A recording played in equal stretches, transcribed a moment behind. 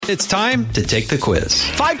It's time to take the quiz.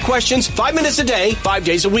 5 questions, 5 minutes a day, 5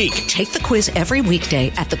 days a week. Take the quiz every weekday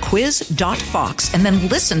at thequiz.fox and then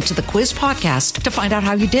listen to the quiz podcast to find out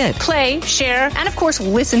how you did. Play, share, and of course,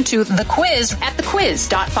 listen to the quiz at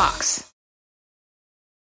thequiz.fox.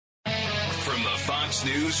 From the Fox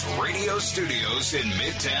News radio studios in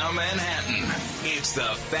Midtown Manhattan, it's the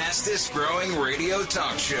fastest growing radio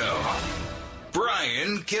talk show.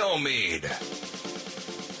 Brian Kilmeade.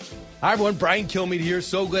 Hi, everyone. Brian Kilmeade here.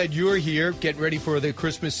 So glad you're here. Getting ready for the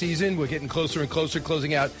Christmas season. We're getting closer and closer,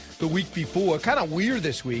 closing out the week before. Kind of weird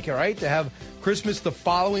this week, all right, to have Christmas the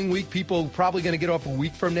following week. People probably going to get off a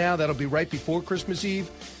week from now. That'll be right before Christmas Eve.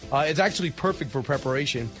 It's actually perfect for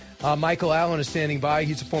preparation. Michael Allen is standing by.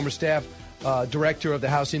 He's a former staff director of the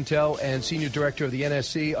House Intel and senior director of the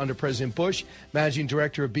NSC under President Bush. Managing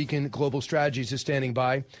director of Beacon Global Strategies is standing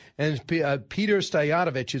by. And Peter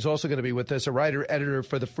Stoyanovich is also going to be with us, a writer, editor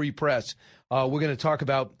for the Free Press. We're going to talk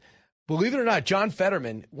about, believe it or not, John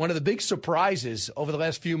Fetterman, one of the big surprises over the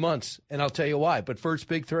last few months. And I'll tell you why. But first,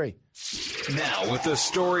 Big Three. Now, with the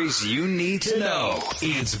stories you need to know,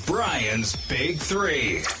 it's Brian's Big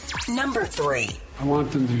Three. Number 3. I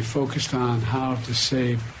want them to be focused on how to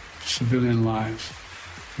save civilian lives,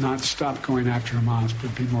 not stop going after Hamas,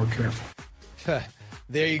 but be more careful.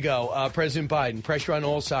 There you go. President Biden, pressure on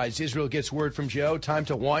all sides. Israel gets word from Joe. Time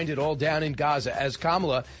to wind it all down in Gaza as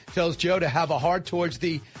Kamala tells Joe to have a heart towards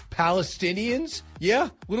the Palestinians. Yeah,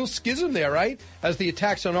 little schism there, right? As the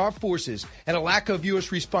attacks on our forces and a lack of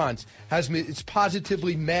U.S. response it's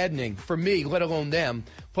positively maddening for me, let alone them.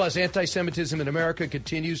 Plus, anti-Semitism in America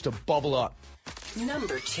continues to bubble up.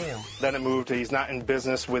 Number 2. Then it moved to he's not in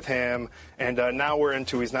business with him, and now we're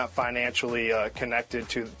into he's not financially connected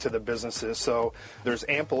to the businesses. So there's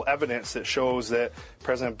ample evidence that shows that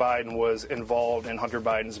President Biden was involved in Hunter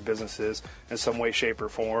Biden's businesses in some way, shape, or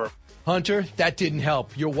form. Hunter, that didn't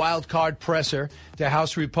help. Your wild card presser to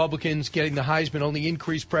House Republicans getting the Heisman only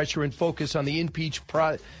increased pressure and focus on the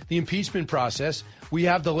impeachment process. We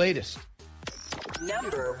have the latest.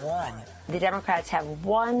 Number 1. The Democrats have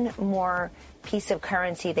one more piece of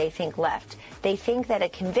currency they think left. They think that a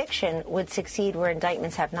conviction would succeed where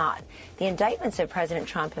indictments have not. The indictments of President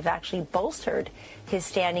Trump have actually bolstered his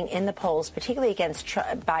standing in the polls, particularly against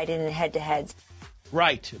Biden in head-to-heads.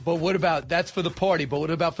 Right. But what about, that's for the party, but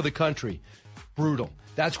what about for the country? Brutal.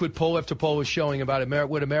 That's what poll after poll is showing about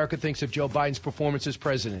what America thinks of Joe Biden's performance as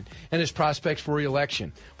president and his prospects for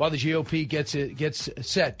re-election, while the GOP gets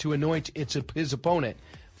set to anoint his opponent.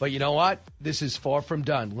 But you know what? This is far from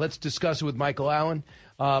done. Let's discuss it with Michael Allen.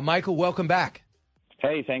 Michael, welcome back.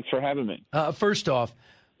 Hey, thanks for having me. First off,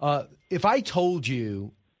 if I told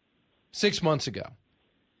you 6 months ago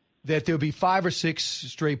that there would be 5 or 6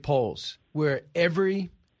 straight polls where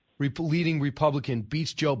every leading Republican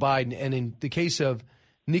beats Joe Biden, and in the case of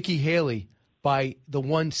Nikki Haley by the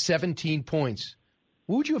 117 points,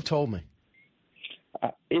 what would you have told me?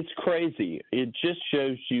 It's crazy. It just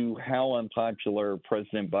shows you how unpopular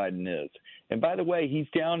President Biden is. And by the way, he's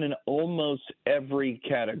down in almost every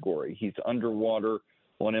category. He's underwater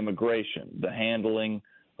on immigration, the handling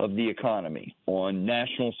of the economy, on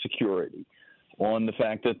national security, on the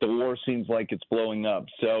fact that the war seems like it's blowing up.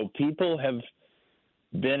 So people have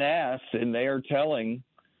been asked, and they are telling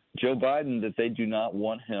Joe Biden that they do not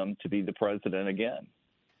want him to be the president again.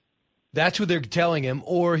 That's what they're telling him.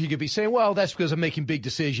 Or he could be saying, well, that's because I'm making big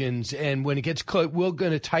decisions, and when it gets close, we're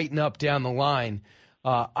going to tighten up down the line.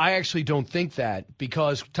 I actually don't think that,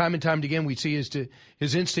 because time and time again we see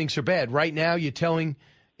his instincts are bad. Right now you're telling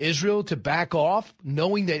Israel to back off,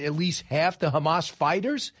 knowing that at least half the Hamas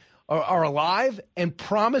fighters are alive, and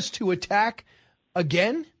promise to attack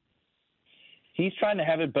again? He's trying to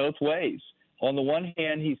have it both ways. On the one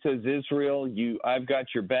hand, he says, Israel, I've got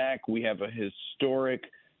your back. We have a historic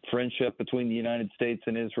friendship between the United States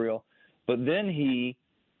and Israel. But then he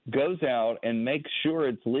goes out and makes sure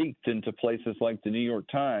it's leaked into places like the New York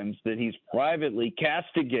Times that he's privately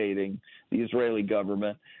castigating the Israeli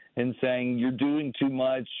government and saying, you're doing too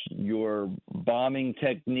much, your bombing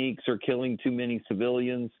techniques are killing too many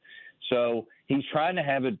civilians. So he's trying to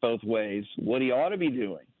have it both ways. What he ought to be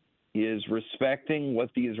doing is respecting what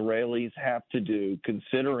the Israelis have to do,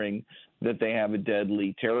 considering that they have a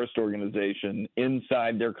deadly terrorist organization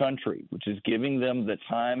inside their country, which is giving them the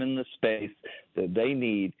time and the space that they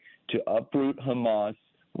need to uproot Hamas,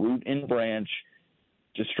 root and branch,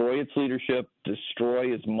 destroy its leadership,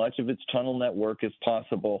 destroy as much of its tunnel network as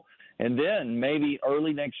possible. And then maybe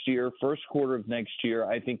early next year, first quarter of next year,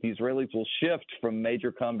 I think the Israelis will shift from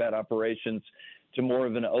major combat operations to more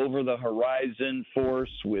of an over-the-horizon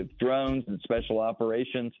force with drones and special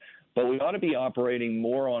operations. But we ought to be operating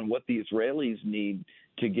more on what the Israelis need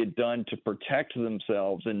to get done to protect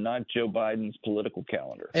themselves and not Joe Biden's political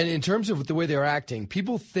calendar. And in terms of the way they're acting,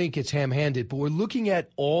 people think it's ham-handed, but we're looking at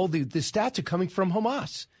all the stats are coming from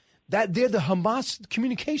Hamas. That they're the Hamas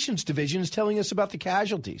communications division is telling us about the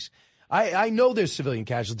casualties. I know there's civilian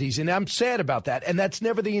casualties, and I'm sad about that, and that's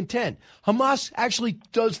never the intent. Hamas actually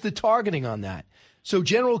does the targeting on that. So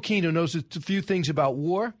General Keane, who knows a few things about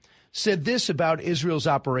war, said this about Israel's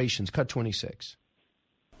operations. Cut 26.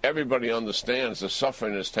 Everybody understands the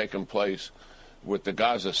suffering that's taken place with the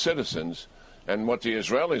Gaza citizens, and what the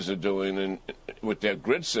Israelis are doing with their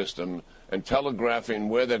grid system and telegraphing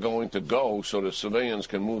where they're going to go so the civilians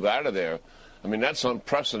can move out of there. I mean, that's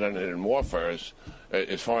unprecedented in warfare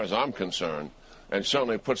as far as I'm concerned, and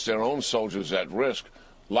certainly puts their own soldiers at risk,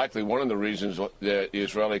 likely one of the reasons the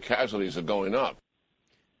Israeli casualties are going up.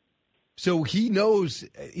 So he knows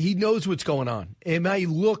what's going on. It may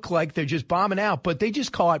look like they're just bombing out, but they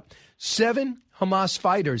just caught 7 Hamas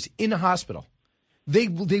fighters in a hospital.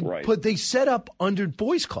 They set up under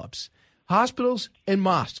boys' clubs, hospitals, and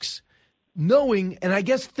mosques, knowing and I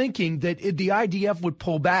guess thinking that the IDF would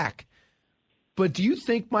pull back. But do you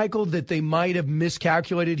think, Michael, that they might have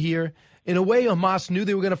miscalculated here? In a way, Hamas knew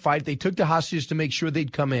they were going to fight. They took the hostages to make sure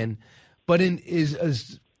they'd come in. But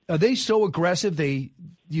are they so aggressive? Do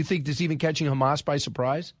you think this even catching Hamas by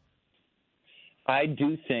surprise? I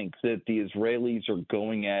do think that the Israelis are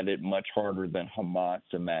going at it much harder than Hamas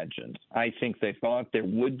imagined. I think they thought there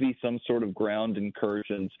would be some sort of ground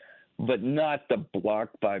incursions, but not the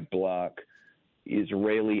block-by-block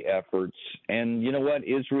Israeli efforts. And you know what?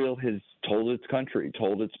 Israel has told its country,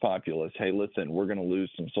 told its populace, hey, listen, we're going to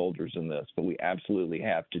lose some soldiers in this, but we absolutely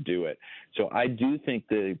have to do it. So I do think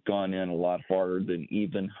they've gone in a lot harder than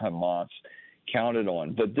even Hamas counted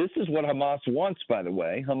on. But this is what Hamas wants, by the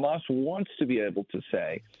way. Hamas wants to be able to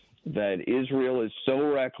say that Israel is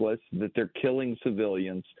so reckless that they're killing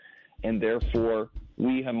civilians, and therefore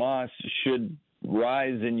we, Hamas, should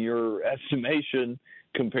rise in your estimation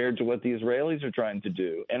compared to what the Israelis are trying to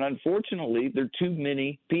do. And unfortunately, there are too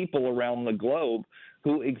many people around the globe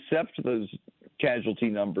who accept those casualty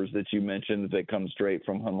numbers that you mentioned that come straight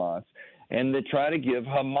from Hamas, and that try to give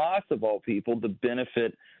Hamas, of all people, the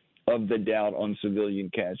benefit of the doubt on civilian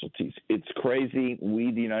casualties. It's crazy.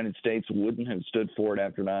 We, the United States, wouldn't have stood for it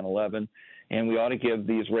after 9/11. And we ought to give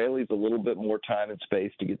the Israelis a little bit more time and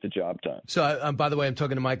space to get the job done. So, by the way, I'm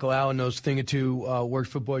talking to Michael Allen, knows a thing or two, works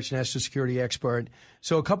for Bush, national security expert.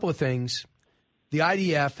 So a couple of things. The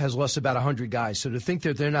IDF has lost about 100 guys. So to think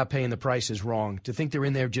that they're not paying the price is wrong. To think they're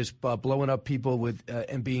in there just blowing up people with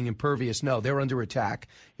and being impervious, no, they're under attack.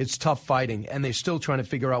 It's tough fighting, and they're still trying to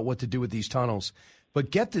figure out what to do with these tunnels. But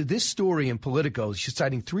get to this story in Politico. She's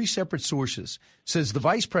citing 3 separate sources. Says the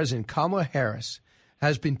Vice President, Kamala Harris,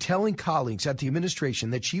 has been telling colleagues at the administration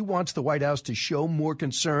that she wants the White House to show more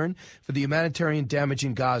concern for the humanitarian damage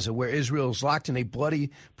in Gaza, where Israel is locked in a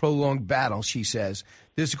bloody, prolonged battle, she says.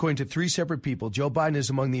 This according to 3 separate people. Joe Biden is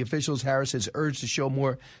among the officials Harris has urged to show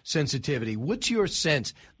more sensitivity. What's your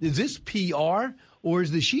sense? Is this PR, or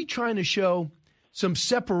is she trying to show some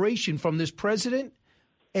separation from this president?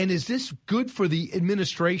 And is this good for the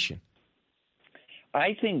administration?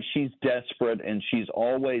 I think she's desperate, and she's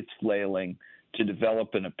always flailing to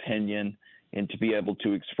develop an opinion and to be able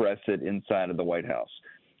to express it inside of the White House.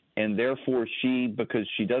 And therefore because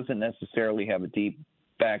she doesn't necessarily have a deep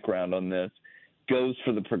background on this, goes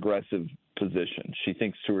for the progressive position. She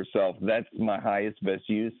thinks to herself, that's my highest, best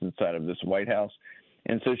use inside of this White House.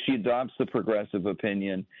 And so she adopts the progressive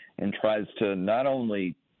opinion and tries to not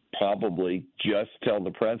only probably just tell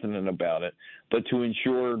the president about it, but to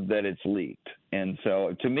ensure that it's leaked. And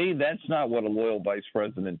so to me, that's not what a loyal vice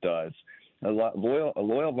president does. A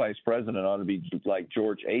loyal vice president ought to be like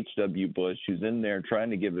George H.W. Bush, who's in there trying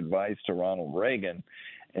to give advice to Ronald Reagan,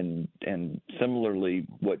 and similarly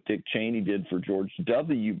what Dick Cheney did for George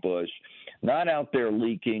W. Bush, not out there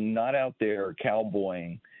leaking, not out there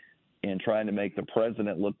cowboying and trying to make the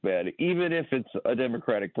president look bad, even if it's a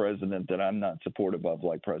Democratic president that I'm not supportive of,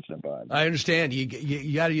 like President Biden. I understand.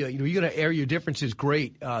 You got to air your differences.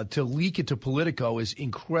 Great. To leak it to Politico is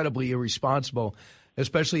incredibly irresponsible,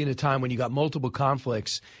 especially in a time when you got multiple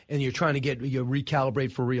conflicts and you're trying to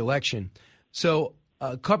recalibrate for re-election. So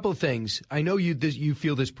a couple of things. I know you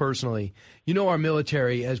feel this personally. You know, our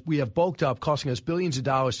military, as we have bulked up, costing us billions of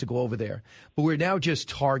dollars to go over there, but we're now just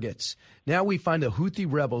targets. Now we find the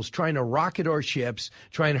Houthi rebels trying to rocket our ships,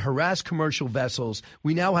 trying to harass commercial vessels.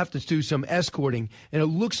 We now have to do some escorting, and it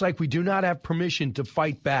looks like we do not have permission to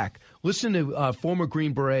fight back. Listen to former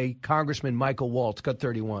Green Beret Congressman Michael Waltz, cut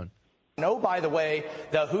 31. Oh, by the way,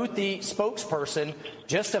 the Houthi spokesperson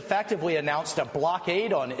just effectively announced a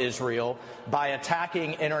blockade on Israel by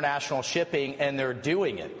attacking international shipping, and they're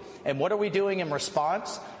doing it. And what are we doing in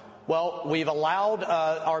response? Well, we've allowed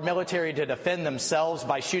our military to defend themselves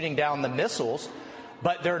by shooting down the missiles,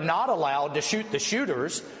 but they're not allowed to shoot the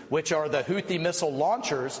shooters, which are the Houthi missile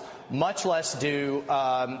launchers, much less do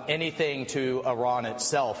anything to Iran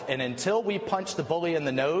itself. And until we punch the bully in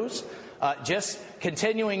the nose, just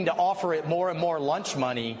continuing to offer it more and more lunch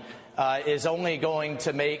money is only going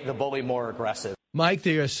to make the bully more aggressive. Mike,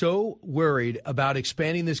 they are so worried about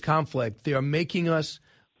expanding this conflict, they are making us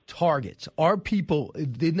targets. Our people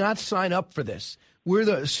did not sign up for this. We're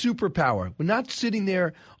the superpower. We're not sitting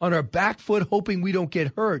there on our back foot hoping we don't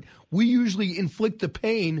get hurt. We usually inflict the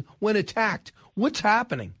pain when attacked. What's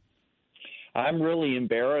happening? I'm really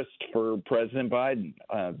embarrassed for President Biden.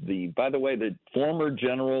 By the way, the former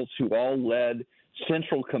generals who all led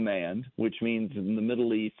Central Command, which means in the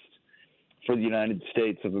Middle East for the United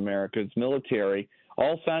States of America's military,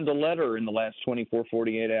 all signed a letter in the last 24,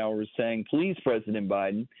 48 hours saying, please, President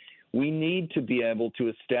Biden, we need to be able to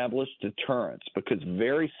establish deterrence because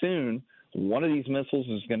very soon one of these missiles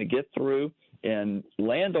is going to get through and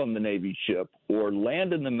land on the Navy ship or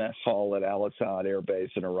land in the mess hall at Al-Assad Air Base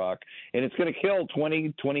in Iraq, and it's going to kill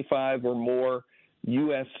 20, 25 or more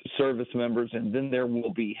U.S. service members, and then there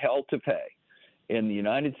will be hell to pay. And the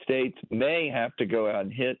United States may have to go out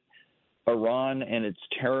and hit Iran and its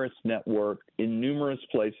terrorist network in numerous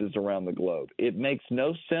places around the globe. It makes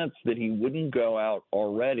no sense that he wouldn't go out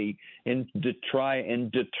already and to try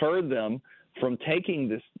and deter them from taking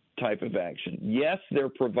this type of action. Yes, they're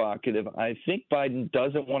provocative. I think Biden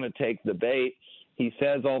doesn't want to take the bait. He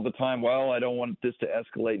says all the time, well, I don't want this to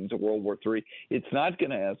escalate into World War III. It's not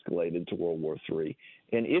going to escalate into World War III.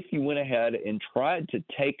 And if you went ahead and tried to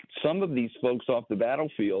take some of these folks off the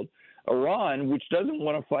battlefield, Iran, which doesn't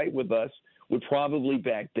want to fight with us, would probably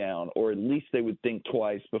back down, or at least they would think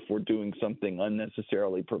twice before doing something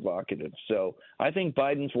unnecessarily provocative. So I think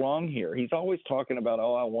Biden's wrong here. He's always talking about,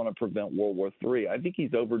 oh, I want to prevent World War III. I think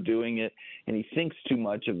he's overdoing it, and he thinks too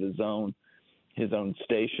much of his own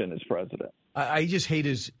station as president. I just hate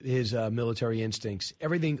his military instincts.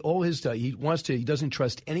 Everything, all his stuff, he doesn't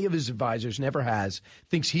trust any of his advisors, never has,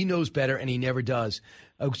 thinks he knows better, and he never does.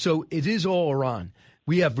 So it is all Iran.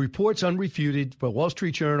 We have reports unrefuted by Wall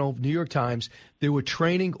Street Journal, New York Times. They were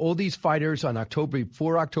training all these fighters on October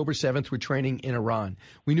 7th were training in Iran.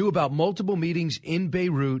 We knew about multiple meetings in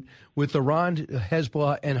Beirut with Iran,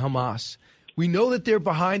 Hezbollah, and Hamas. We know that they're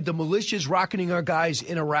behind the militias rocketing our guys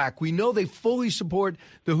in Iraq. We know they fully support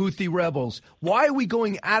the Houthi rebels. Why are we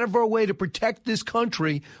going out of our way to protect this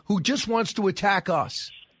country who just wants to attack us?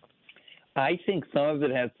 I think some of it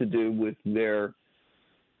has to do with their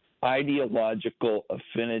ideological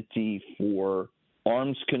affinity for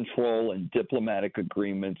arms control and diplomatic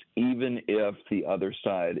agreements, even if the other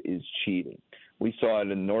side is cheating. We saw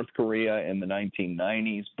it in North Korea in the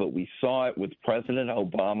 1990s, but we saw it with President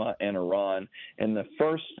Obama and Iran. And the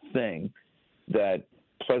first thing that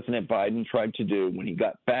President Biden tried to do when he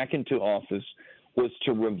got back into office was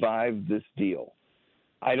to revive this deal.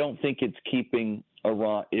 I don't think it's keeping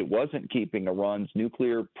Iran. It wasn't keeping Iran's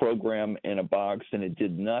nuclear program in a box, and it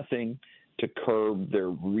did nothing to curb their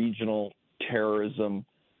regional terrorism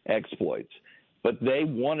exploits. But they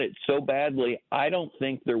want it so badly, I don't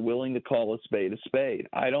think they're willing to call a spade a spade.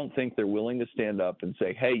 I don't think they're willing to stand up and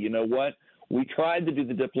say, hey, you know what? We tried to do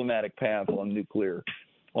the diplomatic path on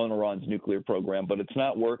Iran's nuclear program, but it's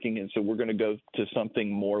not working, and so we're going to go to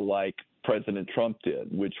something more like President Trump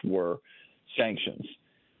did, which were sanctions.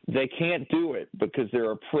 They can't do it because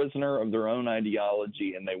they're a prisoner of their own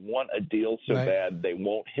ideology, and they want a deal so bad they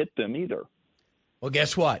won't hit them either. Well,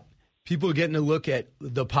 guess what? People are getting a look at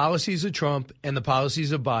the policies of Trump and the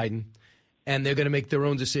policies of Biden, and they're going to make their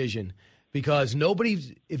own decision. Because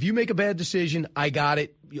if you make a bad decision, I got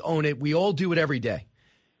it, you own it. We all do it every day.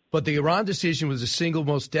 But the Iran decision was the single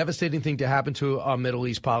most devastating thing to happen to our Middle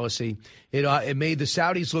East policy. It made the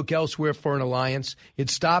Saudis look elsewhere for an alliance. It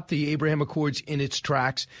stopped the Abraham Accords in its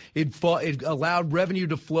tracks. It allowed revenue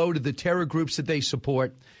to flow to the terror groups that they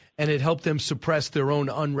support, and it helped them suppress their own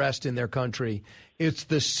unrest in their country. It's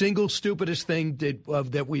the single stupidest thing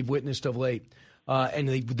that we've witnessed of late, and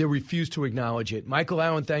they refuse to acknowledge it. Michael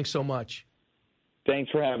Allen, thanks so much.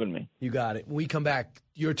 Thanks for having me. You got it. When we come back,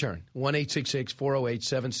 your turn,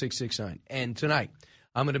 1-866-408-7669. And tonight,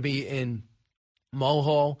 I'm going to be in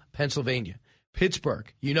Mulhall, Pennsylvania,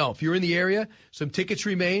 Pittsburgh. You know, if you're in the area, some tickets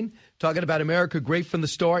remain. Talking about America great from the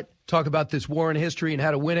start. Talk about this war in history and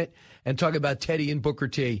how to win it. And talk about Teddy and Booker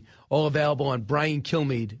T. All available on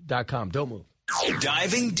BrianKilmeade.com. Don't move.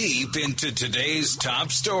 Diving deep into today's top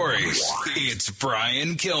stories, it's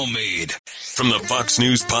Brian Kilmeade. From the Fox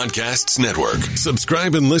News Podcasts Network,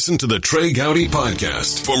 subscribe and listen to the Trey Gowdy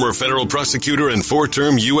Podcast. Former federal prosecutor and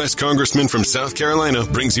 4-term U.S. Congressman from South Carolina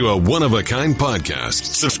brings you a one-of-a-kind podcast.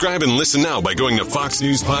 Subscribe and listen now by going to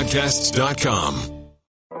foxnewspodcasts.com.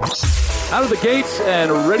 Out of the gates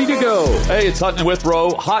and ready to go. Hey, it's Hutton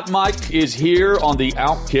Withrow. Hot Mike is here on the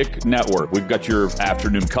Outkick Network. We've got your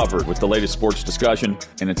afternoon covered with the latest sports discussion,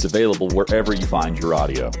 and it's available wherever you find your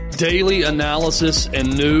audio. Daily analysis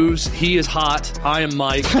and news. He is hot. I am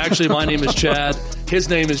Mike. Actually, my name is Chad. His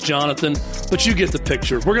name is Jonathan, but you get the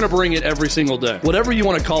picture. We're going to bring it every single day. Whatever you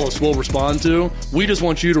want to call us, we'll respond to. We just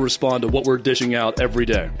want you to respond to what we're dishing out every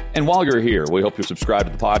day. And while you're here, we hope you subscribe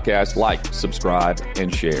to the podcast, like, subscribe,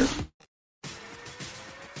 and share.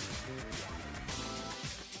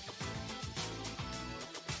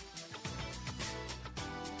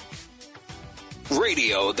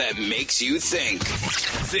 Radio that makes you think.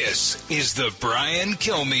 This is the Brian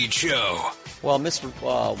Kilmeade Show. Well, Mr.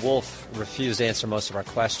 Wolf refused to answer most of our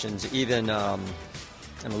questions. Even,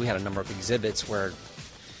 we had a number of exhibits where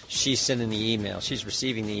she's sending the email, she's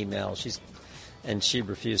receiving the email, and she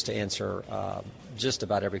refused to answer just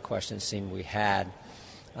about every question it seemed we had.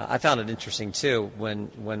 I found it interesting too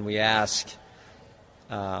when we asked,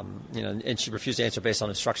 and she refused to answer based on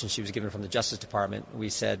instructions she was given from the Justice Department. We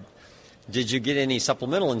said, did you get any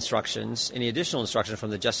supplemental instructions, any additional instructions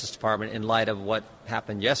from the Justice Department in light of what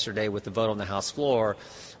happened yesterday with the vote on the House floor,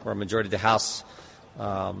 where a majority of the House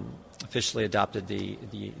officially adopted the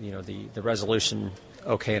resolution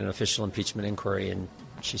okay in an official impeachment inquiry, and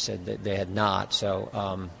she said that they had not.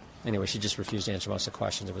 So anyway, she just refused to answer most of the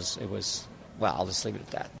questions. It was well, I'll just leave it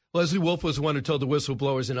at that. Leslie Wolf was the one who told the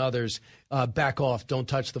whistleblowers and others, back off, don't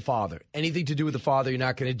touch the father. Anything to do with the father, you're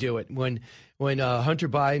not going to do it. When Hunter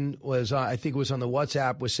Biden was, I think it was on the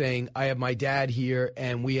WhatsApp, was saying, I have my dad here,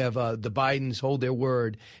 and we have the Bidens hold their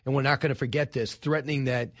word, and we're not going to forget this, threatening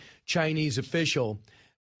that Chinese official.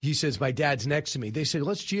 He says, my dad's next to me. They said,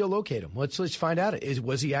 let's geolocate him. Let's find out.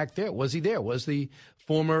 Was he there? Was he there? Was the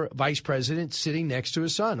former vice president sitting next to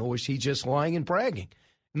his son, or was he just lying and bragging?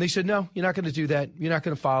 And they said, no, you're not going to do that. You're not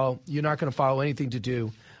going to follow anything to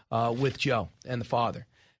do with Joe and the father.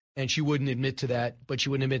 And she wouldn't admit to that, but she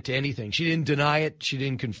wouldn't admit to anything. She didn't deny it. She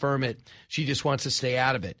didn't confirm it. She just wants to stay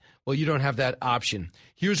out of it. Well, you don't have that option.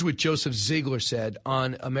 Here's what Joseph Ziegler said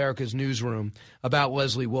on America's Newsroom about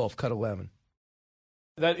Leslie Wolf, Cut 11.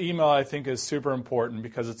 That email, I think, is super important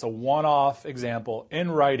because it's a one-off example in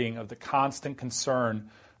writing of the constant concern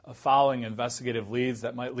of following investigative leads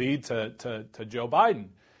that might lead to Joe Biden.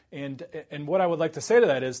 And what I would like to say to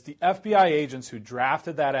that is the FBI agents who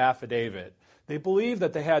drafted that affidavit, they believe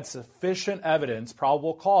that they had sufficient evidence,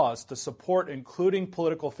 probable cause, to support including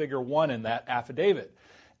political figure one in that affidavit.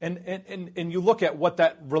 And you look at what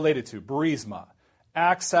that related to, Burisma,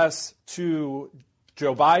 access to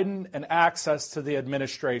Joe Biden and access to the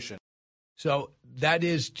administration. So that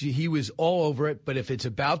is, he was all over it, but if it's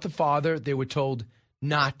about the father, they were told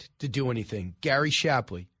not to do anything. Gary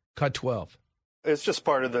Shapley, Cut 12. It's just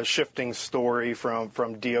part of the shifting story from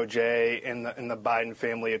DOJ and the Biden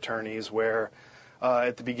family attorneys where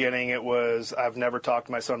at the beginning it was, I've never talked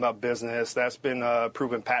to my son about business. That's been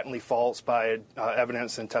proven patently false by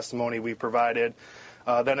evidence and testimony we provided.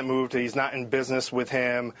 Then it moved to he's not in business with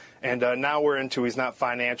him, and now we're into he's not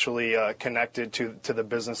financially connected to the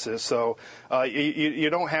businesses. So you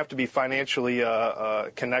don't have to be financially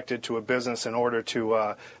connected to a business in order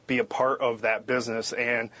to be a part of that business.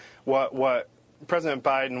 And what President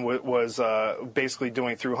Biden was basically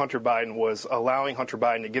doing through Hunter Biden was allowing Hunter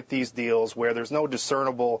Biden to get these deals where there's no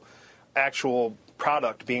discernible actual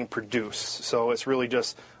product being produced. So it's really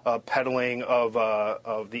just peddling of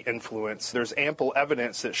the influence. There's ample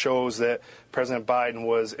evidence that shows that President Biden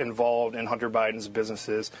was involved in Hunter Biden's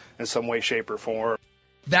businesses in some way, shape, or form.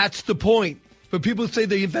 That's the point. But people say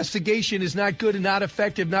the investigation is not good and not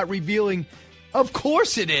effective, not revealing. Of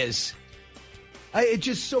course it is. It's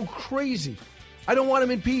just so crazy. I don't want them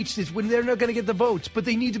impeached. It's when they're not going to get the votes, but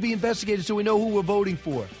they need to be investigated so we know who we're voting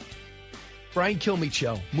for. Brian Kilmeade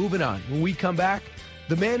Show. Moving on. When we come back,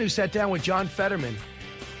 the man who sat down with John Fetterman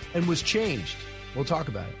and was changed. We'll talk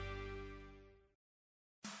about it.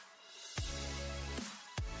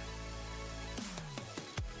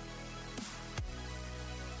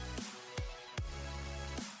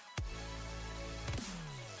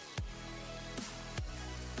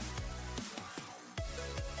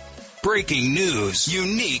 Breaking news,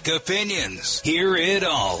 unique opinions. Hear it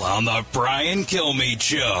all on the Brian Kilmeade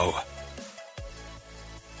Show.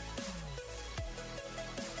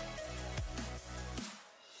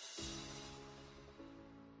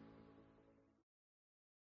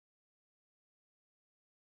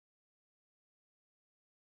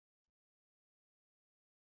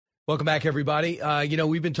 Welcome back, everybody.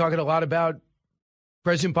 We've been talking a lot about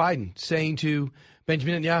President Biden saying to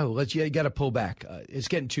Benjamin Netanyahu, you got to pull back. It's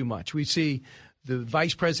getting too much. We see the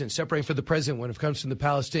vice president separating from the president when it comes to the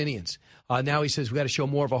Palestinians. Now he says we got to show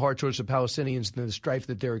more of a heart towards the Palestinians than the strife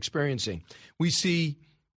that they're experiencing. We see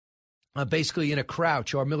basically in a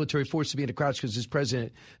crouch, our military force to be in a crouch because this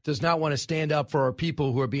president does not want to stand up for our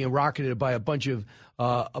people who are being rocketed by a bunch of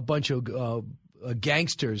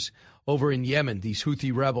gangsters over in Yemen, these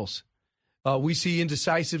Houthi rebels. We see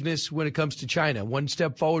indecisiveness when it comes to China. One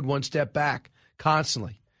step forward, one step back,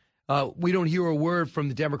 constantly. We don't hear a word from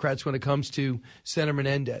the Democrats when it comes to Senator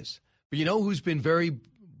Menendez. But you know who's been very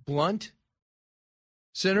blunt?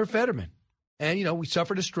 Senator Fetterman. And, we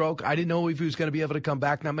suffered a stroke. I didn't know if he was going to be able to come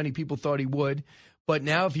back. Not many people thought he would. But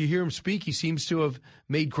now if you hear him speak, he seems to have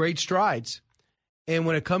made great strides. And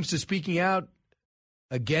when it comes to speaking out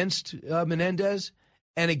against Menendez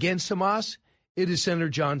and against Hamas, it is Senator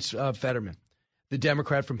John Fetterman, the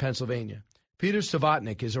Democrat from Pennsylvania. Peter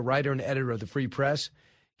Savatnik is a writer and editor of the Free Press.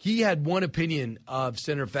 He had one opinion of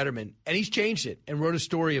Senator Fetterman, and he's changed it and wrote a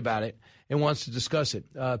story about it and wants to discuss it.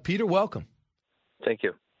 Peter, welcome. Thank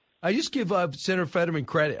you. I just give Senator Fetterman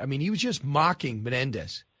credit. I mean, he was just mocking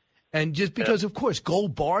Menendez. And just because, of course,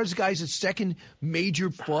 gold bars, guy's a second major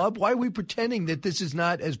flub. Why are we pretending that this is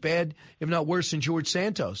not as bad, if not worse, than George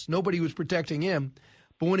Santos? Nobody was protecting him.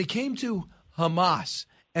 But when it came to Hamas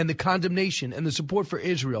and the condemnation and the support for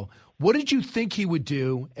Israel, what did you think he would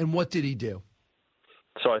do, and what did he do?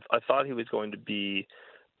 So I thought he was going to be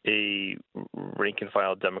a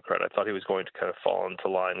rank-and-file Democrat. I thought he was going to kind of fall into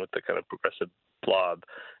line with the kind of progressive blob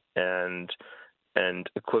and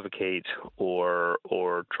equivocate or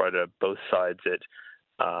try to both sides it,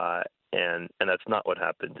 and that's not what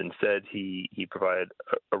happened. Instead, he provided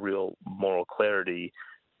a real moral clarity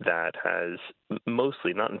that has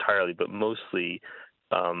mostly, not entirely, but mostly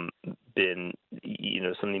been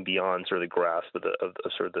something beyond sort of the grasp of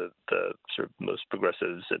the most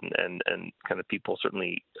progressives and kind of people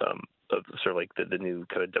certainly of sort of like the new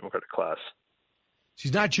kind of Democratic class.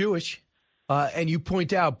 She's not Jewish. And you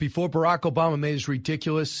point out, before Barack Obama made his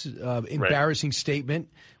ridiculous, embarrassing statement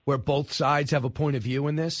where both sides have a point of view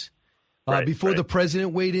in this, before the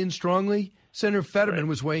president weighed in strongly, Senator Fetterman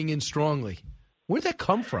was weighing in strongly. Where did that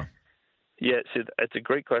come from? Yeah, so it's a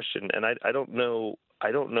great question, and I don't know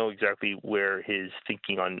exactly where his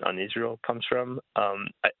thinking on Israel comes from.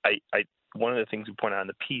 One of the things we point out in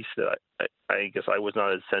the piece that I guess I was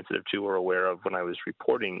not as sensitive to or aware of when I was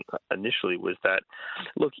reporting initially was that,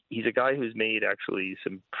 look, he's a guy who's made actually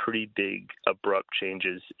some pretty big, abrupt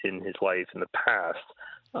changes in his life in the past.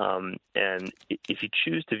 And if you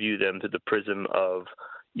choose to view them through the prism of,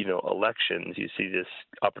 elections, you see this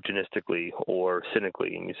opportunistically or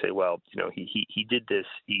cynically, and you say, well, he did this.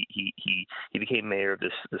 He became mayor of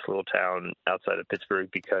this little town outside of Pittsburgh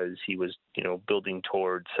because he was, building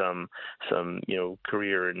towards some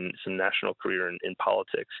career and some national career in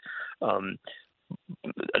politics.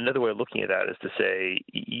 Another way of looking at that is to say,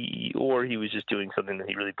 or he was just doing something that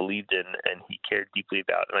he really believed in and he cared deeply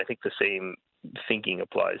about. And I think the same thinking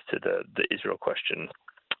applies to the Israel question.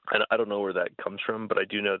 And I don't know where that comes from, but I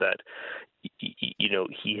do know that,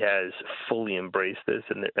 he has fully embraced this.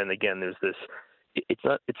 And again, there's this, it's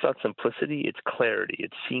not simplicity, it's clarity.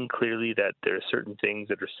 It's seeing clearly that there are certain things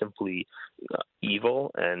that are simply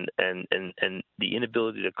evil, and the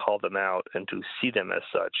inability to call them out and to see them as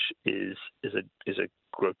such is a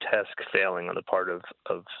grotesque failing on the part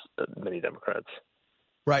of many Democrats.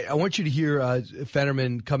 Right. I want you to hear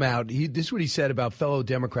Fetterman come out. This is what he said about fellow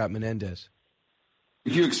Democrat Menendez.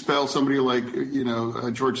 If you expel somebody like,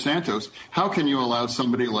 George Santos, how can you allow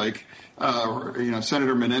somebody like,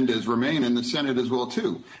 Senator Menendez remain in the Senate as well,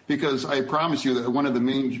 too? Because I promise you that one of the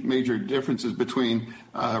major differences between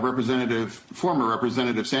former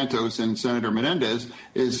Representative Santos and Senator Menendez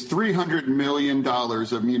is $300 million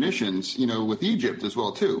of munitions, with Egypt as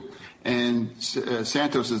well, too. And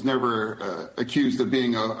Santos is never accused of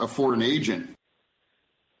being a foreign agent.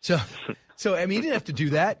 So I mean, he didn't have to do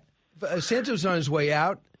that. Santos on his way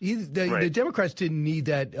out. The Democrats didn't need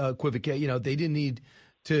that equivocation. They didn't need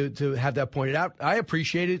to have that pointed out. I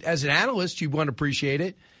appreciate it. As an analyst, you want to appreciate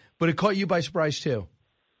it, but it caught you by surprise too.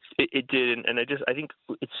 It did, and I think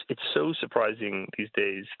it's so surprising these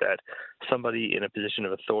days that somebody in a position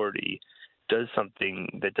of authority does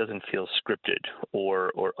something that doesn't feel scripted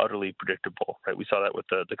or utterly predictable, right? We saw that with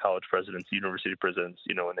the college presidents, university presidents,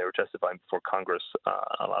 when they were testifying before Congress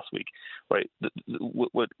last week, right?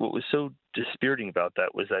 What was so dispiriting about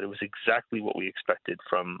that was that it was exactly what we expected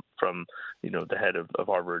from the head of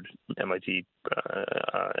Harvard, MIT,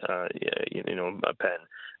 Penn,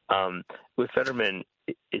 With Fetterman,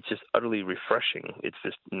 it's just utterly refreshing. It's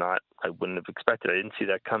just not. I wouldn't have expected. I didn't see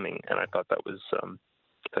that coming, and I thought that was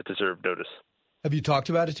that deserved notice. Have you talked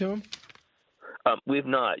about it to him? We have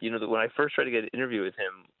not. When I first tried to get an interview with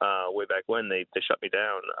him way back when, they shut me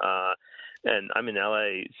down. And I'm in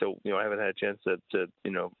LA, so I haven't had a chance to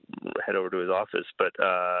head over to his office. But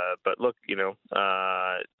look,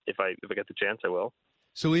 if I get the chance, I will.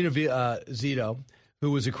 Selena Zito,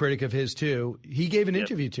 who was a critic of his too, he gave an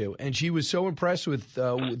interview to, and she was so impressed with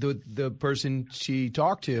the person she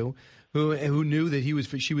talked to, who knew that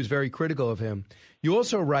she was very critical of him. You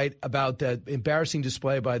also write about that embarrassing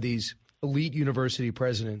display by these elite university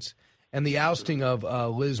presidents and the ousting of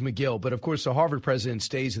Liz McGill. But, of course, the Harvard president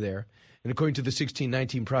stays there. And according to the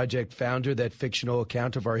 1619 Project founder, that fictional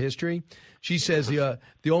account of our history, she says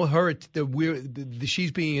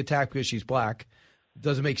she's being attacked because she's black.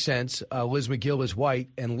 Doesn't make sense. Liz McGill is white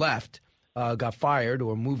and left, got fired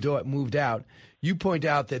or moved out. You point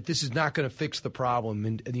out that this is not going to fix the problem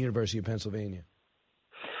in the University of Pennsylvania.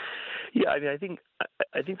 Yeah, I mean,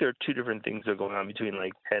 I think there are two different things that are going on between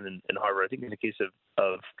like Penn and Harvard. I think in the case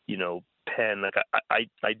of Penn, like I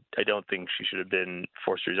don't think she should have been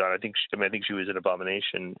forced to resign. I think she was an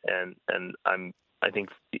abomination, and I think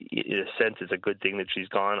in a sense it's a good thing that she's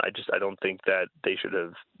gone. I don't think that they should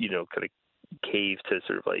have kind of caved to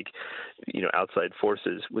sort of like outside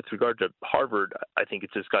forces. With regard to Harvard, I think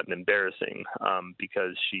it's just gotten embarrassing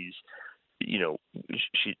because she's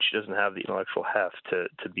she doesn't have the intellectual heft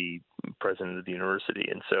to be president of the university,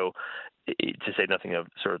 and so to say nothing of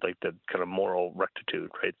sort of like the kind of moral rectitude,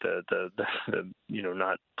 right? The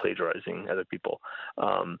not plagiarizing other people.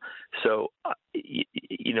 So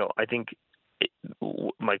I think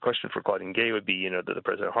my question for Claudine Gay would be, the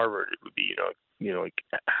president of Harvard, it would be, like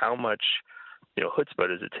how much chutzpah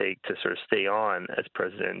does it take to sort of stay on as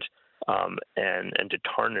president? And to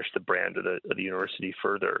tarnish the brand of the university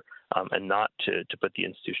further, and not to put the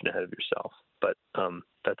institution ahead of yourself. But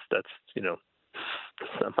that's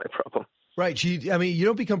not my problem. Right. You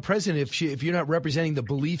don't become president if you're not representing the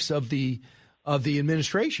beliefs of the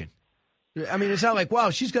administration. I mean, it's not like, wow,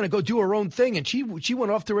 she's going to go do her own thing, and she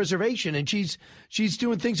went off the reservation, and she's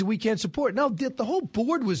doing things that we can't support. No, the whole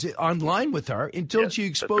board was online with her until she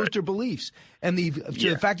exposed her beliefs. And the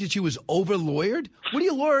fact that she was over-lawyered, what are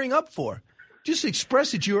you lawyering up for? Just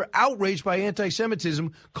express that you're outraged by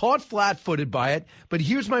anti-Semitism, caught flat-footed by it, but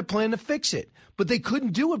here's my plan to fix it. But they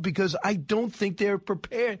couldn't do it because I don't think they're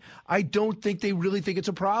prepared. I don't think they really think it's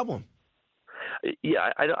a problem.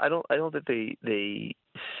 Yeah, I don't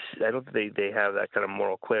think they have that kind of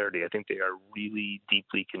moral clarity. I think they are really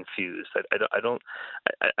deeply confused. I don't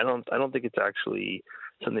think it's actually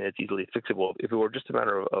something that's easily fixable. If it were just a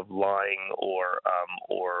matter of lying or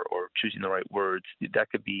choosing the right words, that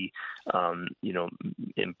could be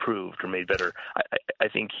improved or made better. I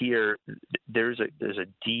think here there's a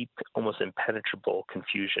deep, almost impenetrable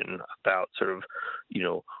confusion about sort of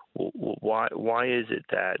why is it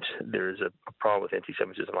that there's a problem with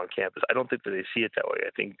anti-Semitism on campus? I don't think that they see it that way.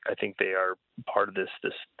 I think they are part of this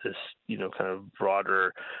kind of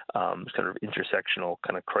broader kind of intersectional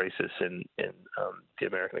kind of crisis in the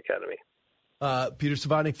American Academy. Peter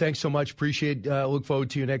Savanik, thanks so much. Appreciate it. Look forward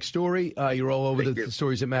to your next story. You're all over the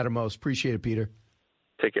stories that matter most. Appreciate it, Peter.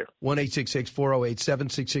 Take care.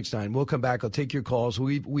 1-866-408-7669. We'll come back. I'll take your calls.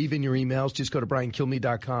 Weave in your emails. Just go to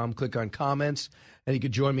BrianKilmeade.com, click on comments, and you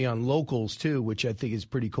can join me on Locals, too, which I think is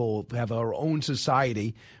pretty cool. We have our own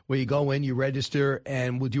society where you go in, you register,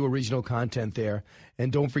 and we'll do original content there.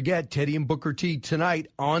 And don't forget, Teddy and Booker T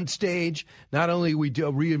tonight on stage. Not only we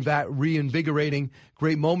do reinvigorating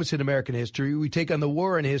great moments in American history, we take on the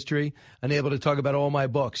war in history and able to talk about all my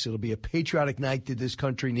books. It'll be a patriotic night that this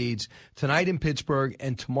country needs. Tonight in Pittsburgh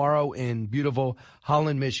and tomorrow in beautiful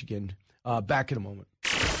Holland, Michigan. Back in a moment.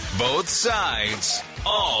 Both sides,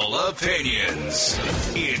 all opinions.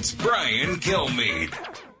 It's Brian Kilmeade.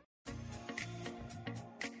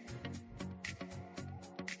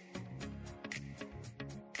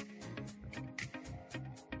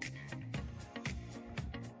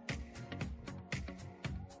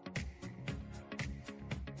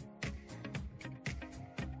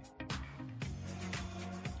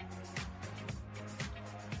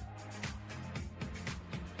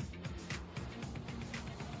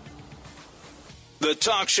 The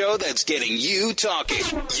talk show that's getting you talking.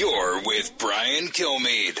 You're with Brian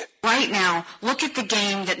Kilmeade. Right now, look at the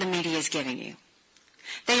game that the media is giving you.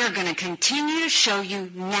 They are going to continue to show you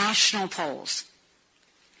national polls.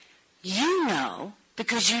 You know,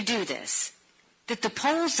 because you do this, that the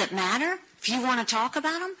polls that matter, if you want to talk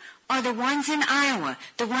about them, are the ones in Iowa,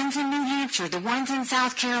 the ones in New Hampshire, the ones in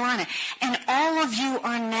South Carolina. And all of you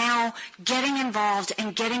are now getting involved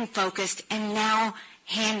and getting focused and now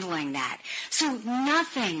handling that. So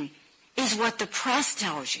nothing is what the press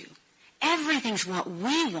tells you. Everything's what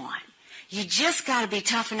we want. You just got to be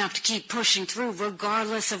tough enough to keep pushing through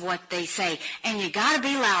regardless of what they say. And you got to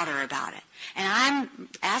be louder about it. And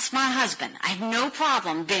ask my husband. I have no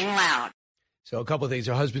problem being loud. So a couple of things.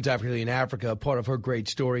 Her husband's actually in Africa, part of her great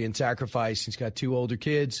story and sacrifice. She's got 2 older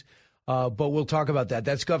kids. But we'll talk about that.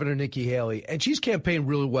 That's Governor Nikki Haley. And she's campaigned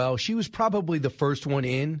really well. She was probably the first one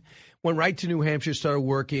in. Went right to New Hampshire, started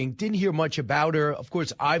working. Didn't hear much about her. Of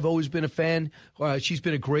course, I've always been a fan. She's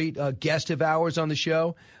been a great guest of ours on the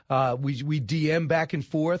show. We DM back and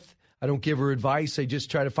forth. I don't give her advice. I just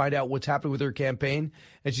try to find out what's happening with her campaign.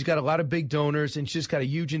 And she's got a lot of big donors, and she's got a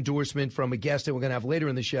huge endorsement from a guest that we're going to have later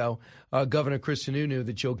in the show, Governor Chris Sununu,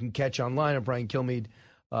 that you can catch online at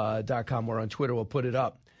BrianKilmeade.com or on Twitter. We'll put it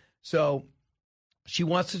up. So she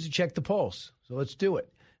wants us to check the polls. So let's do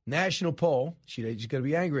it. National poll. She's going to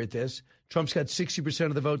be angry at this. Trump's got 60%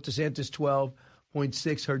 of the vote. DeSantis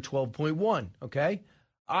 12.6, her 12.1. Okay?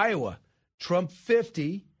 Iowa. Trump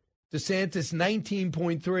 50, DeSantis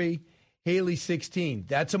 19.3, Haley 16.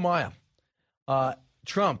 That's a mile.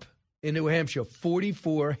 Trump in New Hampshire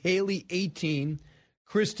 44, Haley 18,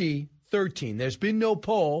 Christie 13. There's been no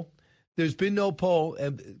poll.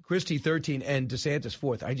 Christie 13 and DeSantis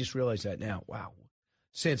 4th. I just realized that now. Wow.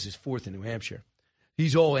 DeSantis is 4th in New Hampshire.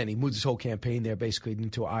 He's all in. He moved his whole campaign there basically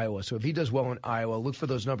into Iowa. So if he does well in Iowa, look for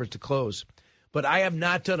those numbers to close. But I have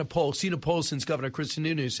not seen a poll since Governor Chris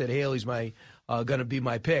Sununu said Haley's going to be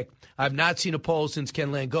my pick. I've not seen a poll since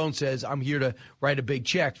Ken Langone says I'm here to write a big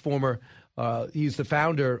check. He's the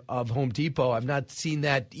founder of Home Depot. I've not seen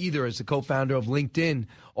that either as the co-founder of LinkedIn.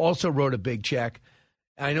 Also wrote a big check.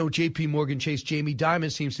 I know J.P. Morgan Chase Jamie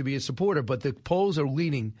Dimon seems to be a supporter, but the polls are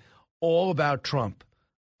leaning all about Trump.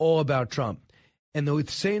 And the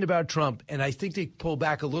saying about Trump, and I think they pull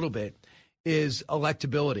back a little bit, is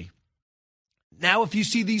electability. Now, if you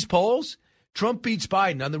see these polls, Trump beats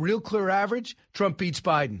Biden. On the Real Clear average, Trump beats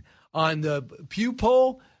Biden. On the Pew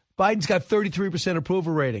poll, Biden's got 33%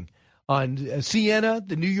 approval rating. On Siena,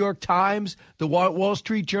 the New York Times, the Wall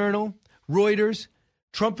Street Journal, Reuters,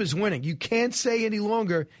 Trump is winning. You can't say any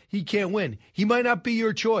longer he can't win. He might not be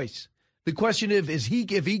your choice. The question is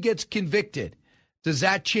if he gets convicted, does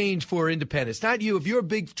that change for independents? Not you. If you're a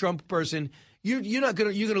big Trump person, you're going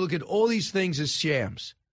to look at all these things as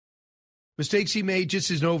shams. Mistakes he made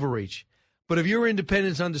just as an overreach. But if you're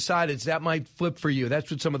independents undecided, that might flip for you.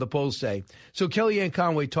 That's what some of the polls say. So Kellyanne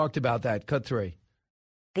Conway talked about that. Cut 3.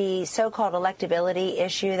 The so-called electability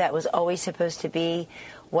issue that was always supposed to be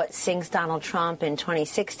what sinks Donald Trump in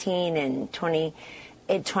 2016 and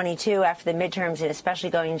 2022 after the midterms, and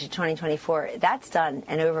especially going into 2024, that's done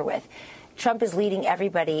and over with. Trump is leading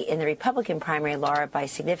everybody in the Republican primary, Laura, by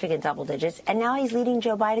significant double digits. And now he's leading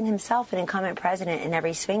Joe Biden himself, an incumbent president, in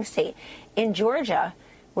every swing state. In Georgia,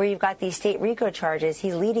 where you've got these state RICO charges,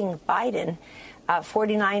 he's leading Biden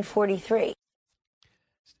 49-43.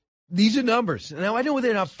 These are numbers. Now, I know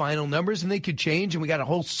they're not final numbers, and they could change, and we got a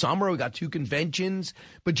whole summer. We got 2 conventions.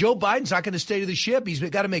 But Joe Biden's not going to stay to the ship. He's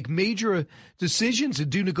got to make major decisions and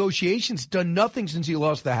do negotiations. Done nothing since he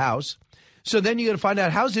lost the House. So then you got to find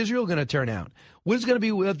out, how's Israel going to turn out? What is going to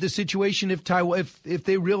be with the situation if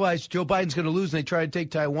they realize Joe Biden's going to lose and they try to take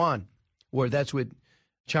Taiwan? Or that's what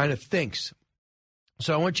China thinks.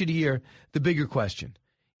 So I want you to hear the bigger question.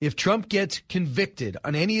 If Trump gets convicted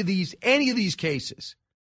on any of these cases,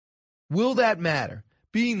 will that matter?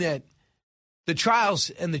 Being that the trials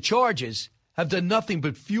and the charges have done nothing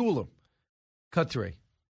but fuel him. Cut 3.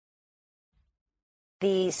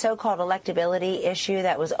 The so-called electability issue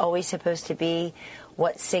that was always supposed to be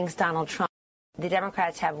what sinks Donald Trump. The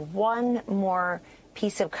Democrats have one more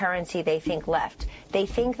piece of currency they think left. They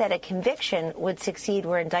think that a conviction would succeed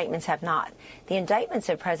where indictments have not. The indictments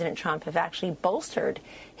of President Trump have actually bolstered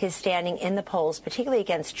his standing in the polls, particularly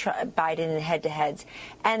against Biden in head-to-heads.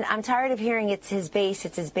 And I'm tired of hearing it's his base,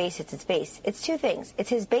 it's his base, it's his base. It's 2 things. It's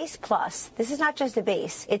his base plus. This is not just a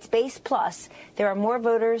base. It's base plus. There are more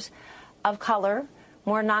voters of color,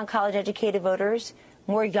 more non-college educated voters,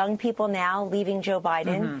 more young people now leaving Joe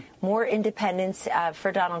Biden, more independents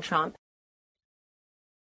for Donald Trump.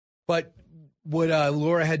 But what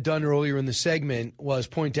Laura had done earlier in the segment was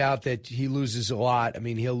point out that he loses a lot. I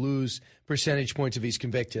mean, he'll lose percentage points if he's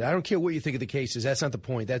convicted. I don't care what you think of the cases. That's not the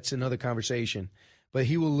point. That's another conversation. But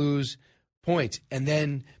he will lose points. And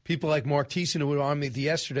then people like Mark Thiessen, who were on me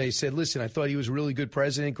yesterday, said, listen, I thought he was a really good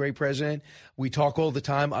president, great president. We talk all the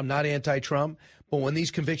time. I'm not anti-Trump. But when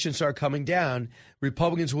these convictions start coming down,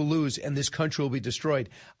 Republicans will lose and this country will be destroyed.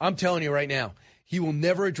 I'm telling you right now, he will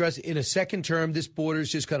never address it. In a second term, this border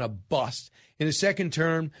is just going to bust. In a second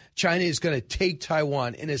term, China is going to take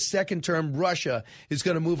Taiwan. In a second term, Russia is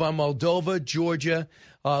going to move on Moldova, Georgia,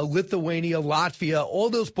 Lithuania, Latvia. All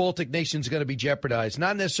those Baltic nations are going to be jeopardized.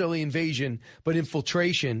 Not necessarily invasion, but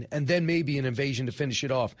infiltration, and then maybe an invasion to finish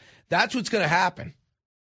it off. That's what's going to happen.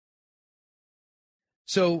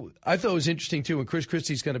 So I thought it was interesting, too, and Chris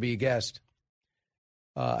Christie's going to be a guest.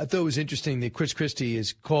 I thought it was interesting that Chris Christie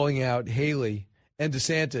is calling out Haley and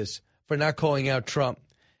DeSantis for not calling out Trump.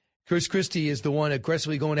 Chris Christie is the one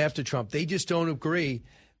aggressively going after Trump. They just don't agree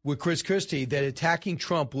with Chris Christie that attacking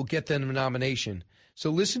Trump will get them a nomination. So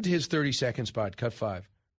listen to his 30-second spot, cut 5.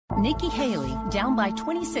 Nikki Haley, down by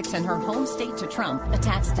 26 in her home state to Trump,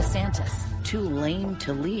 attacks DeSantis. Too lame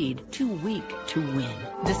to lead, too weak to win.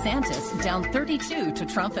 DeSantis, down 32 to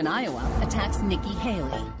Trump in Iowa, attacks Nikki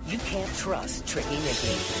Haley. You can't trust Tricky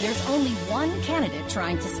Nikki. There's only one candidate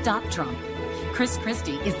trying to stop Trump. Chris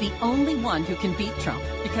Christie is the only one who can beat Trump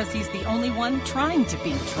because he's the only one trying to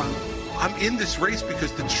beat Trump. I'm in this race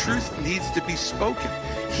because the truth needs to be spoken.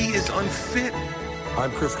 He is unfit.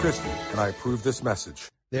 I'm Chris Christie, and I approve this message.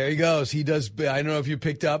 There he goes. He does. I don't know if you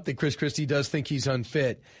picked up that Chris Christie does think he's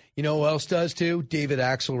unfit. You know who else does, too? David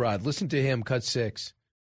Axelrod. Listen to him, cut 6.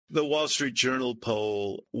 The Wall Street Journal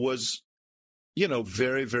poll was,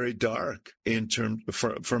 very, very dark in terms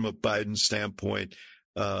from a Biden standpoint.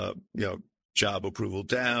 Job approval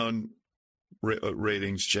down,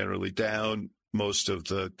 ratings generally down. Most of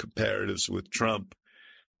the comparatives with Trump,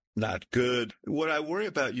 not good. What I worry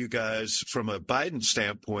about, you guys, from a Biden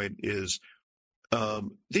standpoint is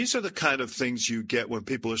these are the kind of things you get when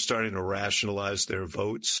people are starting to rationalize their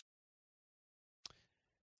votes.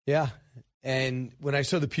 Yeah. And when I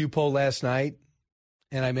saw the Pew poll last night,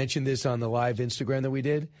 and I mentioned this on the live Instagram that we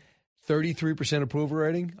did, 33% approval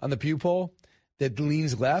rating on the Pew poll that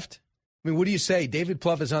leans left. I mean, what do you say? David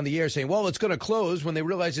Plouffe is on the air saying, well, it's going to close when they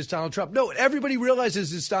realize it's Donald Trump. No, everybody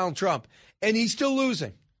realizes it's Donald Trump, and he's still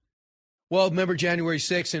losing. Well, remember January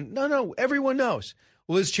 6th, and no, everyone knows.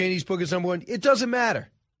 Liz Cheney's book is number 1. It doesn't matter.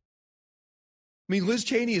 I mean, Liz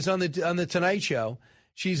Cheney is on the Tonight Show.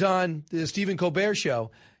 She's on the Stephen Colbert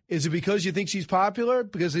Show. Is it because you think she's popular?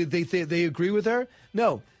 Because they agree with her?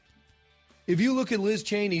 No. If you look at Liz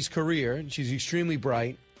Cheney's career, and she's extremely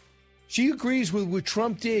bright, she agrees with what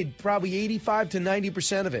Trump did, probably 85 to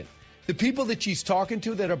 90% of it. The people that she's talking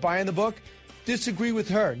to that are buying the book disagree with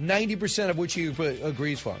her, 90% of which she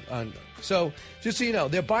agrees on. So just so you know,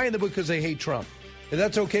 they're buying the book because they hate Trump. If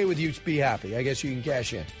that's okay with you, be happy. I guess you can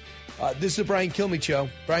cash in. This is the Brian Kilmeade Show.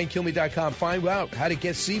 BrianKilmeade.com. Find out how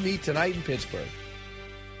to see me tonight in Pittsburgh.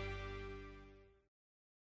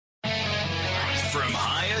 From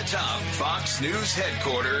high atop Fox News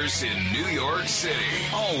headquarters in New York City,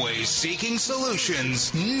 always seeking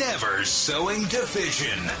solutions, never sowing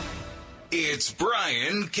division. It's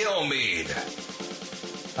Brian Kilmeade.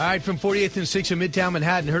 All right, from 48th and 6th in Midtown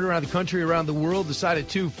Manhattan, heard around the country, around the world, decided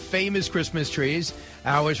 2 famous Christmas trees.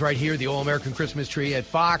 Ours right here, the All-American Christmas tree at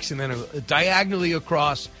Fox, and then diagonally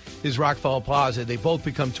across is Rockefeller Plaza. They both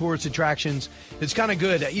become tourist attractions. It's kind of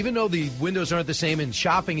good, even though the windows aren't the same and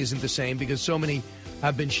shopping isn't the same because so many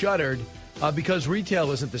have been shuttered because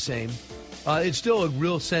retail isn't the same. It's still a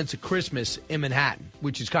real sense of Christmas in Manhattan,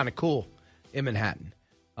 which is kind of cool in Manhattan.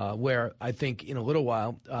 Where I think in a little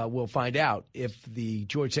while we'll find out if the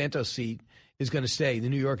George Santos seat is going to stay. The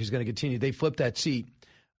New York is going to continue. They flipped that seat.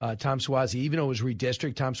 Tom Suozzi, even though it was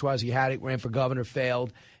redistricted, Tom Suozzi had it, ran for governor,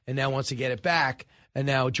 failed, and now wants to get it back. And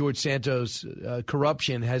now George Santos'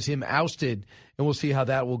 corruption has him ousted, and we'll see how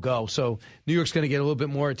that will go. So New York's going to get a little bit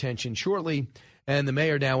more attention shortly. And the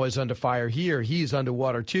mayor now is under fire here. He's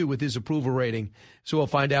underwater, too, with his approval rating. So we'll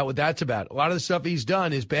find out what that's about. A lot of the stuff he's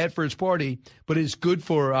done is bad for his party, but it's good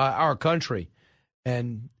for our country.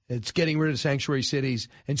 And it's getting rid of sanctuary cities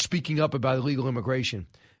and speaking up about illegal immigration.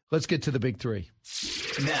 Let's get to the big 3.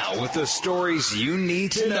 Now, with the stories you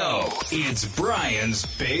need to know, it's Brian's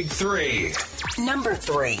Big 3. Number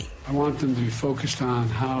 3. I want them to be focused on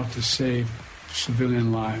how to save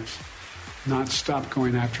civilian lives. Not stop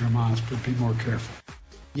going after Hamas, but be more careful.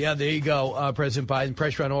 Yeah, there you go, President Biden.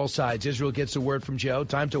 Pressure on all sides. Israel gets the word from Joe.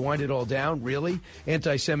 Time to wind it all down, really?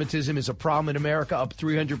 Anti-Semitism is a problem in America, up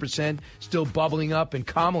 300%, still bubbling up. And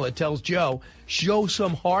Kamala tells Joe, show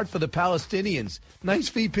some heart for the Palestinians. Nice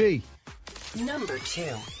VP. Number 2.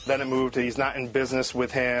 Then it moved to he's not in business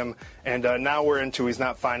with him, and now we're into he's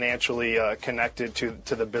not financially connected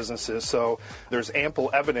to the businesses. So there's ample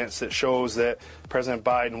evidence that shows that President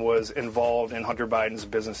Biden was involved in Hunter Biden's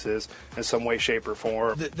businesses in some way, shape, or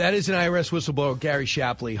form. That is an IRS whistleblower, Gary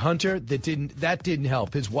Shapley. Hunter, that didn't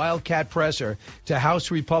help. His wildcat presser to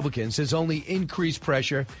House Republicans has only increased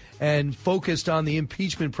pressure and focused on the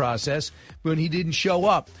impeachment process when he didn't show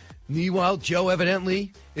up. Meanwhile, Joe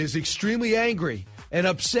evidently is extremely angry and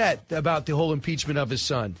upset about the whole impeachment of his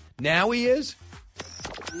son. Now he is?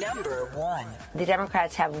 Number 1. The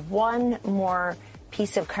Democrats have one more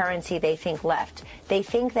piece of currency they think left. They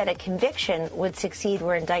think that a conviction would succeed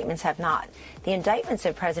where indictments have not. The indictments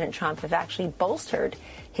of President Trump have actually bolstered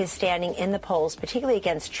his standing in the polls, particularly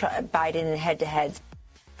against Biden in head-to-heads.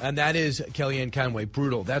 And that is Kellyanne Conway.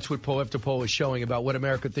 Brutal. That's what poll after poll is showing about what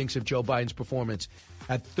America thinks of Joe Biden's performance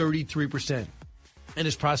at 33% and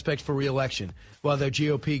his prospects for re-election, while the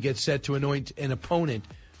GOP gets set to anoint an opponent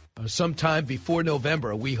sometime before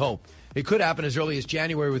November, we hope. It could happen as early as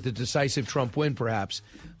January with a decisive Trump win, perhaps.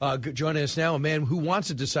 Joining us now, a man who wants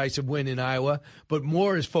a decisive win in Iowa, but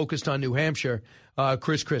more is focused on New Hampshire,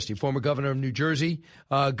 Chris Christie, former governor of New Jersey.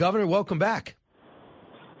 Governor, welcome back.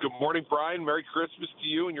 Good morning, Brian. Merry Christmas to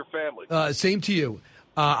you and your family. Same to you.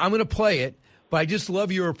 I'm going to play it, but I just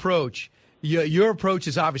love your approach. Your approach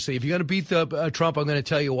is obviously, if you're going to beat Trump, I'm going to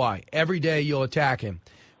tell you why. Every day you'll attack him.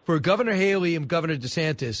 For Governor Haley and Governor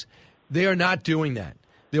DeSantis, they are not doing that.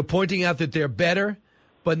 They're pointing out that they're better,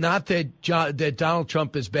 but not that Donald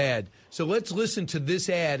Trump is bad. So let's listen to this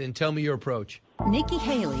ad and tell me your approach. Nikki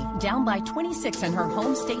Haley, down by 26 in her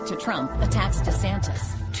home state to Trump, attacks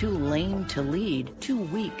DeSantis. Too lame to lead, too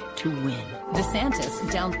weak to win.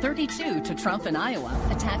 DeSantis, down 32 to Trump in Iowa,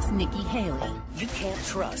 attacks Nikki Haley. You can't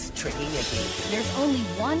trust Tricky Nikki. There's only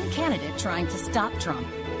one candidate trying to stop Trump.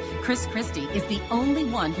 Chris Christie is the only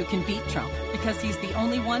one who can beat Trump because he's the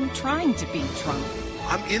only one trying to beat Trump.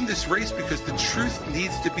 I'm in this race because the truth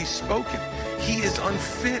needs to be spoken. He is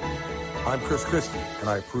unfit. I'm Chris Christie, and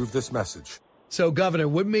I approve this message. So, Governor,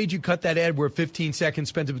 what made you cut that ad where 15 seconds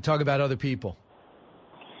spent to talk about other people?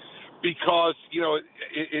 Because,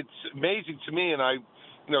 it's amazing to me, and I,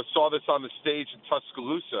 saw this on the stage in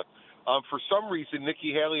Tuscaloosa. For some reason,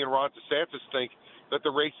 Nikki Haley and Ron DeSantis think that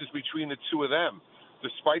the race is between the two of them,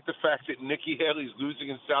 despite the fact that Nikki Haley's losing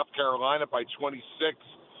in South Carolina by 26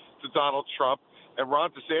 to Donald Trump, and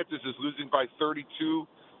Ron DeSantis is losing by 32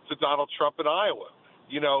 to Donald Trump in Iowa.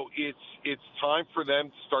 It's time for them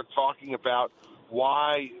to start talking about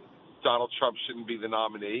why Donald Trump shouldn't be the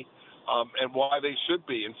nominee and why they should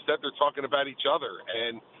be. Instead, they're talking about each other.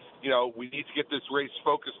 And, we need to get this race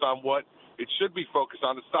focused on what it should be focused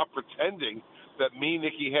on and stop pretending that me,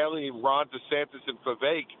 Nikki Haley, Ron DeSantis, and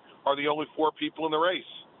Vivek are the only four people in the race.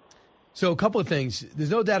 So a couple of things. There's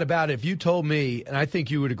no doubt about it. If you told me, and I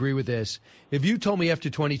think you would agree with this, if you told me after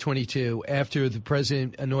 2022, after the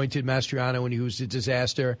president anointed Mastriano and he was a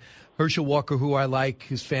disaster, Herschel Walker, who I like,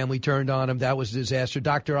 his family turned on him, that was a disaster.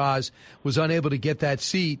 Dr. Oz was unable to get that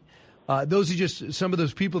seat. Those are just some of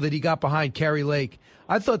those people that he got behind, Carrie Lake.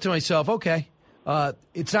 I thought to myself, okay,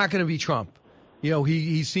 it's not going to be Trump.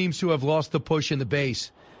 He seems to have lost the push in the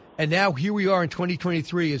base. And now here we are in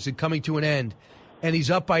 2023. Is it coming to an end? And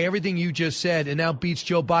he's up by everything you just said and now beats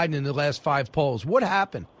Joe Biden in the last 5 polls. What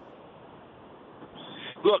happened?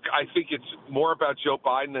 Look, I think it's more about Joe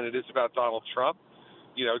Biden than it is about Donald Trump.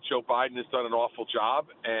 Joe Biden has done an awful job,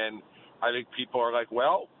 and I think people are like,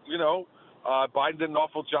 well, Biden did an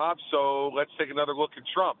awful job, so let's take another look at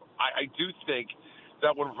Trump. I do think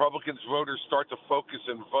that when Republicans voters start to focus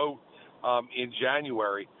and vote in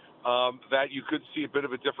January, that you could see a bit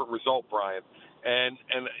of a different result, Brian. And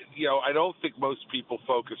I don't think most people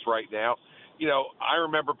focus right now. I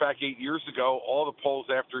remember back 8 years ago, all the polls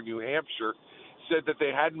after New Hampshire said that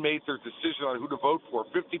they hadn't made their decision on who to vote for.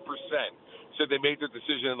 50% said they made their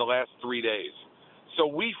decision in the last 3 days. So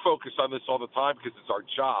we focus on this all the time because it's our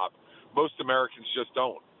job. Most Americans just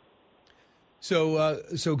don't.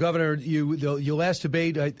 So Governor, your last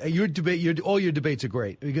debate, all your debates are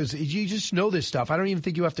great because you just know this stuff. I don't even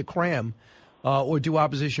think you have to cram or do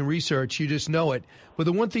opposition research. You just know it. But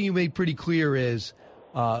the one thing you made pretty clear is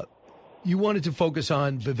you wanted to focus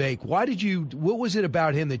on Vivek. What was it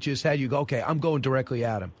about him that just had you go, okay, I'm going directly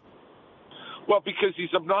at him? Well, because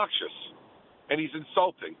he's obnoxious and he's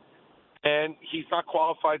insulting and he's not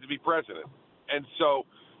qualified to be president. And so,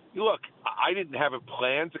 look, I didn't have a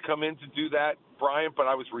plan to come in to do that, Brian, but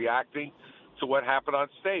I was reacting to what happened on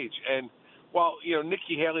stage. And while,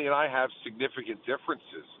 Nikki Haley and I have significant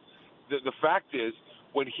differences, the fact is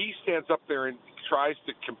when he stands up there and tries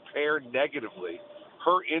to compare negatively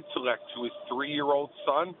her intellect to his 3-year-old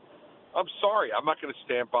son, I'm sorry. I'm not going to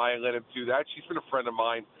stand by and let him do that. She's been a friend of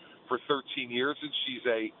mine for 13 years, and she's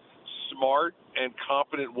a smart and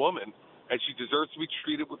competent woman, and she deserves to be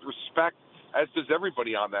treated with respect, as does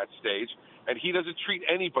everybody on that stage. And he doesn't treat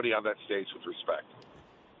anybody on that stage with respect.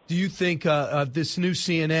 Do you think this new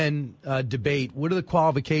CNN debate, what are the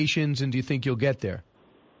qualifications, and do you think you'll get there?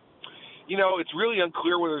 You know, it's really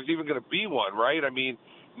unclear whether there's even going to be one, right? I mean,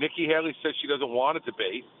 Nikki Haley says she doesn't want a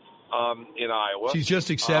debate in Iowa. She's just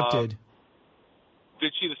accepted.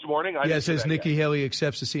 Did she this morning? Yeah, it says Nikki Haley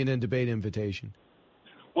accepts the CNN debate invitation.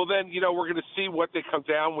 Well, then, you know, we're going to see what they come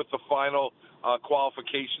down with the final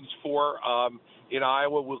qualifications for. In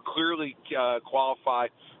Iowa, we'll clearly qualify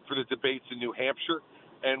for the debates in New Hampshire.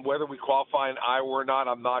 And whether we qualify in Iowa or not,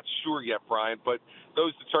 I'm not sure yet, Brian. But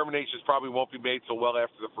those determinations probably won't be made till well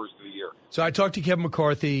after the first of the year. So I talked to Kevin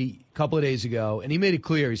McCarthy a couple of days ago, and he made it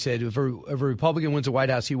clear. He said if a Republican wins the White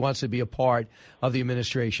House, he wants to be a part of the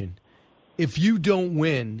administration. If you don't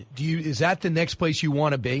win, is that the next place you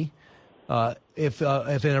want to be? If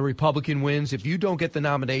a Republican wins, if you don't get the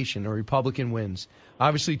nomination, a Republican wins,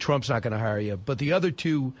 obviously Trump's not going to hire you, but the other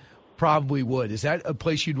two probably would. Is that a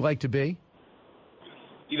place you'd like to be?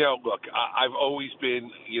 You know, look, I've always been,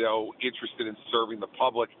 interested in serving the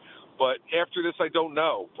public. But after this, I don't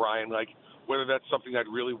know, Brian, whether that's something I'd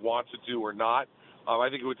really want to do or not. I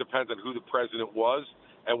think it would depend on who the president was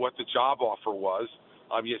and what the job offer was.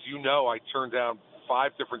 As you know, I turned down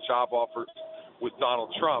 5 different job offers with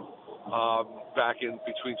Donald Trump back in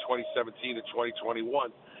between 2017 and 2021.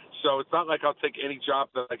 So it's not like I'll take any job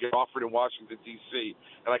that I get offered in Washington, D.C.,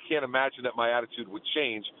 and I can't imagine that my attitude would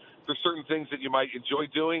change. There's certain things that you might enjoy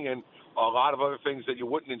doing and a lot of other things that you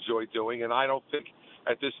wouldn't enjoy doing, and I don't think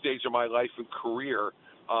at this stage of my life and career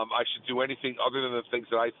I should do anything other than the things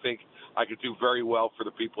that I think I could do very well for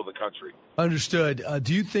the people of the country. Understood.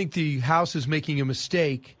 Do you think the House is making a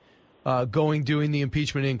mistake doing the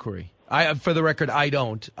impeachment inquiry? For the record, I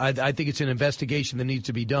don't. I think it's an investigation that needs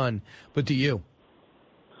to be done, but do you?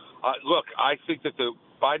 Look, I think that the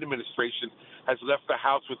Biden administration has left the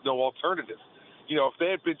House with no alternative. If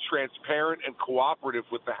they had been transparent and cooperative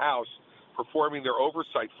with the House performing their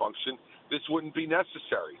oversight function, this wouldn't be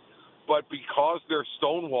necessary. But because they're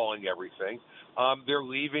stonewalling everything, they're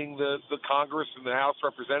leaving the Congress and the House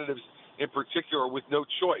Representatives in particular with no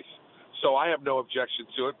choice. So I have no objection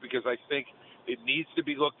to it because I think it needs to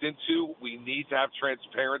be looked into. We need to have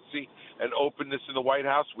transparency and openness in the White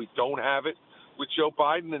House. We don't have it with Joe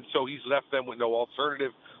Biden, and so he's left them with no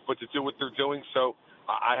alternative but to do what they're doing. So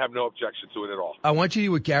I have no objection to it at all. I want you to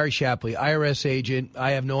with Gary Shapley, IRS agent.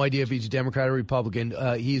 I have no idea if he's a Democrat or Republican.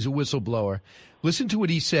 He's a whistleblower. Listen to what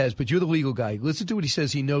he says, but you're the legal guy. Listen to what he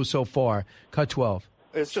says he knows so far. Cut 12.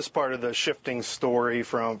 It's just part of the shifting story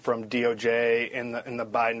from DOJ and the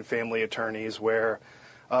Biden family attorneys where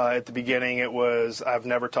at the beginning it was, I've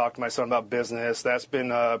never talked to my son about business. That's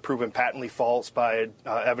been proven patently false by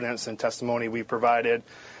evidence and testimony we provided.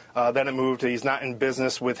 Then it moved to he's not in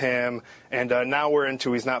business with him, and now we're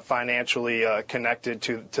into he's not financially connected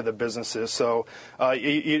to the businesses. So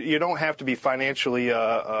you don't have to be financially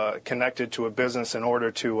connected to a business in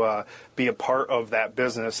order to be a part of that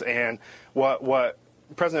business. And what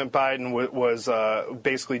President Biden was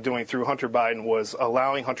basically doing through Hunter Biden was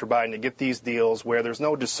allowing Hunter Biden to get these deals where there's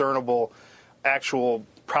no discernible actual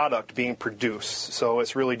product being produced. So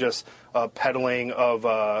it's really just peddling of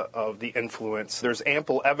the influence. There's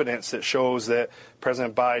ample evidence that shows that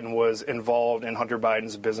President Biden was involved in Hunter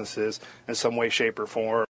Biden's businesses in some way, shape, or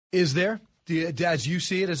form. Is there? As you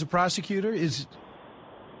see it as a prosecutor?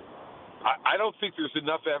 I don't think there's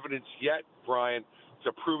enough evidence yet, Brian,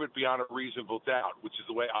 to prove it beyond a reasonable doubt, which is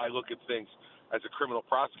the way I look at things as a criminal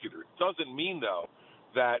prosecutor. It doesn't mean, though,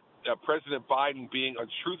 that President Biden being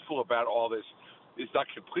untruthful about all this is not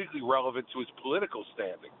completely relevant to his political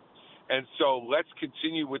standing. And so let's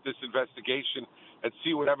continue with this investigation and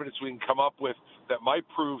see what evidence we can come up with that might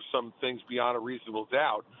prove some things beyond a reasonable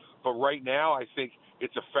doubt. But right now, I think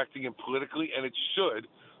it's affecting him politically, and it should,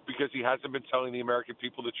 because he hasn't been telling the American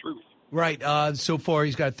people the truth. Right. So far,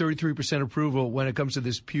 he's got 33% approval when it comes to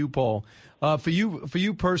this Pew poll. For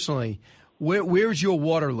you personally, where's your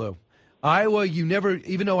Waterloo? Iowa, you never,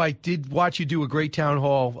 even though I did watch you do a great town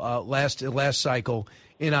hall last cycle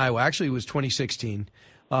in Iowa. Actually, it was 2016.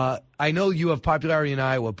 I know you have popularity in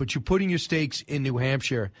Iowa, but you're putting your stakes in New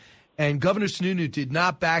Hampshire. And Governor Sununu did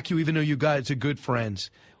not back you, even though you guys are good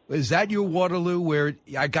friends. Is that your Waterloo where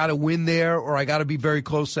I got to win there or I got to be very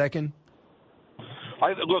close second?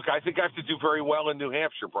 I think I have to do very well in New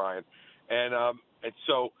Hampshire, Brian. And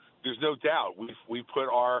so there's no doubt. We put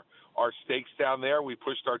our stakes down there. We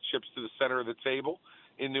pushed our chips to the center of the table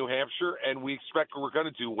in New Hampshire, and we expect we're going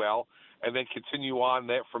to do well and then continue on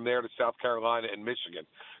from there to South Carolina and Michigan.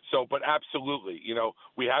 So, but absolutely,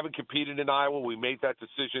 we haven't competed in Iowa. We made that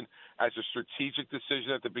decision as a strategic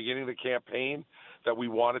decision at the beginning of the campaign that we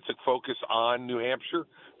wanted to focus on New Hampshire.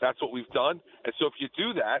 That's what we've done. And so if you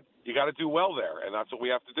do that, you got to do well there, and that's what we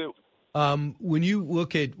have to do. When you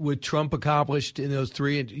look at what Trump accomplished in those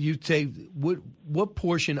three, and you say what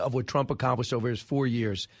portion of what Trump accomplished over his 4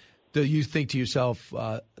 years do you think to yourself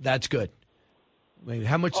that's good? I mean,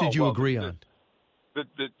 how much did you agree on?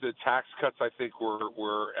 The tax cuts, I think,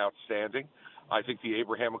 were outstanding. I think the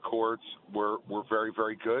Abraham Accords were very,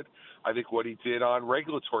 very good. I think what he did on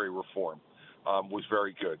regulatory reform was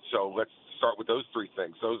very good. So let's start with those three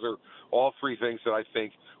things. Those are all three things that I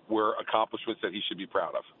think were accomplishments that he should be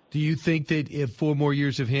proud of. Do you think that if 4 more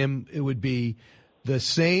years of him, it would be the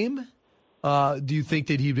same? Do you think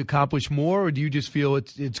that he'd accomplish more, or do you just feel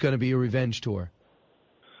it's going to be a revenge tour?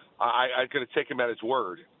 I'm going to take him at his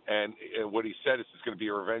word, and what he said is it's going to be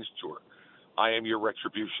a revenge tour. I am your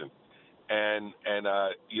retribution, and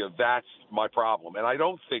that's my problem. And I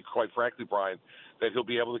don't think, quite frankly, Brian, that he'll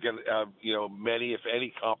be able to get many, if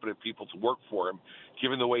any, competent people to work for him,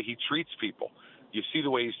 given the way he treats people. You see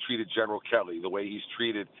the way he's treated General Kelly, the way he's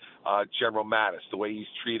treated General Mattis, the way he's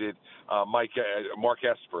treated Mark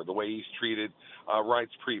Esper, the way he's treated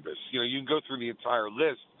Reince Priebus. You can go through the entire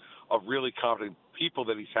list of really competent people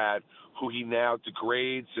that he's had who he now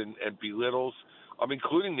degrades and belittles,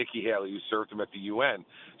 including Nikki Haley, who served him at the UN.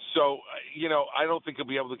 So, I don't think he'll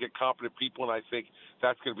be able to get competent people, and I think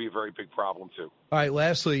that's going to be a very big problem, too. All right,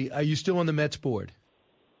 lastly, are you still on the Mets board?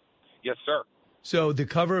 Yes, sir. So the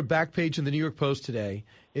cover back page of the New York Post today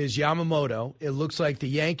is Yamamoto. It looks like the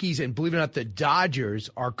Yankees and, believe it or not, the Dodgers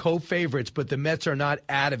are co-favorites, but the Mets are not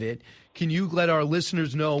out of it. Can you let our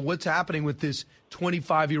listeners know what's happening with this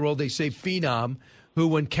 25-year-old, they say, phenom, who,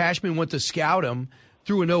 when Cashman went to scout him,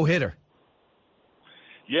 threw a no-hitter?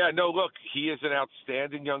 Yeah, no, look, he is an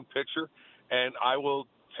outstanding young pitcher, and I will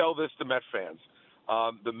tell this to Met fans.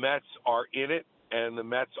 The Mets are in it, and the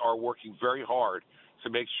Mets are working very hard to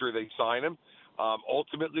make sure they sign him.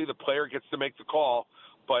 Ultimately, the player gets to make the call,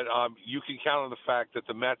 but you can count on the fact that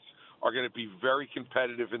the Mets are going to be very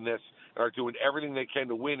competitive in this and are doing everything they can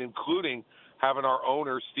to win, including having our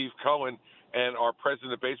owner, Steve Cohen, and our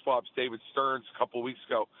president of baseball ops, David Stearns, a couple of weeks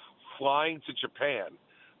ago, flying to Japan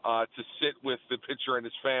to sit with the pitcher and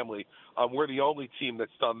his family. We're the only team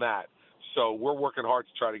that's done that. So we're working hard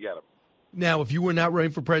to try to get him. Now, if you were not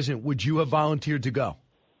running for president, would you have volunteered to go?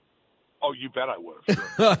 Oh, you bet I would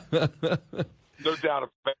have. Sure. No doubt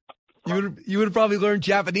about it. You would have probably learned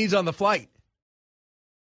Japanese on the flight.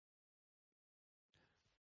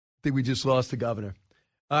 I think we just lost the governor.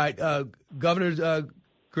 All right, Governor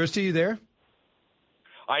Christie, you there?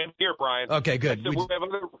 I am here, Brian. Okay, good.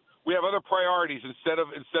 We have other priorities. Instead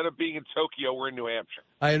of being in Tokyo, we're in New Hampshire.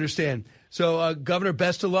 I understand. So, Governor,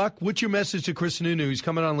 best of luck. What's your message to Chris Sununu? He's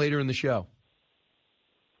coming on later in the show.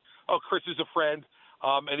 Oh, Chris is a friend,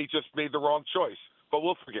 and he just made the wrong choice. But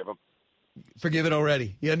we'll forgive him. Forgive it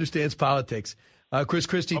already. He understands politics. Chris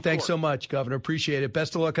Christie, thanks so much, Governor. Appreciate it.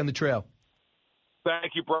 Best of luck on the trail.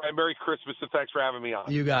 Thank you, Brian. Merry Christmas, and thanks for having me on.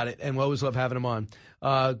 You got it, and we always love having him on.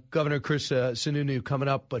 Governor Chris Sununu coming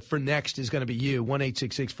up, but for next is going to be you,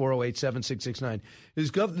 1-866-408-7669.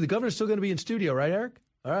 The governor's still going to be in studio, right, Eric?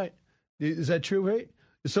 All right. Is that true, right?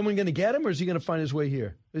 Is someone going to get him, or is he going to find his way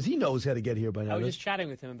here? Because he knows how to get here by now. I was just chatting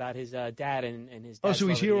with him about his dad and his dad. Oh, so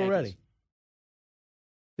he's here already?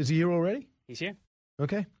 Is he here already? He's here.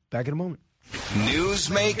 Okay, back in a moment.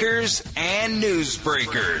 Newsmakers and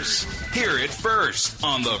newsbreakers. Hear it first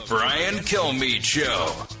on the Brian Kilmeade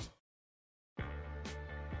Show.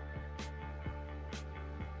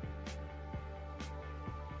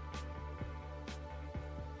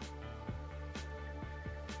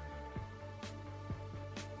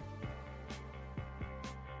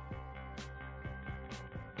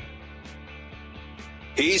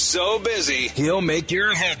 He's so busy, he'll make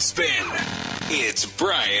your head spin. It's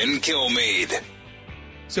Brian Kilmeade.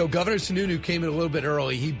 So Governor Sununu came in a little bit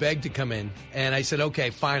early. He begged to come in, and I said,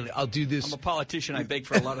 okay, fine, I'll do this. I'm a politician. I beg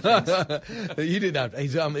for a lot of things. You did not.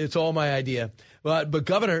 It's all my idea. But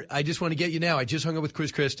Governor, I just want to get you now. I just hung up with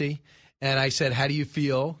Chris Christie, and I said, how do you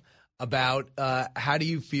feel about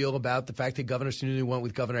the fact that Governor Sununu went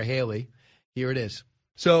with Governor Haley? Here it is.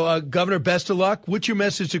 So, Governor, best of luck. What's your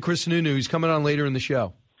message to Chris Sununu? He's coming on later in the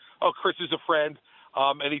show. Oh, Chris is a friend,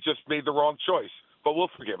 and he just made the wrong choice. But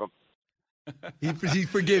we'll forgive him. He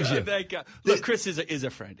forgives you. Thank God. Look, Chris is a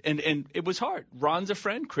friend, and it was hard. Ron's a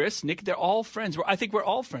friend. Chris, Nick, they're all friends. I think we're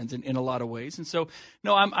all friends in a lot of ways. And so,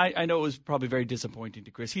 no, I know it was probably very disappointing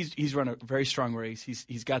to Chris. He's run a very strong race.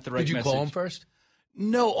 He's got the right message. Did you call him first?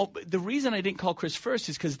 No. The reason I didn't call Chris first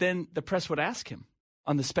is because then the press would ask him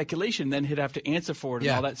on the speculation, then he'd have to answer for it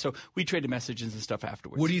and all that. So we traded messages and stuff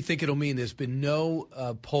afterwards. What do you think it'll mean? There's been no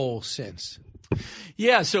poll since.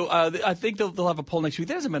 Yeah, so I think they'll have a poll next week.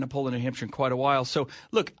 There hasn't been a poll in New Hampshire in quite a while. So,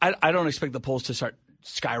 look, I don't expect the polls to start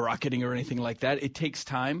skyrocketing or anything like that. It takes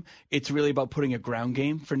time. It's really about putting a ground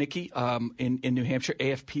game for Nikki in New Hampshire.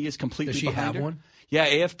 AFP is completely behind her. Does she have one? Yeah,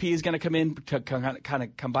 AFP is going to come in to kind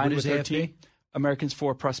of combine with her AFP? team. Americans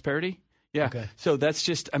for Prosperity. Yeah. Okay. So that's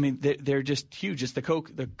just, I mean, they're just huge. It's the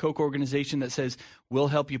Koch organization that says we'll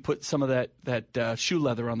help you put some of that shoe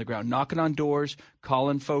leather on the ground, knocking on doors,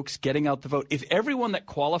 calling folks, getting out the vote. If everyone that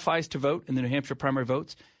qualifies to vote in the New Hampshire primary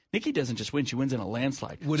votes, Nikki doesn't just win; she wins in a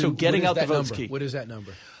landslide. Getting out the vote's key. What is that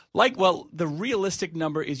number? The realistic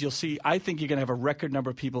number is you'll see, I think you're going to have a record number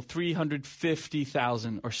of people,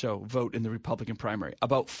 350,000 or so vote in the Republican primary.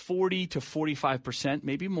 About 40 to 45%,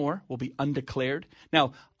 maybe more, will be undeclared.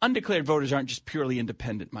 Now, undeclared voters aren't just purely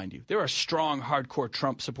independent, mind you. There are strong, hardcore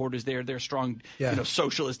Trump supporters there. They're strong,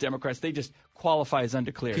 socialist Democrats. They just qualify as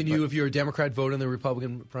undeclared. Can you, if you're a Democrat, vote in the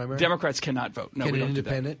Republican primary? Democrats cannot vote. No, Can we an don't do that.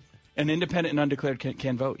 independent? An independent and undeclared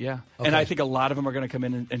can vote, yeah. Okay. And I think a lot of them are going to come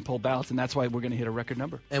in and pull ballots, and that's why we're going to hit a record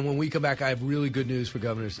number. And when we come back, I have really good news for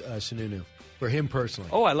Governor Sununu, for him personally.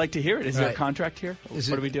 Oh, I'd like to hear it. Is there a contract here? What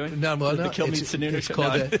are we doing? No. The Kill Me Sununu it's show?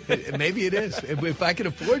 called maybe it is. If I can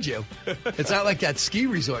afford you. It's not like that ski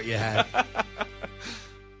resort you had.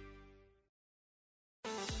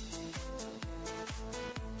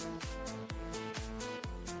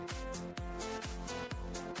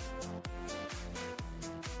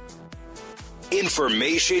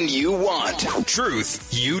 Information you want.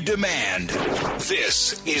 Truth you demand.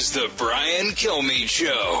 This is the Brian Kilmeade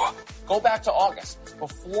Show. Go back to August.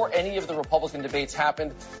 Before any of the Republican debates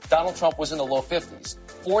happened, Donald Trump was in the low 50s.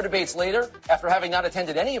 4 debates later, after having not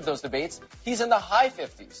attended any of those debates, he's in the high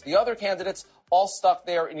 50s. The other candidates all stuck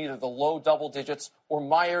there in either the low double digits or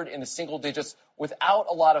mired in the single digits without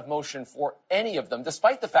a lot of motion for any of them,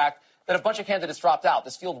 despite the fact that a bunch of candidates dropped out.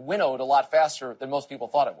 This field winnowed a lot faster than most people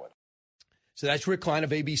thought it would. So that's Rick Klein of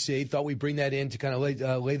ABC. Thought we'd bring that in to kind of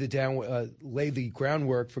lay the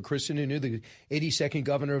groundwork for Chris Sununu, the 82nd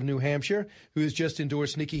governor of New Hampshire, who has just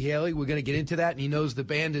endorsed Nikki Haley. We're going to get into that, and he knows the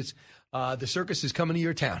band is the circus is coming to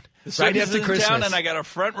your town. The circus is in town, and I got a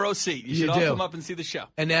front row seat. You should all come up and see the show.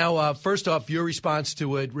 And now, first off, your response to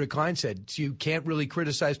what Rick Klein said. So you can't really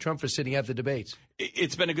criticize Trump for sitting out the debates.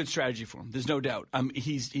 It's been a good strategy for him. There's no doubt.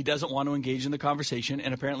 He doesn't want to engage in the conversation,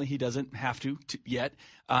 and apparently he doesn't have to yet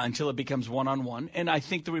until it becomes one-on-one. And I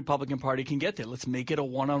think the Republican Party can get there. Let's make it a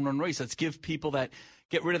one-on-one race. Let's give people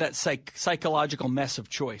get rid of that psychological mess of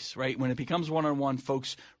choice, right? When it becomes one-on-one,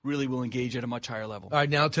 folks really will engage at a much higher level. All right,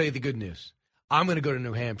 now I'll tell you the good news. I'm going to go to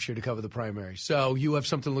New Hampshire to cover the primary. So you have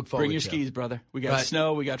something to look forward to. Bring your skis, brother. We got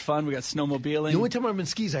snow, we got fun, we got snowmobiling. The only time I'm in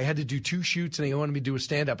skis, I had to do 2 shoots, and they wanted me to do a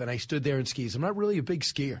stand-up, and I stood there in skis. I'm not really a big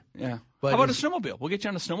skier. Yeah. How about a snowmobile? We'll get you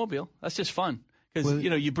on a snowmobile. That's just fun. Because,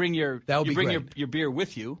 you bring your beer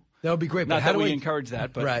with you. That would be great. Not that we encourage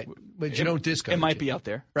that, but right. But you don't discourage it. Might be out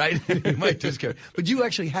there. Right? It might discourage. But you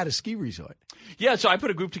actually had a ski resort. Yeah, so I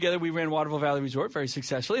put a group together. We ran Waterville Valley Resort very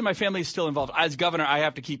successfully. And my family is still involved. As governor, I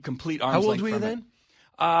have to keep complete arm's length. How old were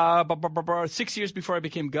you then? 6 years before I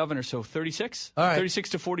became governor, so 36. All right.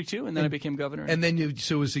 36 to 42, and then I became governor. And then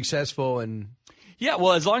so it was successful and... Yeah,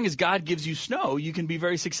 well, as long as God gives you snow, you can be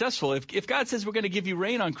very successful. If God says we're going to give you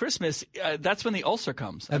rain on Christmas, that's when the ulcer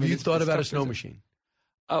comes. Have you thought about a snow machine?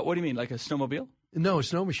 What do you mean, like a snowmobile? No, a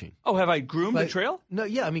snow machine. Oh, have I groomed the trail? No,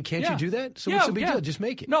 yeah. I mean, can't you do that? So what's the big deal? Just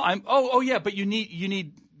make it. No, yeah, but you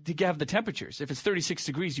need to have the temperatures. If it's 36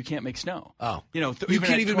 degrees, you can't make snow. Oh, you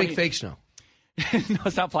can't even make fake snow. No,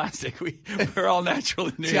 it's not plastic. We're all natural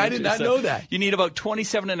in New Hampshire. See, I did not know that. You need about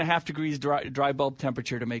 27.5 degrees dry bulb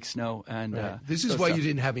temperature to make snow. And this is why you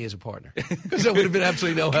didn't have me as a partner, because there would have been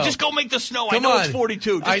absolutely no help. Just go make the snow. I know it's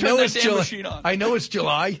 42. Just turn that damn machine on. I know it's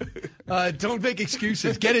July. Don't make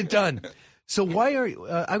excuses. Get it done. So why are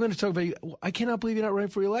I'm going to talk about you. I cannot believe you're not running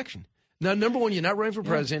for re-election. Now, number one, you're not running for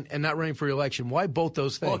president and not running for re-election. Why both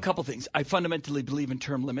those things? Well, a couple things. I fundamentally believe in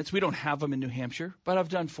term limits. We don't have them in New Hampshire, but I've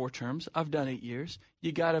done 4 terms. I've done 8 years.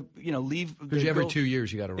 You got to, leave. Because every 2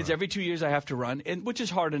 years you got to run. It's every 2 years I have to run, and which is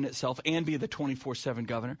hard in itself, and be the 24/7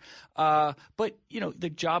 governor. But, the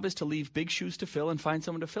job is to leave big shoes to fill and find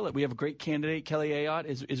someone to fill it. We have a great candidate. Kelly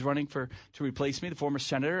Ayotte is running to replace me, the former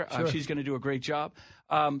senator. Sure. She's going to do a great job.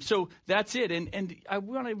 So that's it. And I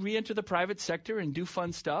want to re-enter the private sector and do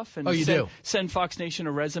fun stuff. And send Fox Nation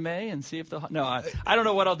a resume and see if I don't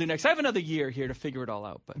know what I'll do next. I have another year here to figure it all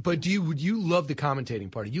out. But do you love the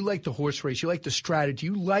commentating part? You like the horse race. You like the strategy.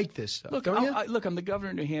 You like this stuff. Look, I'm the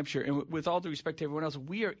governor of New Hampshire, and with all due respect to everyone else,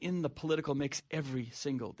 we are in the political mix every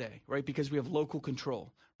single day, right? Because we have local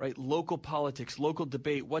control, right? Local politics, local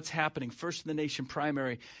debate, what's happening, first in the nation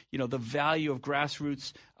primary, the value of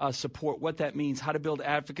grassroots support, what that means, how to build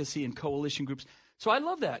advocacy and coalition groups. So I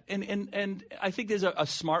love that. And I think there's a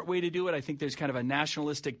smart way to do it. I think there's kind of a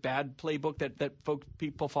nationalistic bad playbook that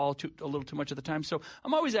people follow a little too much of the time. So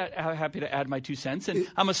I'm always happy to add my 2 cents. And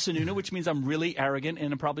I'm a Sununu, which means I'm really arrogant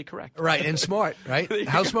and I'm probably correct. Right, and smart, right?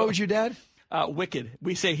 How smart was your dad? Wicked.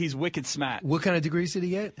 We say he's wicked smart. What kind of degrees did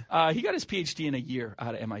he get? He got his PhD in a year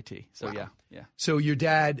out of MIT. So, wow. Yeah. So your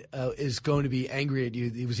dad is going to be angry at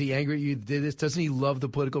you. Was he angry at you did this? Doesn't he love the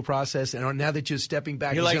political process? And now that you're stepping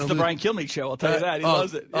back, he likes the Brian Kilmeade show. I'll tell you that. He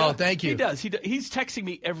loves it. Yeah. Oh, thank you. He does. He's texting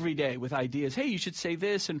me every day with ideas. Hey, you should say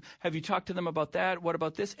this, and have you talked to them about that? What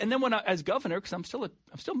about this? And then as governor, because I'm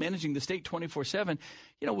still managing the state 24/7.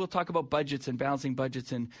 We'll talk about budgets and balancing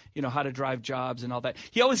budgets and how to drive jobs and all that.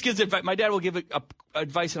 He always gives advice. My dad will give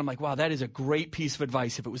advice, and I'm like, wow, that is a great piece of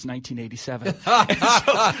advice if it was 1987. So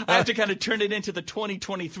I have to kind of turn it into the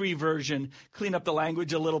 2023 version, clean up the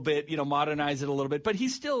language a little bit, modernize it a little bit. But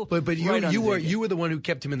he's still. But you were the one who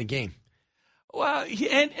kept him in the game. Well,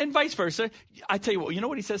 and vice versa. I tell you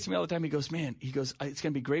what he says to me all the time? He goes, man, it's going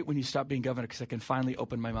to be great when you stop being governor because I can finally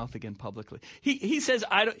open my mouth again publicly. He says,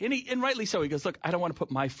 and rightly so. He goes, look, I don't want to put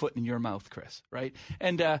my foot in your mouth, Chris, right?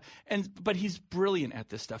 But he's brilliant at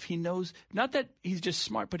this stuff. He knows, not that he's just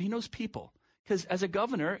smart, but he knows people. Because as a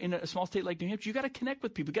governor in a small state like New Hampshire, you got to connect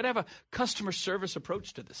with people. You got to have a customer service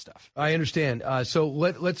approach to this stuff. I understand. So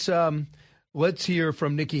let's hear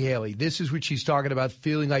from Nikki Haley. This is what she's talking about,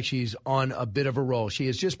 feeling like she's on a bit of a roll. She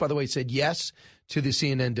has just, by the way, said yes to the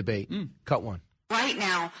CNN debate. Cut one. Right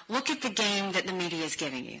now, look at the game that the media is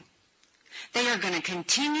giving you. They are going to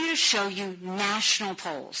continue to show you national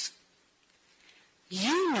polls.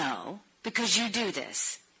 You know, because you do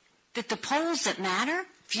this, that the polls that matter,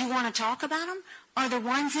 if you want to talk about them, are the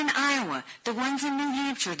ones in Iowa, the ones in New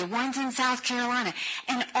Hampshire, the ones in South Carolina.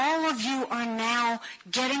 And all of you are now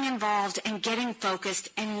getting involved and getting focused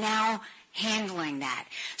and now handling that.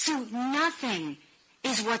 So nothing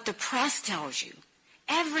is what the press tells you.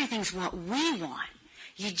 Everything's what we want.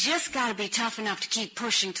 You just got to be tough enough to keep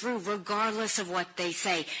pushing through regardless of what they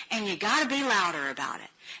say. And you got to be louder about it.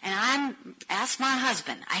 And ask my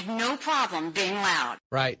husband. I have no problem being loud.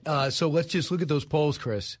 Right. So let's just look at those polls,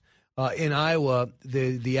 Chris. In Iowa,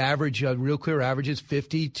 the average, real clear average is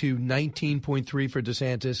 50 to 19.3 for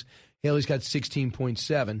DeSantis. Haley's got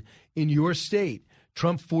 16.7. In your state,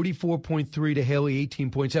 Trump 44.3 to Haley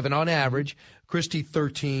 18.7 on average. Christie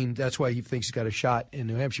 13. That's why he thinks he's got a shot in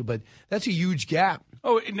New Hampshire. But that's a huge gap.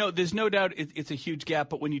 Oh, no, there's no doubt it's a huge gap.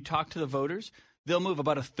 But when you talk to the voters, they'll move.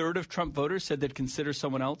 About a third of Trump voters said they'd consider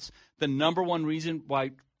someone else. The number one reason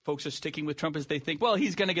why folks are sticking with Trump is they think, well,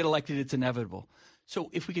 he's going to get elected. It's inevitable. So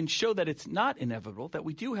if we can show that it's not inevitable, that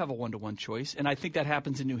we do have a one-to-one choice, and I think that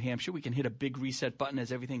happens in New Hampshire. We can hit a big reset button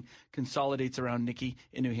as everything consolidates around Nikki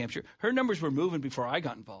in New Hampshire. Her numbers were moving before I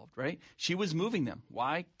got involved, right? She was moving them.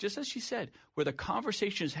 Why? Just as she said, where the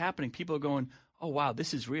conversation is happening, people are going, oh, wow,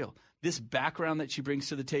 this is real. This background that she brings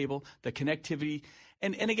to the table, the connectivity.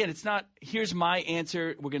 And again, it's not, here's my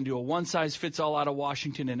answer. We're going to do a one-size-fits-all out of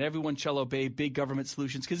Washington, and everyone shall obey big government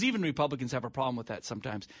solutions, because even Republicans have a problem with that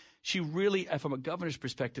sometimes. She really, from a governor's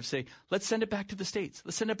perspective, say, let's send it back to the states.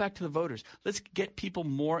 Let's send it back to the voters. Let's get people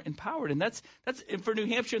more empowered. And that's and for New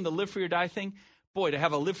Hampshire and the live free or die thing, boy, to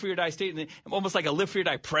have a live free or die state and almost like a live free or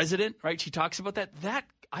die president, right? She talks about that. That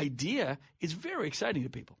idea is very exciting to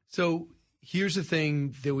people. So here's the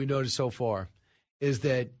thing that we noticed so far is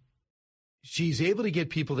that she's able to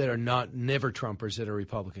get people that are never Trumpers that are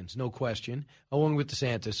Republicans, no question, along with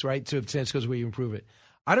DeSantis, right? So if DeSantis goes where you improve it.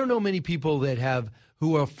 I don't know many people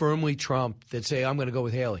who are firmly Trump that say, I'm going to go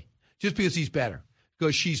with Haley just because he's better,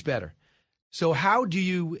 because she's better. So how do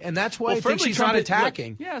you, and that's why I think she's not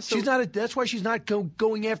attacking. That's why she's not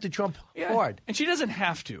going after Trump hard. And she doesn't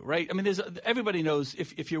have to, right? I mean, everybody knows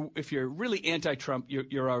if you're really anti-Trump,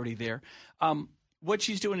 you're already there. What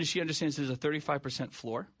she's doing is she understands there's a 35%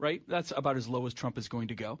 floor, right? That's about as low as Trump is going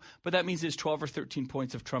to go. But that means there's 12 or 13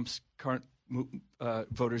 points of Trump's current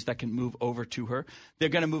voters that can move over to her. They're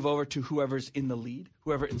going to move over to whoever's in the lead,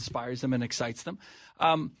 whoever inspires them and excites them.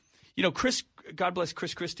 Chris, God bless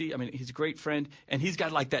Chris Christie. I mean, he's a great friend, and he's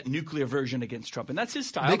got like that nuclear version against Trump, and that's his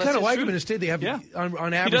style. They kind of like truth. him in the state. They have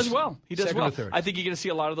on average. He does well. He does well. I think you're going to see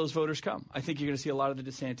a lot of those voters come. I think you're going to see a lot of the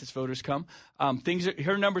DeSantis voters come.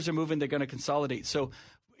 Her numbers are moving. They're going to consolidate. So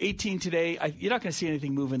 18 today. You're not going to see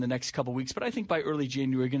anything move in the next couple of weeks, but I think by early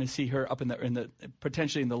January, you're going to see her up in the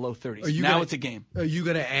potentially in the low 30s. It's a game. Are you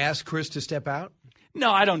going to ask Chris to step out? No,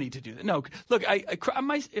 I don't need to do that. No, look,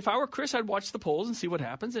 if I were Chris, I'd watch the polls and see what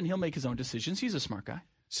happens, and he'll make his own decisions. He's a smart guy.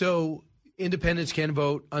 So independents can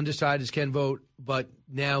vote, undecideds can vote, but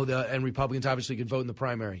now and Republicans obviously can vote in the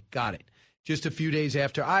primary. Got it. Just a few days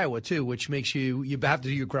after Iowa, too, which makes you have to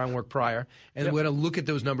do your groundwork prior. And we're going to look at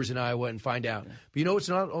those numbers in Iowa and find out. Yeah. But you know what's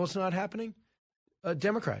also not happening?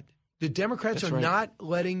 Democrat. The Democrats are not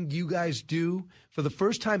letting you guys do, for the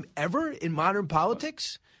first time ever in modern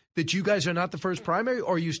politics, that you guys are not the first primary,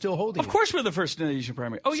 or are you still holding? Of course, we're the first in the nation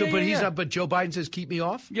primary. Oh, yeah, but he's not. But Joe Biden says keep me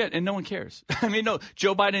off. Yeah, and no one cares. I mean, no,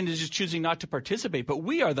 Joe Biden is just choosing not to participate. But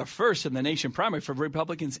we are the first in the nation primary for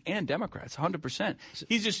Republicans and Democrats, 100%.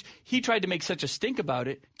 He tried to make such a stink about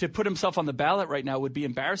it. To put himself on the ballot right now would be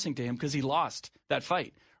embarrassing to him because he lost that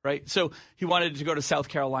fight. Right, so he wanted to go to South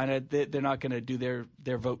Carolina. They're not going to do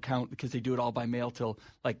their vote count because they do it all by mail till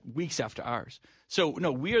like weeks after ours. So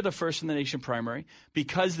no, we are the first in the nation primary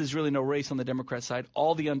because there's really no race on the Democrat side.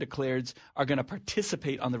 All the undeclareds are going to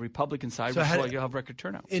participate on the Republican side, which is why you'll have record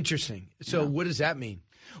turnout. Interesting. So what does that mean?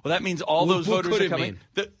 Well, that means all those voters are coming.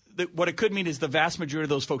 What it could mean is the vast majority of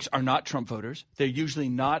those folks are not Trump voters. They're usually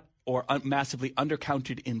not or massively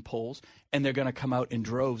undercounted in polls, and they're going to come out in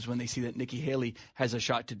droves when they see that Nikki Haley has a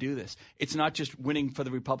shot to do this. It's not just winning for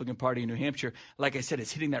the Republican Party in New Hampshire. Like I said,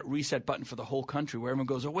 it's hitting that reset button for the whole country where everyone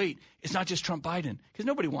goes, oh, wait, it's not just Trump-Biden, because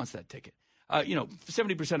nobody wants that ticket.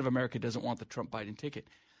 70% of America doesn't want the Trump-Biden ticket.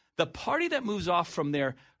 The party that moves off from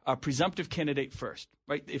their presumptive candidate first,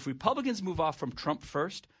 right? If Republicans move off from Trump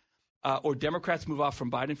first or Democrats move off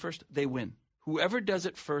from Biden first, they win. Whoever does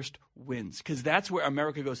it first wins, because that's where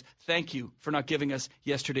America goes, thank you for not giving us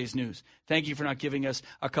yesterday's news. Thank you for not giving us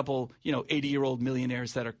a couple, 80-year-old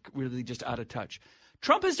millionaires that are really just out of touch.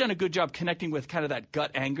 Trump has done a good job connecting with kind of that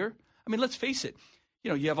gut anger. I mean, let's face it.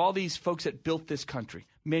 You have all these folks that built this country,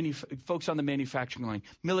 folks on the manufacturing line,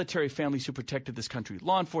 military families who protected this country,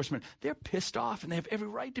 law enforcement. They're pissed off, and they have every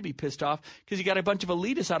right to be pissed off because you got a bunch of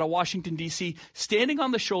elitists out of Washington, D.C., standing on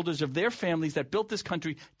the shoulders of their families that built this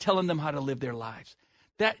country, telling them how to live their lives.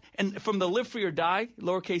 And from the live free or die,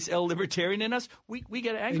 lowercase L libertarian in us, we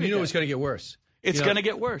get angry. And it's going to get worse. It's going to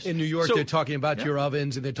get worse. In New York, they're talking about your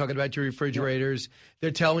ovens and they're talking about your refrigerators. Yeah. They're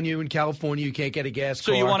telling you in California you can't get a gas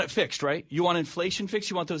car. So you want it fixed, right? You want inflation fixed?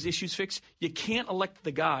 You want those issues fixed? You can't elect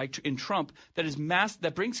the guy in Trump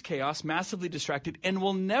that brings chaos, massively distracted, and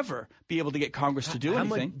will never be able to get Congress to do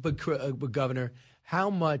anything. But Governor, how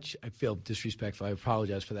much – I feel disrespectful. I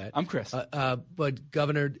apologize for that. I'm Chris. But,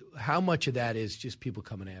 Governor, how much of that is just people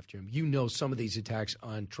coming after him? Some of these attacks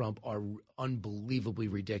on Trump are unbelievably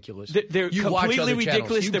ridiculous. They're completely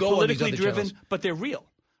ridiculous. They're politically driven, but they're real,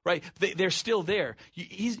 right? They're still there.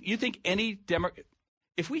 You think any Democrat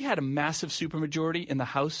 – if we had a massive supermajority in the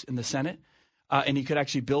House, in the Senate – and he could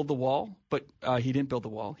actually build the wall, but he didn't build the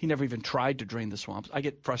wall. He never even tried to drain the swamps. I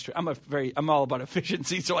get frustrated. I'm all about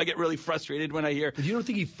efficiency, so I get really frustrated when I hear. But you don't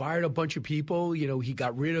think he fired a bunch of people? He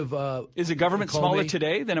got rid of. Is the government smaller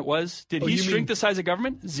today than it was? Did he shrink the size of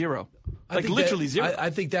government? Zero. Literally zero.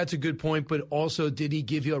 I think that's a good point. But also, did he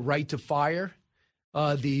give you a right to fire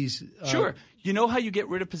these? Sure. You know how you get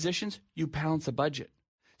rid of positions? You balance a budget.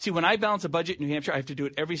 See, when I balance a budget in New Hampshire, I have to do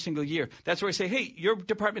it every single year. That's where I say, hey, your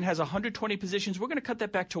department has 120 positions. We're going to cut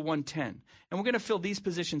that back to 110. And we're going to fill these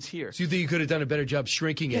positions here. So you think you could have done a better job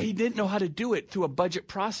shrinking it? Yeah, he didn't know how to do it through a budget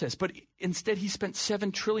process. But instead, he spent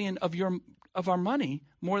 $7 trillion of our money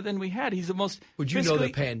more than we had. He's the most Would you know the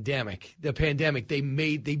pandemic? The pandemic,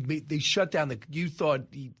 they shut down you thought.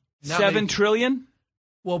 $7 trillion?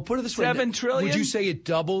 Well, put it this way. $7 trillion? Would you say it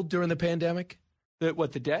doubled during the pandemic?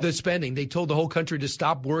 The debt? The spending. They told the whole country to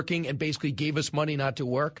stop working and basically gave us money not to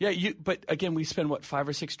work. Yeah, but again, we spend, $5 or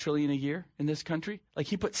 $6 trillion a year in this country? Like,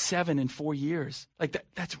 he put 7 in 4 years. Like,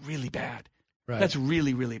 that's really bad. Right. That's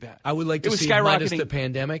really, really bad. I would like to see it minus the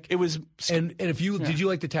pandemic. It was. And if did you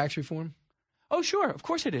like the tax reform? Oh, sure. Of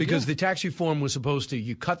course I did. Because the tax reform was supposed to,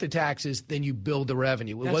 you cut the taxes, then you build the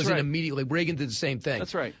revenue. It wasn't immediately. Reagan did the same thing.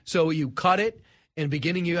 That's right. So you cut it. In the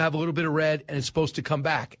beginning, you have a little bit of red, and it's supposed to come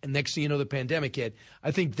back. And next thing you know, the pandemic hit.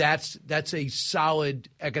 I think that's a solid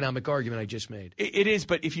economic argument I just made. It is,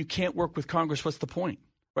 but if you can't work with Congress, what's the point,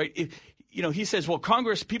 right? he says, well,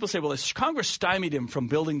 people say, well, Congress stymied him from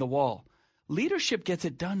building the wall. Leadership gets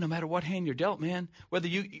it done no matter what hand you're dealt, man. Whether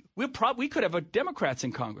we could have Democrats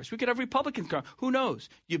in Congress. We could have Republicans in Congress. Who knows?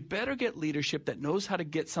 You better get leadership that knows how to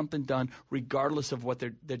get something done regardless of what they're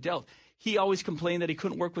dealt. He always complained that he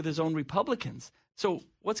couldn't work with his own Republicans. So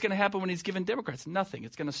what's going to happen when he's given Democrats? Nothing.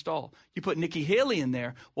 It's going to stall. You put Nikki Haley in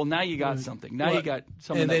there, well, now you got something. Now you got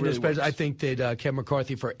something that really works. I think that Kevin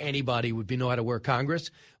McCarthy, for anybody, would know how to work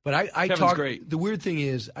Congress. But Kevin's great. The weird thing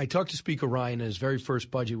is, I talked to Speaker Ryan in his very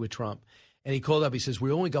first budget with Trump, and he called up. He says,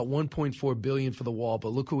 we only got $1.4 billion for the wall, but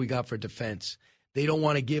look who we got for defense. They don't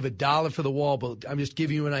want to give $1 for the wall, but I'm just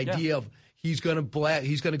giving you an idea of he's going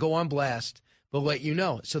to go on blast, but let you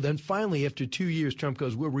know. So then finally, after 2 years, Trump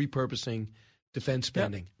goes, we're repurposing defense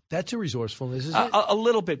spending. That's a resourcefulness, isn't it? A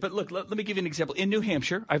little bit. But look, let me give you an example. In New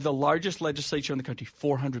Hampshire, I have the largest legislature in the country,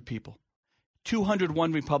 400 people.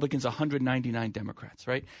 201 Republicans, 199 Democrats,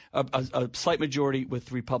 right? A slight majority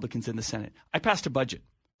with Republicans in the Senate. I passed a budget,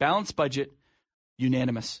 balanced budget,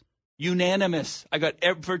 unanimous. Unanimous. I got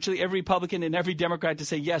virtually every Republican and every Democrat to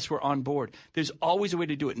say, yes, we're on board. There's always a way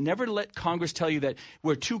to do it. Never let Congress tell you that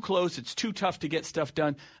we're too close, it's too tough to get stuff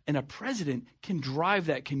done. And a president can drive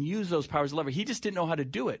that, can use those powers of lever. He just didn't know how to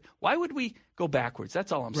do it. Why would we go backwards?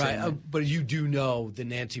 That's all I'm saying. Right, but you do know that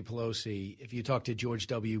Nancy Pelosi, if you talk to George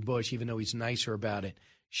W. Bush, even though he's nicer about it,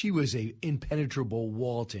 she was an impenetrable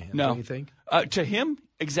wall to him, don't you think? To him,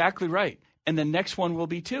 exactly right. And the next one will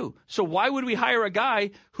be too. So why would we hire a guy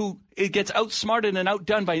who gets outsmarted and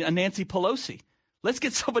outdone by a Nancy Pelosi? Let's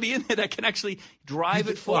get somebody in there that can actually drive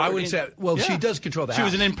it forward. Well, I would say, she does control the She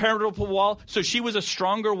House. was an impenetrable wall, so she was a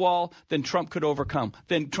stronger wall than Trump could overcome.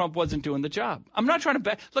 Then Trump wasn't doing the job. I'm not trying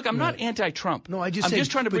to look. I'm not anti-Trump. No, I'm just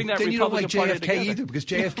trying to bring that Republican Party together. JFK either, because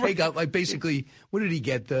JFK got basically. What did he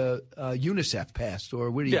get? The UNICEF passed, or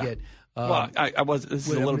what did he get? This is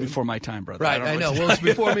a little before my time, brother. Right, I know. Well, it's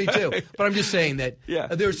before me too. But I'm just saying that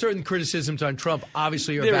there are certain criticisms on Trump,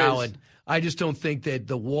 obviously, are valid. I just don't think that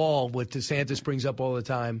the wall, what DeSantis brings up all the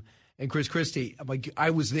time, and Chris Christie,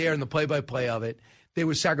 I was there in the play-by-play of it. They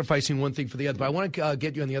were sacrificing one thing for the other. But I want to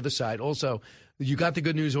get you on the other side. Also, you got the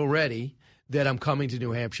good news already that I'm coming to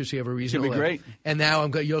New Hampshire, so you have a reason to live. Great. And now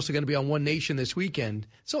you're also going to be on One Nation this weekend.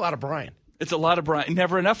 It's a lot of Brian. It's a lot of Brian.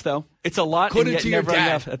 Never enough, though. It's a lot and yet never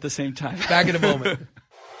enough at the same time. Back in a moment.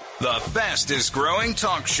 The fastest growing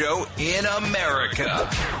talk show in America.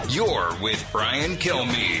 You're with Brian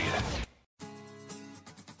Kilmeade.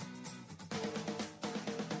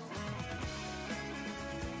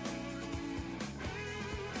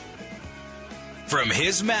 From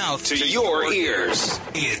his mouth to your ears,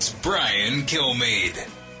 it's Brian Kilmeade.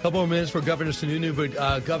 A couple more minutes for Governor Sununu,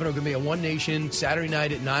 but Governor going to be at One Nation Saturday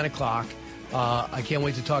night at 9 o'clock. I can't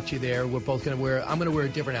wait to talk to you there. We're both going to I'm going to wear a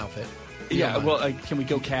different outfit. Can we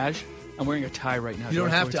go cash? I'm wearing a tie right now. You don't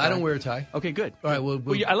have to. I don't wear a tie. Okay, good. All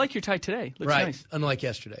right. I like your tie today. Looks nice. Unlike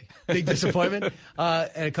yesterday. Big disappointment.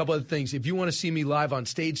 And a couple other things. If you want to see me live on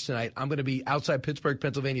stage tonight, I'm going to be outside Pittsburgh,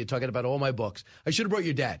 Pennsylvania, talking about all my books. I should have brought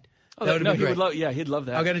your dad. He'd love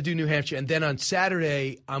that. I got to do New Hampshire. And then on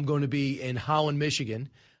Saturday, I'm going to be in Holland, Michigan.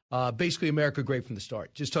 Basically, America Great from the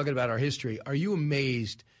Start. Just talking about our history. Are you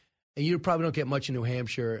amazed? And you probably don't get much in New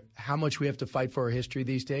Hampshire, how much we have to fight for our history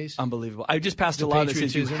these days? Unbelievable. I just passed a law that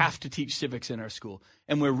says you have to teach civics in our school.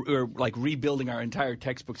 And we're like rebuilding our entire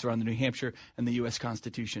textbooks around the New Hampshire and the U.S.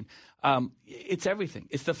 Constitution. It's everything.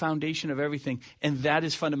 It's the foundation of everything. And that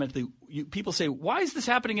is fundamentally people say, why is this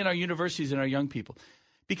happening in our universities and our young people?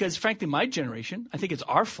 Because, frankly, my generation, I think it's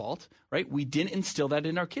our fault, right? We didn't instill that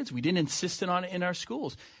in our kids. We didn't insist on it in our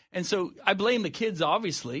schools. And so I blame the kids,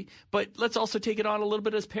 obviously, but let's also take it on a little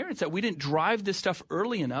bit as parents that we didn't drive this stuff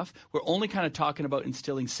early enough. We're only kind of talking about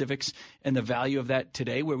instilling civics and the value of that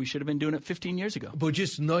today where we should have been doing it 15 years ago. But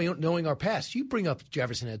just knowing our past, you bring up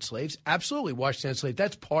Jefferson had slaves. Absolutely, Washington had slaves.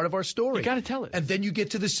 That's part of our story. You got to tell it. And then you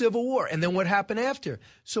get to the Civil War. And then what happened after?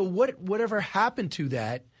 So whatever happened to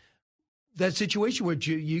that situation where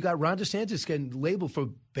you got Ron DeSantis getting labeled for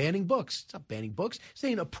banning books. It's not banning books. It's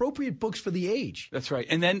saying appropriate books for the age. That's right.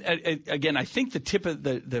 And then again, I think the tip of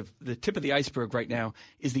the iceberg right now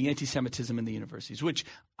is the anti-Semitism in the universities, which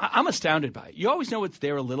I'm astounded by. You always know it's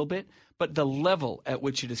there a little bit, but the level at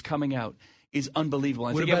which it is coming out is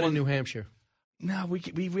unbelievable. What about in New Hampshire? No,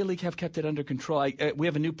 we really have kept it under control. We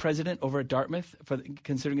have a new president over at Dartmouth,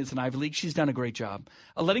 considering it's an Ivy League. She's done a great job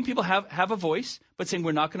letting people have a voice, but saying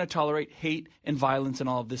we're not going to tolerate hate and violence and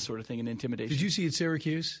all of this sort of thing and intimidation. Did you see at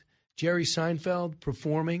Syracuse? Jerry Seinfeld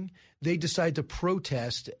performing. They decide to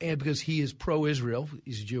protest, and because he is pro-Israel,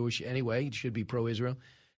 he's Jewish anyway, he should be pro-Israel.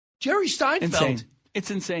 Jerry Seinfeld. Insane. It's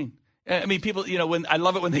insane. I mean, people, when I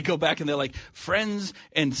love it when they go back and they're like Friends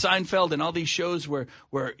and Seinfeld and all these shows where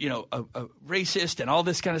a racist and all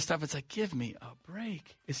this kind of stuff. It's like, give me a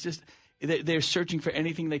break. It's just they're searching for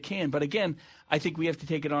anything they can. But again, I think we have to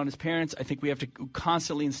take it on as parents. I think we have to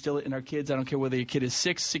constantly instill it in our kids. I don't care whether your kid is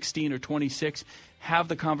 6, 16, or 26. Have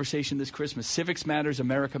the conversation this Christmas. Civics matters.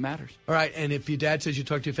 America matters. All right. And if your dad says you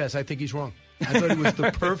talk too fast, I think he's wrong. I thought he was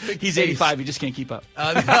the perfect. He's 85. He just can't keep up.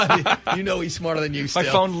 He's smarter than you still. My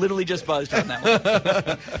phone literally just buzzed on that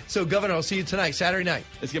one. So, Governor, I'll see you tonight, Saturday night.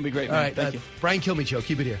 It's going to be great, man. All right. Thank you. Brian Kilmeade Show.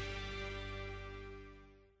 Keep it here.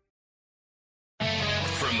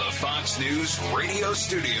 From the Fox News radio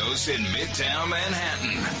studios in Midtown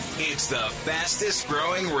Manhattan, it's the fastest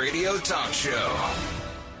growing radio talk show.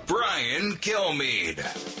 Brian Kilmeade.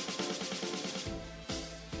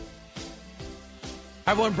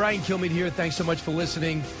 Hi, everyone. Brian Kilmeade here. Thanks so much for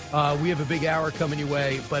listening. We have a big hour coming your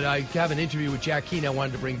way, but I have an interview with Jack Keane I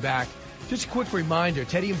wanted to bring back. Just a quick reminder,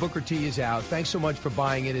 Teddy and Booker T is out. Thanks so much for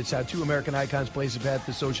buying it. It's how two American icons blaze a path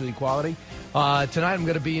to social equality. Tonight I'm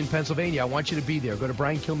going to be in Pennsylvania. I want you to be there. Go to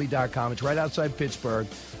BrianKilmeade.com. It's right outside Pittsburgh,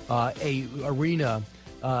 a arena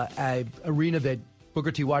that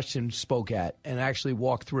Booker T. Washington spoke at and actually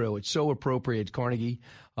walked through. It's so appropriate, Carnegie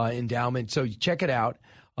Endowment. So check it out.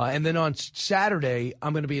 And then on Saturday,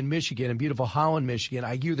 I'm going to be in Michigan, in beautiful Holland, Michigan.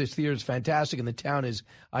 I hear this theater is fantastic and the town is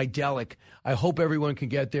idyllic. I hope everyone can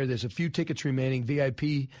get there. There's a few tickets remaining,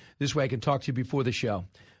 VIP. This way I can talk to you before the show.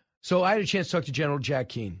 So I had a chance to talk to General Jack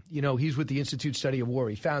Keane. He's with the Institute Study of War.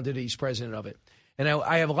 He founded it. He's president of it. And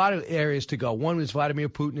I have a lot of areas to go. One was Vladimir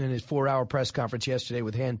Putin and his 4-hour press conference yesterday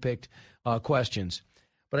with handpicked questions.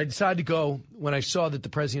 But I decided to go when I saw that the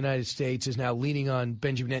President of the United States is now leaning on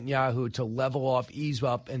Benjamin Netanyahu to level off, ease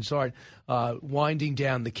up, and start winding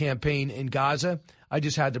down the campaign in Gaza. I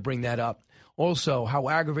just had to bring that up. Also, how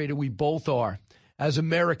aggravated we both are as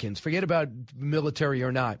Americans. Forget about military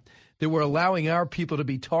or not. That we're allowing our people to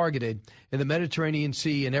be targeted in the Mediterranean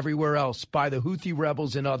Sea and everywhere else by the Houthi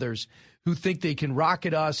rebels and others who think they can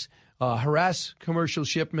rocket us, harass commercial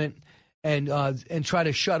shipment, and try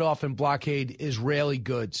to shut off and blockade Israeli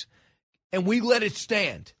goods. And we let it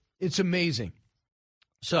stand. It's amazing.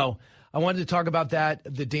 So I wanted to talk about that,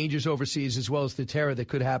 the dangers overseas, as well as the terror that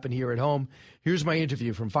could happen here at home. Here's my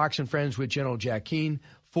interview from Fox and Friends with General Jack Keane.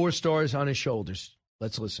 4 stars on his shoulders.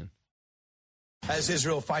 Let's listen. As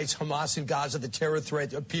Israel fights Hamas in Gaza, the terror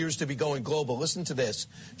threat appears to be going global. Listen to this.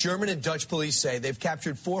 German and Dutch police say they've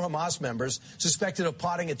captured 4 Hamas members suspected of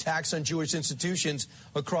plotting attacks on Jewish institutions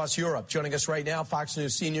across Europe. Joining us right now, Fox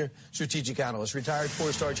News senior strategic analyst, retired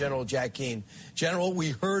 4-star General Jack Keane. General, we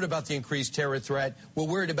heard about the increased terror threat. We're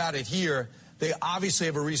worried about it here. They obviously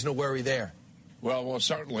have a reason to worry there. Well,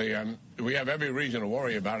 certainly. We have every reason to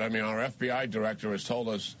worry about it. I mean, our FBI director has told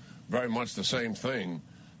us very much the same thing,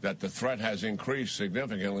 that the threat has increased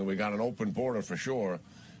significantly. We got an open border for sure.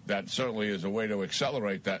 That certainly is a way to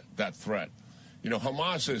accelerate that threat.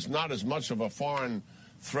 Hamas is not as much of a foreign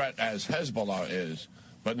threat as Hezbollah is,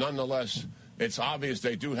 but nonetheless, it's obvious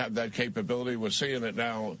they do have that capability. We're seeing it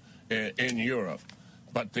now in Europe.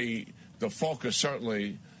 But the focus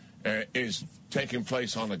certainly is taking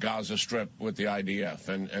place on the Gaza Strip with the IDF,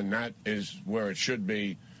 and that is where it should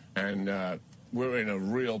be, and we're in a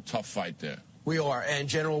real tough fight there. We are. And,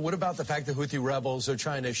 General, what about the fact that Houthi rebels are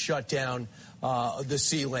trying to shut down the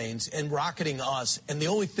sea lanes and rocketing us? And the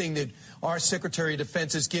only thing that our Secretary of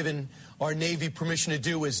Defense has given our Navy permission to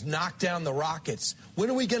do is knock down the rockets.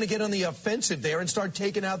 When are we going to get on the offensive there and start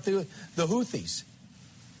taking out the Houthis?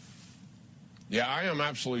 Yeah, I am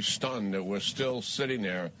absolutely stunned that we're still sitting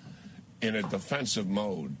there in a defensive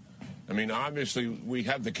mode. I mean, obviously, we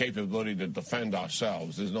have the capability to defend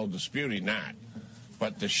ourselves. There's no disputing that.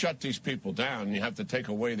 But to shut these people down, you have to take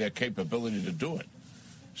away their capability to do it.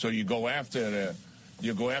 So you go after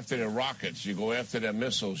their rockets, you go after their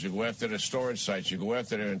missiles, you go after their storage sites, you go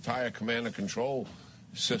after their entire command and control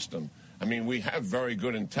system. I mean, we have very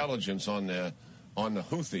good intelligence on the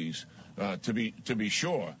Houthis, to be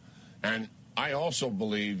sure. And I also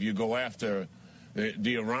believe you go after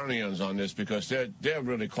the Iranians on this, because they're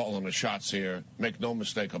really calling the shots here. Make no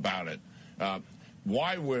mistake about it.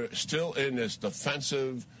 Why we're still in this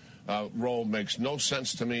defensive role makes no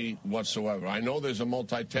sense to me whatsoever. I know there's a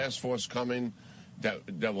multi-task force coming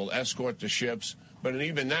that will escort the ships, but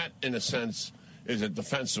even that, in a sense, is a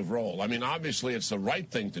defensive role. I mean, obviously, it's the right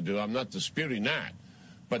thing to do. I'm not disputing that.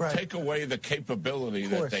 But take away the capability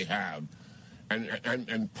that they have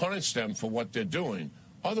and punish them for what they're doing.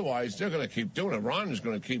 Otherwise, they're going to keep doing it. Iran is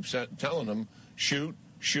going to keep telling them, shoot,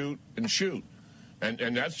 shoot, and shoot.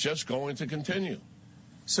 And that's just going to continue.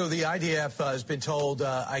 So the IDF has been told,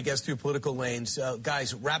 I guess, through political lanes,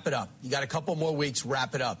 guys, wrap it up. You got a couple more weeks,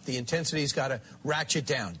 wrap it up. The intensity's got to ratchet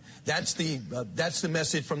down. That's the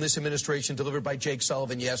message from this administration delivered by Jake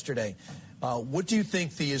Sullivan yesterday. What do you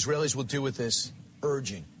think the Israelis will do with this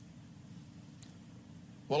urging?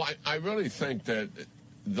 Well, I really think that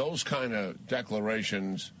those kind of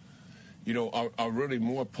declarations, are really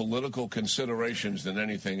more political considerations than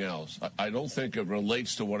anything else. I don't think it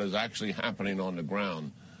relates to what is actually happening on the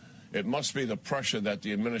ground. It must be the pressure that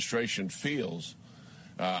the administration feels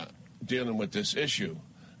dealing with this issue.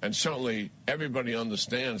 And certainly everybody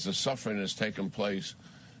understands the suffering that's taken place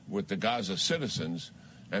with the Gaza citizens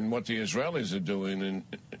and what the Israelis are doing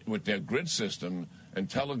with their grid system and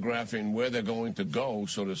telegraphing where they're going to go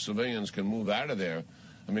so the civilians can move out of there.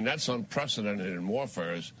 I mean, that's unprecedented in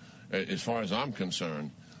warfare as far as I'm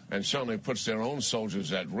concerned, and certainly puts their own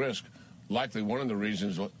soldiers at risk, likely one of the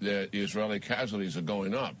reasons the Israeli casualties are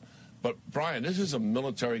going up. But, Brian, this is a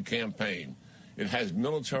military campaign. It has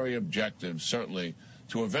military objectives, certainly,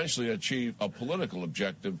 to eventually achieve a political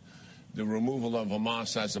objective, the removal of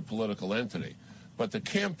Hamas as a political entity. But the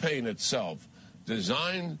campaign itself,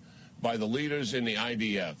 designed by the leaders in the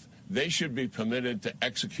IDF, they should be permitted to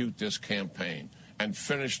execute this campaign and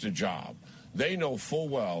finish the job. They know full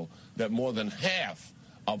well that more than half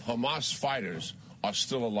of Hamas fighters are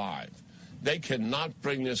still alive. They cannot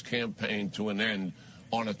bring this campaign to an end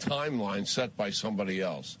on a timeline set by somebody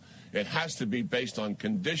else. It has to be based on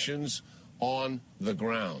conditions on the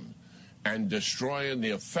ground and destroying the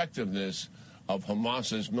effectiveness of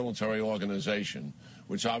Hamas's military organization,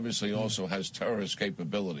 which obviously also has terrorist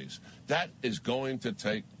capabilities. That is going to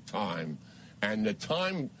take time, and the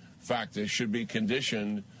time factor should be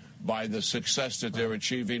conditioned by the success that they're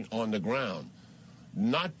achieving on the ground,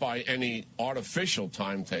 not by any artificial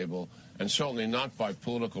timetable, and certainly not by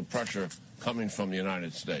political pressure coming from the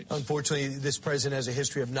United States. Unfortunately, this president has a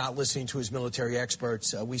history of not listening to his military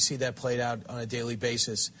experts. We see that played out on a daily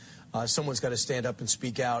basis. Someone's got to stand up and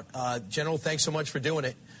speak out. General, thanks so much for doing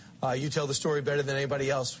it. You tell the story better than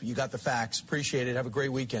anybody else. You got the facts. Appreciate it. Have a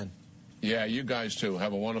great weekend. Yeah, you guys too.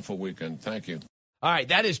 Have a wonderful weekend. Thank you. All right,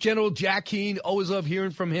 that is General Jack Keane. Always love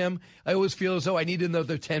hearing from him. I always feel as though I need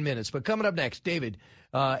another 10 minutes. But coming up next, David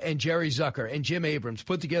and Jerry Zucker and Jim Abrams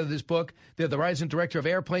put together this book. They're the rising director of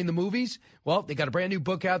Airplane, the movies. Well, they got a brand new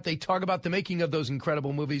book out. They talk about the making of those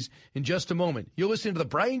incredible movies in just a moment. You're listening to The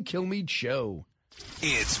Brian Kilmeade Show.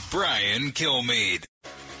 It's Brian Kilmeade.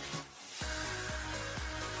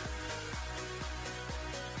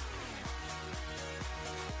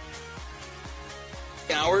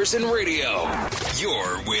 Hours in radio.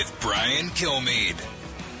 You're with Brian Kilmeade.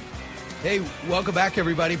 Hey, welcome back,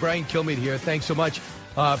 everybody. Brian Kilmeade here. Thanks so much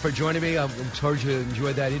for joining me. I'm sure you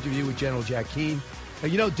enjoyed that interview with General Jack Keane.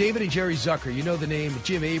 David and Jerry Zucker, you know the name,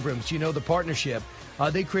 Jim Abrams, you know the partnership.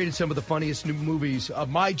 They created some of the funniest new movies of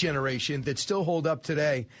my generation that still hold up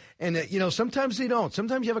today. And, sometimes they don't.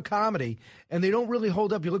 Sometimes you have a comedy, and they don't really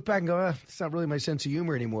hold up. You look back and go, it's not really my sense of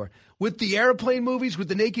humor anymore. With the airplane movies, with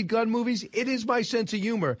the Naked Gun movies, it is my sense of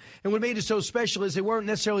humor. And what made it so special is they weren't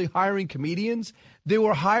necessarily hiring comedians. They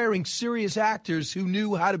were hiring serious actors who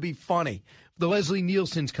knew how to be funny. The Leslie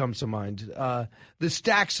Nielsens come to mind. The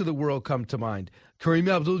Stacks of the world come to mind.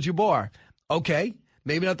 Kareem Abdul-Jabbar. Okay.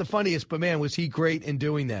 Maybe not the funniest, but, man, was he great in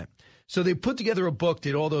doing that. So they put together a book,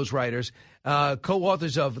 did all those writers,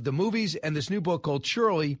 co-authors of the movies and this new book called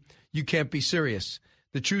Surely You Can't Be Serious,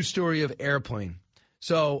 The True Story of Airplane.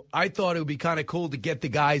 So I thought it would be kind of cool to get the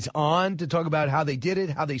guys on to talk about how they did it,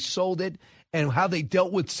 how they sold it, and how they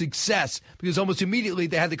dealt with success, because almost immediately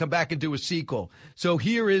they had to come back and do a sequel. So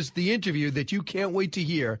here is the interview that you can't wait to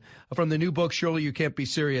hear from the new book, Surely You Can't Be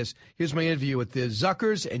Serious. Here's my interview with the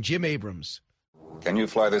Zuckers and Jim Abrams. Can you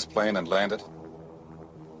fly this plane and land it?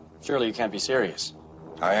 Surely you can't be serious.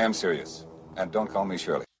 I am serious. And don't call me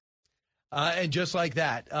Shirley. And just like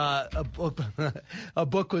that, a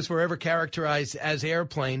book was forever characterized as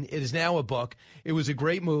Airplane. It is now a book. It was a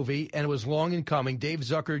great movie, and it was long in coming. Dave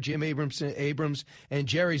Zucker, Jim Abrams, and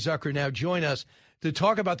Jerry Zucker now join us to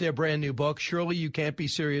talk about their brand new book, Surely You Can't Be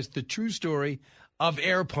Serious, The True Story of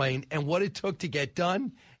Airplane, and what it took to get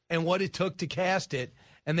done and what it took to cast it.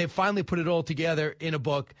 And they finally put it all together in a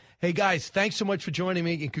book. Hey, guys, thanks so much for joining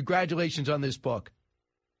me, and congratulations on this book.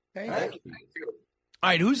 Thank you. All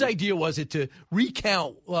right, whose idea was it to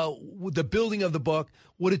recount the building of the book,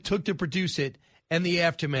 what it took to produce it, and the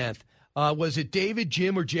aftermath? Was it David,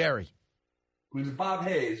 Jim, or Jerry? It was Bob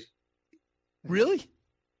Hayes. Really?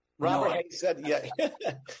 Robert Hayes said, yeah.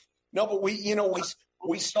 No, but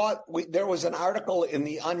we saw, there was an article in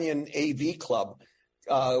the Onion AV Club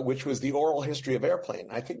which was the oral history of airplane.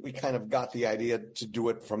 I think we kind of got the idea to do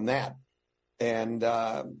it from that. And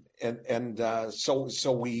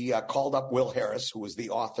so we called up Will Harris, who was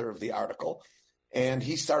the author of the article, and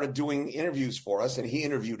he started doing interviews for us, and he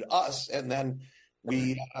interviewed us, and then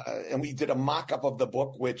we did a mock-up of the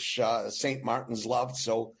book, which St. Martin's loved.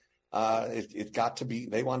 So it got to be,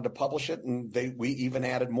 they wanted to publish it, and we even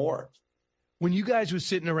added more. When you guys were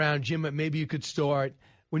sitting around, Jim, maybe you could start.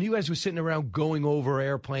 When you guys were sitting around going over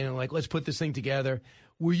Airplane and like, let's put this thing together,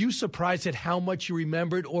 were you surprised at how much you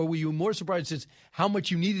remembered, or were you more surprised at how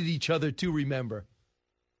much you needed each other to remember?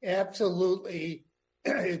 Absolutely.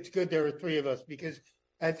 It's good there were three of us, because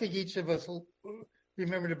I think each of us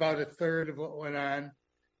remembered about a third of what went on,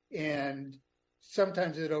 and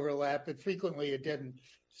sometimes it overlapped, but frequently it didn't.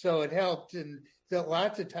 So it helped, and that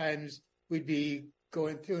lots of times we'd be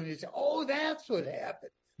going through and you'd say, oh, that's what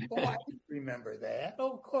happened. Oh, I didn't remember that.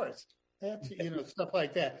 Oh, of course. That's, stuff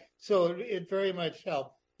like that. So it very much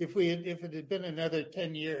helped. If it had been another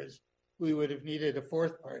 10 years, we would have needed a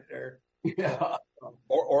fourth partner. Yeah.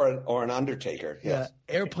 Or an undertaker. Yes.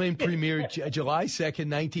 Airplane premiered July 2nd,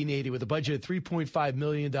 1980, with a budget of $3.5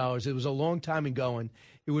 million. It was a long time in going.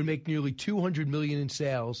 It would make nearly $200 million in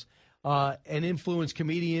sales and influence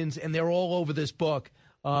comedians, and they're all over this book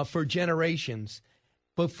for generations.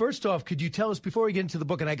 But first off, could you tell us, before we get into the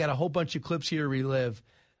book, and I got a whole bunch of clips here to relive,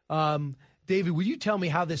 David, will you tell me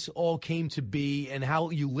how this all came to be and how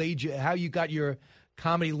you got your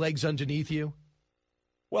comedy legs underneath you?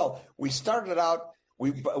 Well, we started out,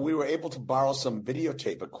 we were able to borrow some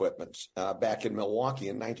videotape equipment back in Milwaukee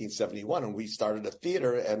in 1971, and we started a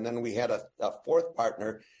theater, and then we had a fourth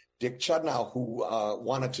partner, Dick Chudnow, who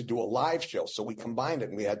wanted to do a live show. So we combined it,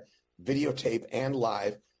 and we had videotape and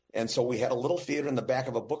live. And so we had a little theater in the back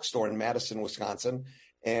of a bookstore in Madison, Wisconsin.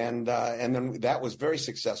 And then that was very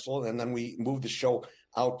successful. And then we moved the show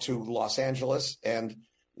out to Los Angeles. And,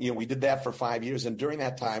 we did that for 5 years. And during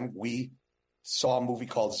that time, we saw a movie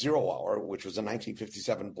called 0 Hour, which was a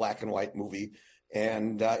 1957 black and white movie.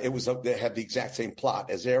 And it had the exact same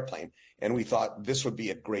plot as Airplane. And we thought this would be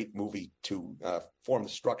a great movie to form the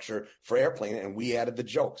structure for Airplane. And we added the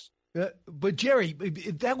jokes. But Jerry,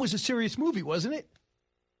 that was a serious movie, wasn't it?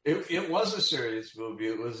 It was a serious movie.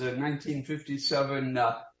 It was a 1957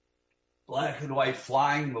 black and white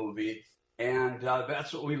flying movie, and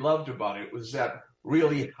that's what we loved about it. It was that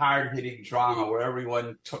really hard-hitting drama where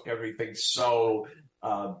everyone took everything so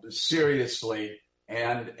seriously,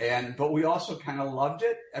 but we also kind of loved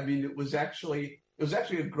it. I mean, it was actually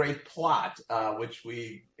a great plot, which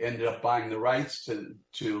we ended up buying the rights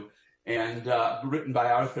to, and written by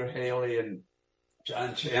Arthur Haley and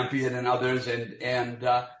John Champion and others, and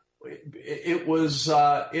it was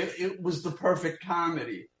the perfect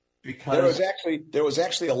comedy, because there was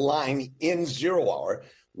actually a line in 0 Hour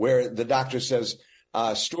where the doctor says,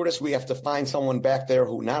 "Stewardess, we have to find someone back there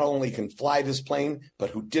who not only can fly this plane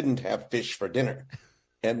but who didn't have fish for dinner,"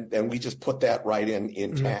 and we just put that right in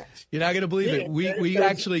intact. You're not going to believe it. We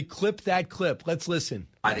actually clipped that clip. Let's listen.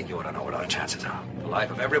 I think you ought to know what our chances are. The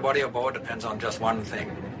life of everybody aboard depends on just one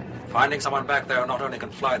thing. Finding someone back there who not only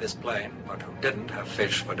can fly this plane, but who didn't have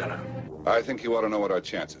fish for dinner. I think you ought to know what our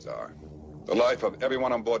chances are. The life of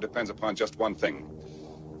everyone on board depends upon just one thing.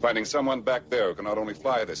 Finding someone back there who can not only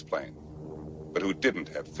fly this plane, but who didn't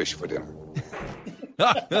have fish for dinner.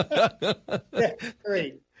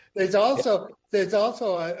 Great. There's also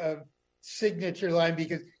a signature line,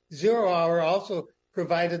 because 0 Hour also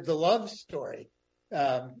provided the love story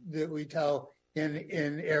that we tell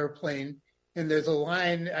in Airplane. And there's a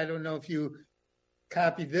line, I don't know if you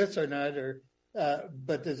copied this or not,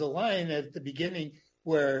 but there's a line at the beginning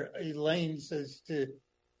where Elaine says to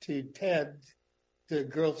Ted, the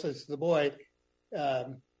girl says to the boy,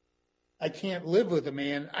 I can't live with a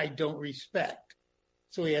man I don't respect.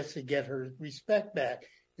 So he has to get her respect back.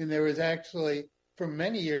 And there was actually, for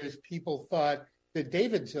many years, people thought that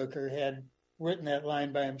David Zucker had written that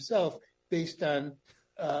line by himself based on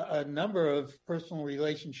a number of personal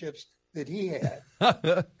relationships that he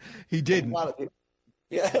had. He didn't.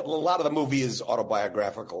 A lot of the movie is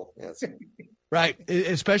autobiographical. Yes. Right,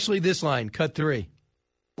 especially this line, cut 3.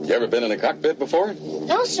 You ever been in a cockpit before?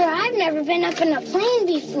 No, sir, I've never been up in a plane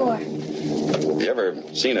before. You ever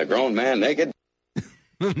seen a grown man naked?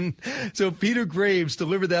 So Peter Graves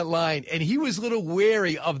delivered that line, and he was a little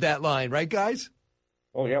wary of that line, right, guys?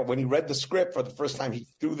 Oh, yeah. When he read the script for the first time, he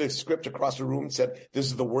threw the script across the room and said, "This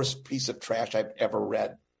is the worst piece of trash I've ever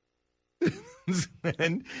read."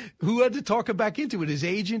 And who had to talk him back into it? His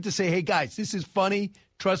agent, to say, "Hey, guys, this is funny.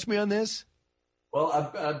 Trust me on this." Well,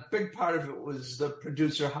 a big part of it was the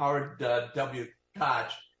producer, Howard W.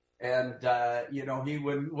 Koch. And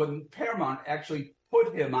when Paramount actually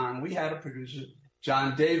put him on, we had a producer,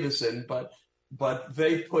 John Davison, but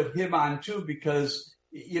they put him on too because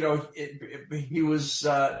he was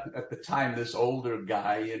at the time this older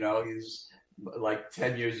guy. He's like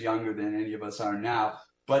 10 years younger than any of us are now.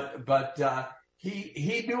 But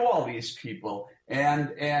he knew all these people, and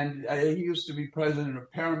he used to be president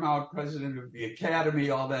of Paramount, president of the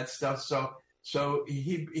Academy, all that stuff. So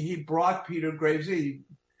he brought Peter Graves. He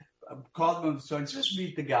called him, so just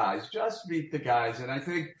meet the guys. And I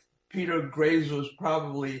think Peter Graves was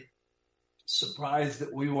probably surprised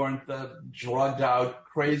that we weren't the drugged out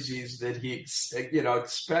crazies that he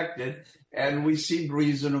expected, and we seemed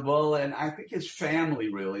reasonable, and I think his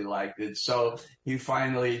family really liked it. So he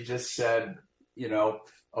finally just said,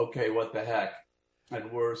 okay, what the heck. And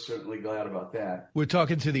we're certainly glad about that. We're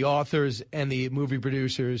talking to the authors and the movie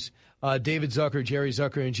producers, David Zucker, Jerry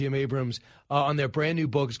Zucker, and Jim Abrams, on their brand new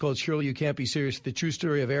book. It's called Surely You Can't Be Serious, The True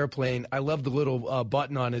Story of Airplane. I love the little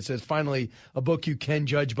button on it. It says, finally, a book you can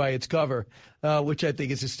judge by its cover, which I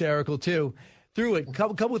think is hysterical, too. Through it, a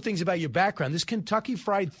couple of things about your background. This Kentucky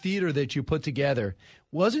Fried Theater that you put together,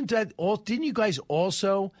 wasn't that all? Didn't you guys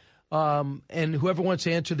also, and whoever wants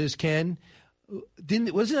to answer this can,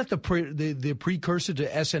 wasn't that the precursor to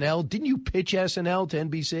SNL? Didn't you pitch SNL to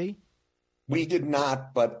NBC? We did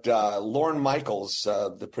not, but Lorne Michaels,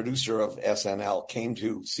 the producer of SNL, came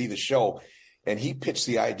to see the show, and he pitched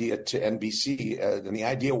the idea to NBC, and the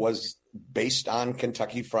idea was based on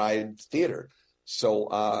Kentucky Fried Theater.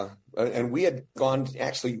 So, and we had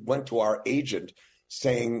went to our agent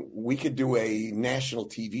saying we could do a national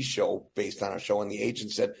TV show based on our show, and the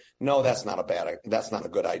agent said, no, that's not a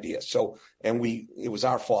good idea. So, it was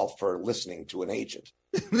our fault for listening to an agent.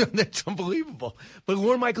 That's unbelievable. But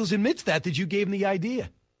Lorne Michaels admits that you gave him the idea.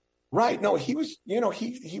 Right. No, he was,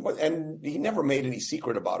 he was, and he never made any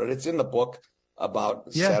secret about it. It's in the book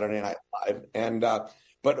about Saturday Night Live. And,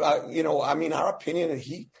 our opinion,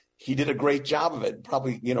 he did a great job of it,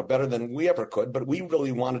 probably, better than we ever could, but we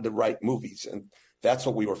really wanted to write movies, and that's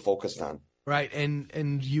what we were focused on. Right,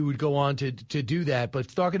 and you would go on to do that. But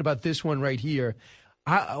talking about this one right here,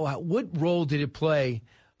 what role did it play,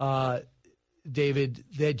 David,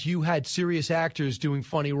 that you had serious actors doing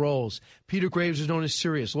funny roles? Peter Graves is known as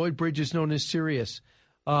serious. Lloyd Bridges is known as serious.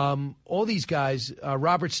 All these guys,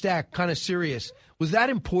 Robert Stack, kind of serious. Was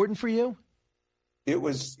that important for you? It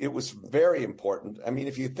was very important. I mean,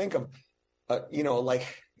 if you think of,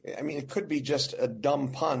 it could be just a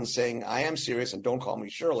dumb pun saying, I am serious and don't call me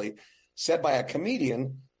Shirley, said by a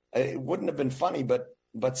comedian. It wouldn't have been funny,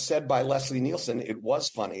 but said by Leslie Nielsen, it was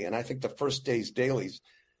funny. And I think the first day's dailies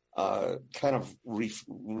kind of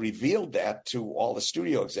revealed that to all the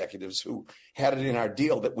studio executives who had it in our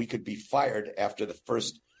deal that we could be fired after the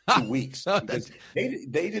first 2 weeks. Because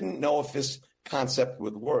they didn't know if this concept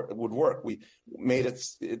would work. We made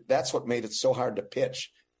it. That's what made it so hard to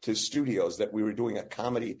pitch to studios, that we were doing a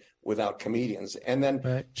comedy without comedians. And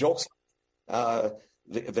then jokes,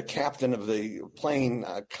 the captain of the plane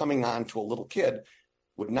coming on to a little kid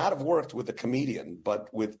would not have worked with a comedian,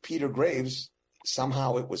 but with Peter Graves,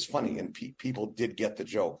 somehow it was funny, and people did get the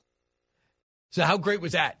joke. So how great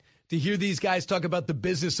was that to hear these guys talk about the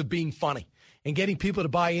business of being funny and getting people to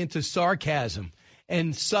buy into sarcasm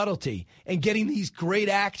and subtlety, and getting these great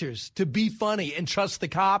actors to be funny and trust the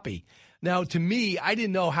copy. Now, to me, I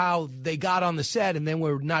didn't know how they got on the set and then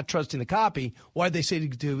were not trusting the copy. Why'd they say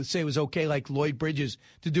it was okay, like Lloyd Bridges,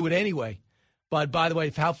 to do it anyway? But by the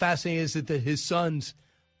way, how fascinating is it that his sons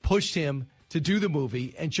pushed him to do the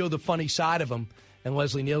movie and show the funny side of him? And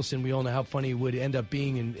Leslie Nielsen, we all know how funny he would end up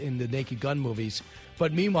being in the Naked Gun movies.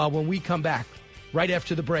 But meanwhile, when we come back, right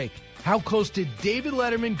after the break, how close did David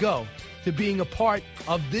Letterman go to being a part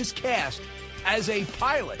of this cast as a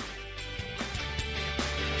pilot?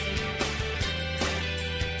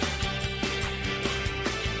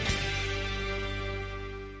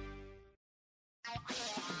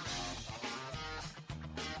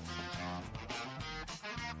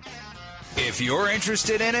 If you're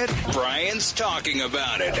interested in it, Brian's talking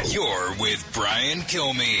about it. You're with Brian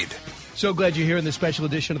Kilmeade. So glad you're here in the special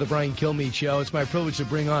edition of the Brian Kilmeade Show. It's my privilege to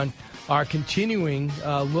bring on our continuing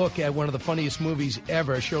look at one of the funniest movies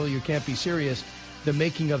ever, Surely You Can't Be Serious, the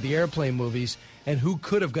making of the Airplane movies, and who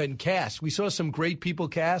could have gotten cast. We saw some great people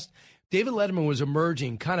cast. David Letterman was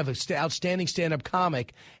emerging, kind of an outstanding stand-up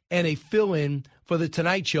comic, and a fill-in for The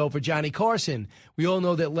Tonight Show for Johnny Carson. We all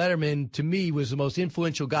know that Letterman, to me, was the most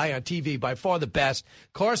influential guy on TV, by far the best.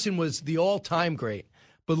 Carson was the all-time great.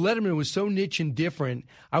 But Letterman was so niche and different,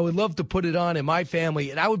 I would love to put it on in my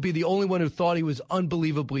family, and I would be the only one who thought he was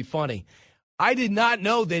unbelievably funny. I did not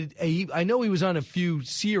know that. I know he was on a few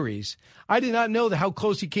series. I did not know how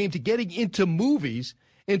close he came to getting into movies,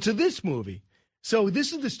 into this movie. So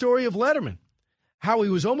this is the story of Letterman, how he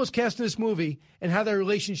was almost cast in this movie and how their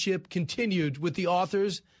relationship continued with the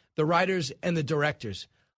authors, the writers, and the directors.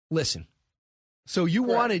 Listen. So you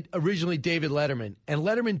wanted originally David Letterman, and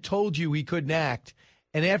Letterman told you he couldn't act,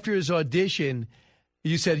 and after his audition,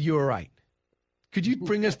 you said you were right. Could you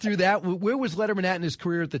bring us through that? Where was Letterman at in his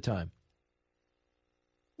career at the time?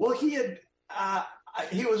 Well, he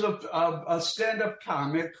was a stand-up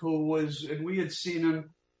comic who was, and we had seen him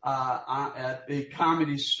at the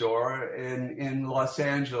Comedy Store in Los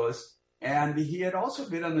Angeles, and he had also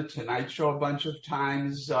been on the Tonight Show a bunch of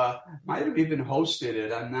times. Might have even hosted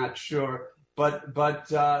it. I'm not sure. But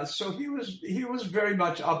so he was very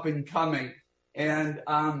much up and coming, and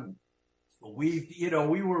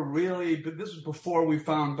we were really, but this was before we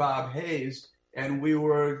found Bob Hayes, and we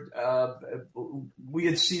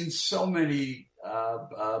had seen so many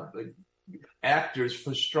actors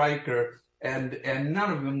for Stryker, and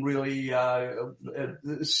none of them really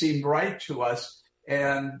seemed right to us,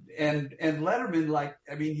 and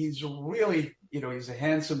Letterman, he's really, he's a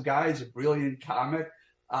handsome guy, he's a brilliant comic.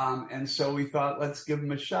 And so we thought, let's give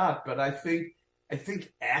him a shot. But I think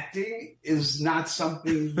acting is not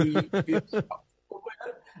something he feels comfortable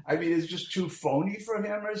with. I mean, it's just too phony for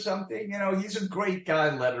him or something. He's a great guy,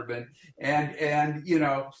 Letterman. And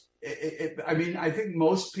I think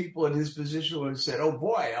most people in his position would have said, oh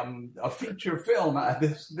boy, I'm a feature film.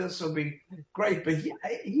 This will be great. But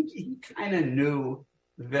he kind of knew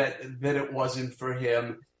that it wasn't for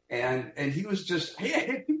him. And he was just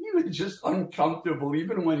uncomfortable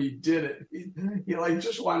even when he did it. He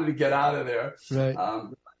just wanted to get out of there. Right.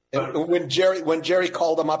 And when Jerry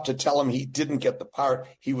called him up to tell him he didn't get the part,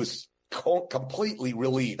 he was completely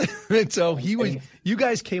relieved. And so you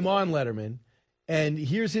guys came on Letterman, and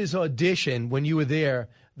here's his audition when you were there.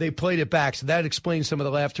 They played it back, so that explains some of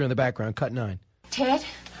the laughter in the background. Cut 9. Ted,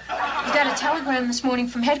 you got a telegram this morning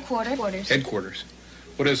from headquarters. Headquarters?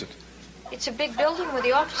 What is it? It's a big building where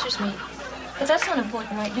the officers meet. But that's not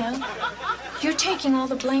important right now. You're taking all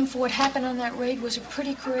the blame for what happened on that raid was a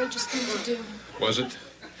pretty courageous thing to do. Was it?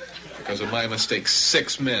 Because of my mistake,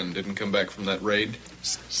 6 men didn't come back from that raid.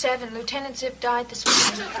 7. Lieutenant Zip died this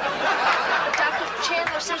morning. But Dr.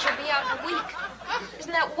 Chandler says you'll be out in a week.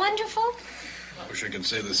 Isn't that wonderful? Wish I could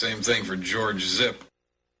say the same thing for George Zip.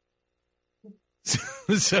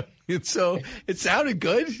 So it sounded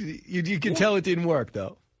good. You can tell it didn't work,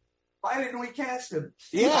 though. Why didn't we cast him?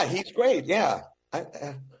 Yeah, he's great. Yeah.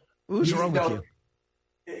 What's wrong with you?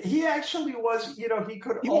 He actually was, he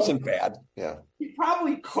could. He wasn't bad. Yeah. He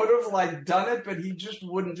probably could have done it, but he just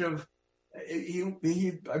wouldn't have. He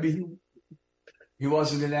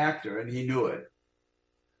wasn't an actor, and he knew it.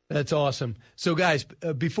 That's awesome. So, guys,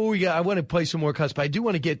 before we go, I want to play some more cuts, but I do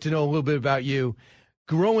want to get to know a little bit about you.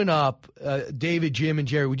 Growing up, David, Jim, and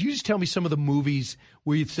Jerry, would you just tell me some of the movies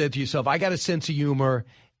where you said to yourself, I got a sense of humor,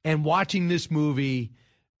 and watching this movie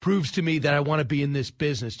proves to me that I want to be in this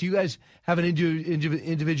business? Do you guys have an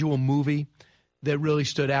individual movie that really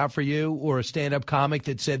stood out for you, or a stand-up comic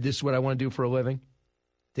that said, this is what I want to do for a living?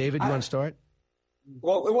 David, you want to start?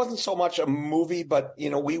 Well, it wasn't so much a movie, but,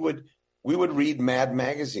 we would read Mad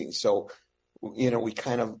magazine. So, we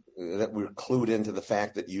kind of that we're clued into the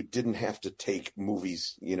fact that you didn't have to take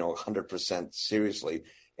movies, 100% seriously.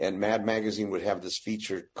 And Mad magazine would have this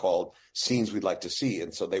feature called Scenes We'd Like to See.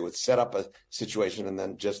 And so they would set up a situation and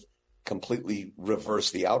then just completely reverse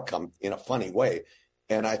the outcome in a funny way.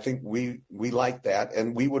 And I think we liked that.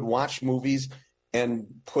 And we would watch movies and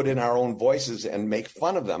put in our own voices and make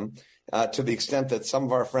fun of them to the extent that some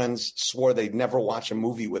of our friends swore they'd never watch a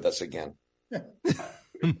movie with us again.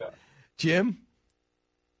 Jim?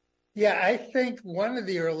 Yeah, I think one of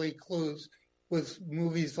the early clues was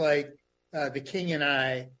movies like The King and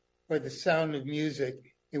I, or The Sound of Music,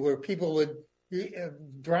 where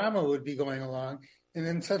drama would be going along, and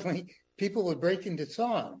then suddenly people would break into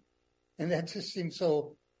song. And that just seemed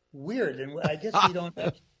so weird. And I guess we don't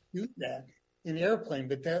have to do that in Airplane,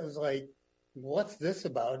 but that was like, what's this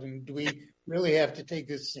about? And do we really have to take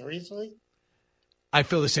this seriously? I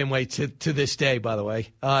feel the same way to this day, by the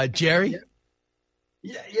way. Jerry?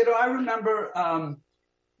 Yeah, I remember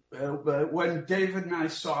when David and I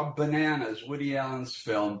saw Bananas, Woody Allen's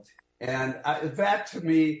film, and that to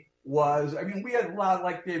me was, we had a lot,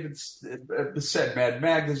 like David said, Mad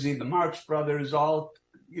Magazine, the Marx Brothers, all,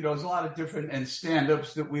 there's a lot of different, and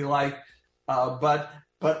stand-ups that we like, but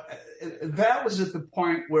that was at the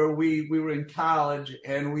point where we were in college,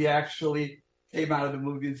 and we actually came out of the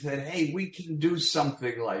movie and said, "Hey, we can do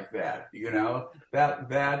something like that."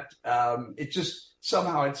 It just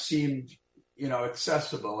somehow it seemed,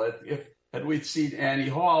 accessible. If had we seen Annie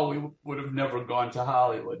Hall, we would have never gone to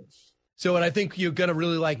Hollywood. So what I think you're going to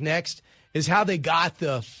really like next is how they got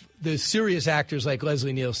the serious actors like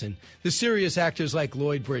Leslie Nielsen, the serious actors like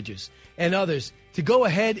Lloyd Bridges, and others to go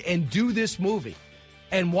ahead and do this movie,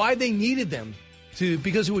 and why they needed them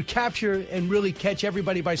because it would capture and really catch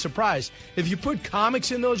everybody by surprise. If you put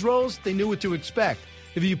comics in those roles, they knew what to expect.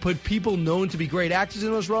 If you put people known to be great actors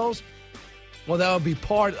in those roles, well, that would be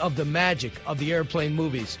part of the magic of the Airplane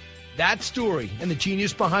movies. That story and the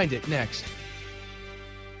genius behind it next.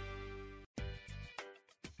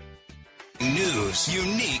 News,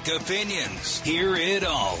 unique opinions. Hear it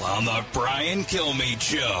all on the Brian Kilmeade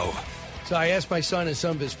Show. So I asked my son and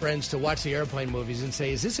some of his friends to watch the Airplane movies and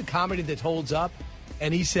say, is this a comedy that holds up?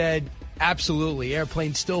 And he said, absolutely.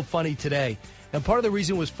 Airplane's still funny today. And part of the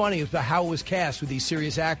reason it was funny was about how it was cast with these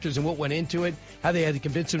serious actors and what went into it, how they had to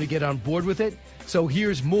convince them to get on board with it. So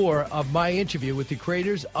here's more of my interview with the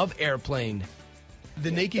creators of Airplane.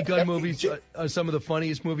 The Naked Gun movies are some of the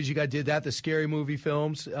funniest movies you guys did that. The scary movie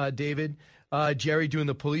films, David. Jerry doing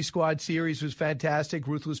the Police Squad series was fantastic.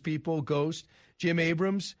 Ruthless People, Ghost. Jim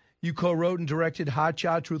Abrams, you co-wrote and directed Hot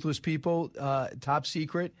Shots, Ruthless People, Top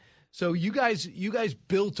Secret. So you guys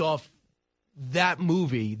built off that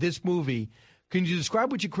movie, this movie. Can you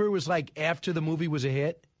describe what your career was like after the movie was a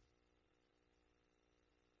hit?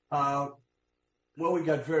 Well, we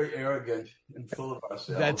got very arrogant and full of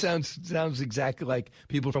ourselves. That sounds exactly like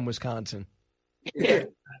people from Wisconsin. Yeah.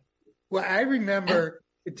 Well, I remember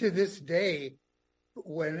to this day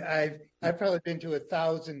when I've probably been to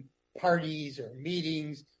 1,000 parties or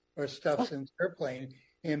meetings or stuff since Airplane,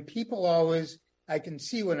 and people always, I can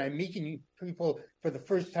see when I'm meeting people for the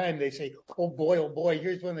first time, they say, oh boy,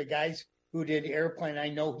 here's one of the guys who did Airplane. I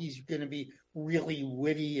know he's going to be really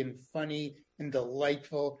witty and funny and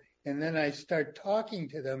delightful. And then I start talking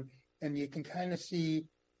to them, and you can kind of see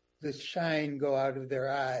the shine go out of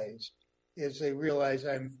their eyes as they realize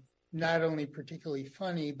I'm not only particularly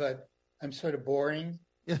funny, but I'm sort of boring.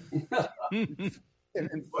 And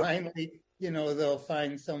then finally, they'll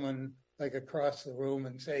find someone like across the room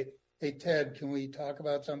and say, hey, Ted, can we talk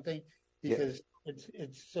about something? Because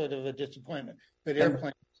it's sort of a disappointment. But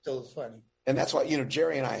Airplane still is funny. And that's why,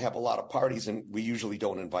 Jerry and I have a lot of parties, and we usually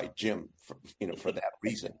don't invite Jim for that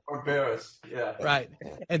reason. Or Barris, yeah. Right.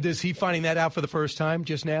 And is he finding that out for the first time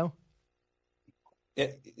just now?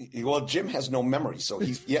 Well, Jim has no memory, so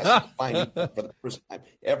he's finding for the first time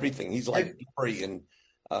everything. He's like Dory in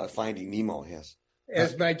Finding Nemo. Yes.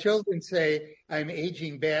 As my children say, I'm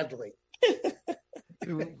aging badly.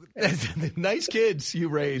 Nice kids you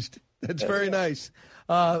raised. That's very nice.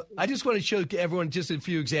 I just want to show everyone just a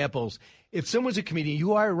few examples. If someone's a comedian,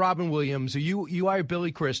 you hire Robin Williams or you hire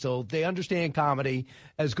Billy Crystal, they understand comedy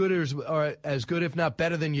as good if not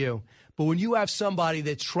better than you. But when you have somebody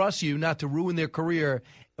that trusts you not to ruin their career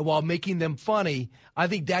while making them funny, I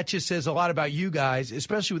think that just says a lot about you guys,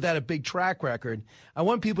 especially without a big track record. I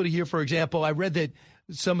want people to hear, for example, I read that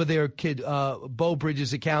some of their kid, Bo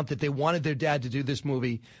Bridges' account, that they wanted their dad to do this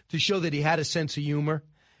movie to show that he had a sense of humor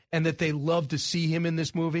and that they loved to see him in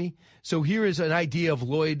this movie. So here is an idea of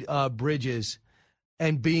Lloyd Bridges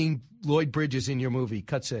and being Lloyd Bridges in your movie.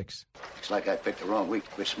 Cut 6. Looks like I picked the wrong week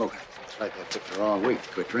to quit smoking. Looks like I picked the wrong week to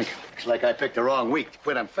quit drinking. Looks like I picked the wrong week to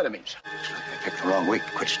quit amphetamines. Looks like I picked the wrong week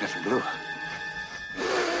to quit sniffing glue.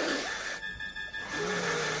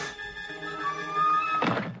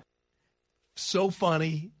 So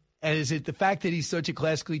funny. And is it the fact that he's such a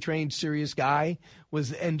classically trained, serious guy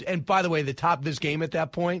and by the way, the top of this game at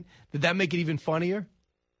that point, did that make it even funnier?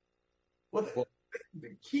 Well,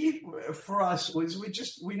 the key for us was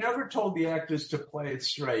we never told the actors to play it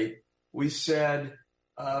straight. We said,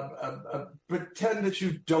 pretend that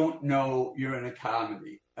you don't know you're in a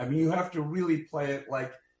comedy. I mean, you have to really play it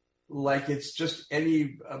like it's just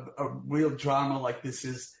any a real drama. Like this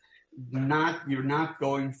is not, you're not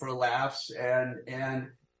going for laughs and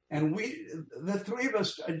we, the three of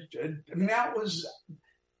us, I mean, that was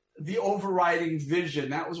the overriding vision.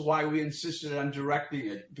 That was why we insisted on directing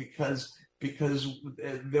it, because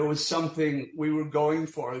there was something we were going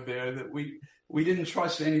for there that we didn't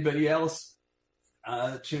trust anybody else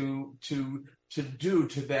to do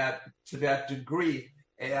to that degree.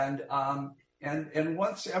 And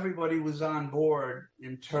once everybody was on board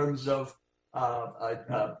in terms of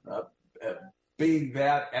being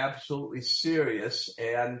that absolutely serious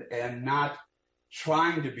and not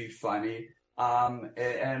trying to be funny,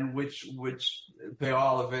 and which they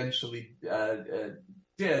all eventually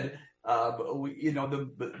did.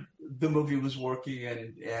 the movie was working,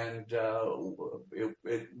 and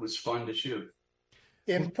it was fun to shoot.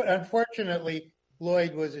 And unfortunately,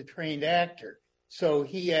 Lloyd was a trained actor, so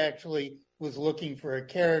he actually was looking for a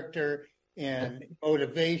character and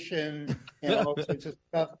motivation and all sorts of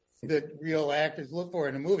stuff that real actors look for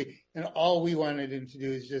in a movie. And all we wanted him to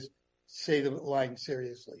do is just say the line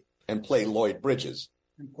seriously. And play Lloyd Bridges.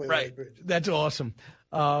 Right. That's awesome.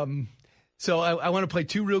 So I want to play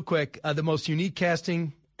two real quick. The most unique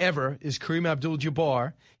casting ever is Kareem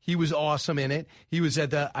Abdul-Jabbar. He was awesome in it. He was at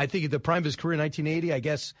the prime of his career in 1980. I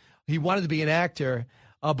guess he wanted to be an actor,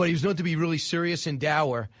 but he was known to be really serious and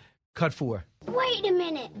dour. Cut 4. Wait a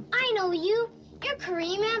minute. I know you. You're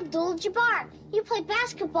Kareem Abdul-Jabbar. You play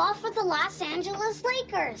basketball for the Los Angeles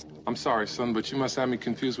Lakers. I'm sorry, son, but you must have me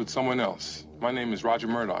confused with someone else. My name is Roger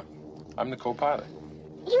Murdoch. I'm the co-pilot.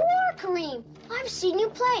 You are Kareem. I've seen you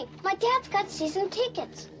play. My dad's got season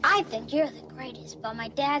tickets. I think you're the greatest, but my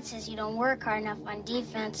dad says you don't work hard enough on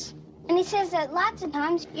defense. And he says that lots of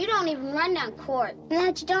times you don't even run down court, and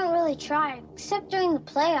that you don't really try, except during the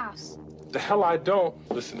playoffs. The hell I don't.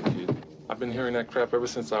 Listen, kid. I've been hearing that crap ever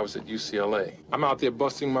since I was at UCLA. I'm out there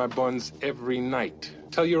busting my buns every night.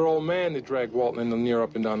 Tell your old man to drag Walton and Lanier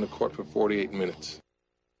up and down the court for 48 minutes.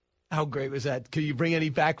 How great was that? Could you bring any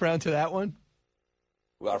background to that one?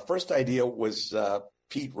 Well, our first idea was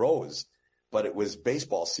Pete Rose, but it was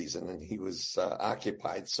baseball season and he was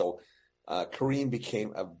occupied. So Kareem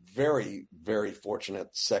became a very, very fortunate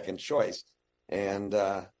second choice. And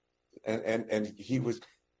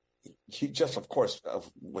he just, of course,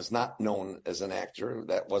 was not known as an actor.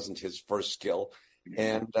 That wasn't his first skill.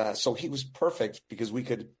 And so he was perfect because we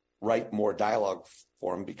could write more dialogue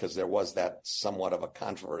for him because there was that somewhat of a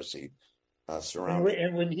controversy surrounding.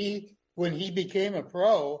 And when he became a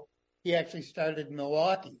pro, he actually started in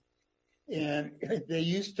Milwaukee. And they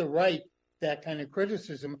used to write that kind of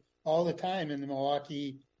criticism all the time in the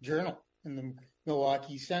Milwaukee Journal, in the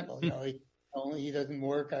Milwaukee Sentinel. You know, he doesn't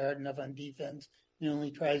work hard enough on defense. He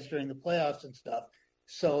only tries during the playoffs and stuff.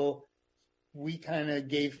 So we kind of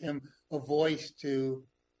gave him a voice to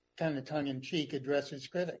kind of tongue-in-cheek address his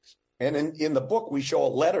critics. And in the book, we show a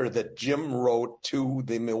letter that Jim wrote to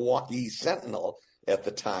the Milwaukee Sentinel at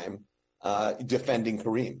the time, defending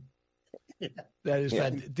Kareem. Yeah. That is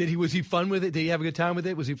fun. Was he fun with it? Did he have a good time with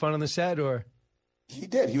it? Was he fun on the set, or? He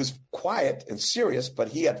did. He was quiet and serious, but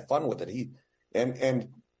he had fun with it.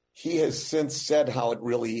 He has since said how it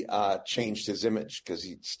really changed his image because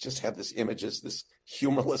he just had this image as this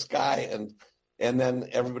humorless guy, and then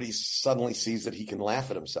everybody suddenly sees that he can laugh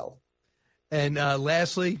at himself. And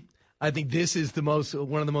lastly, I think this is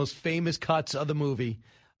one of the most famous cuts of the movie.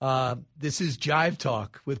 This is Jive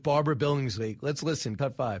Talk with Barbara Billingsley. Let's listen.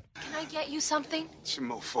 Cut 5. Can I get you something? Some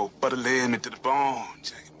mofo butter laying me to the bone,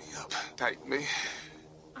 jacking me up, tight me.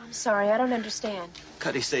 I'm sorry, I don't understand.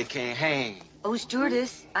 Cuddy say can't hang. Oh,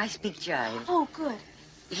 stewardess, I speak jive. Oh, good.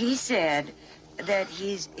 He said that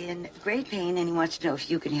he's in great pain and he wants to know if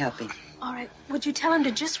you can help him. All right, would you tell him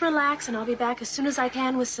to just relax and I'll be back as soon as I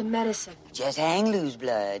can with some medicine. Just hang loose,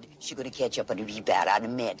 blood. She's gonna catch up and be bad on the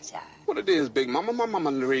med side. What it is, Big Mama? My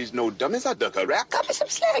mama raised no dummies. I duck a rap. Cut me some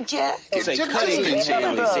slack, Jack. Say cutting and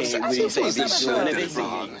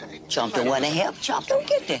Chump don't want to help. Chump don't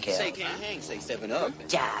get the help. Say can't hang. Say 7 Up.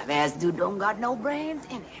 Jive ass dude don't got no brains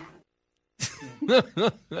anyhow.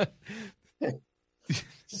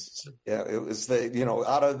 Yeah, it was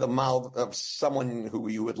out of the mouth of someone who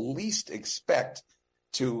you would least expect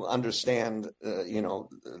to understand,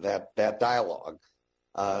 that dialogue.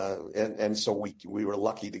 And so we were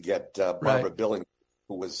lucky to get Barbara Billing,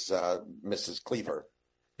 who was Mrs. Cleaver.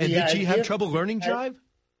 And did she have trouble learning jive?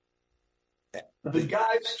 The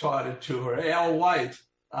guys taught it to her, Al White.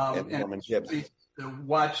 And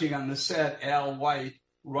watching on the set, Al White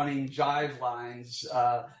running jive lines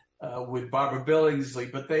with Barbara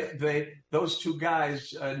Billingsley, but those two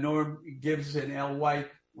guys, Norm Gibbs and Al White,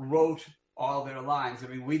 wrote all their lines. I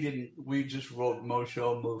mean, we just wrote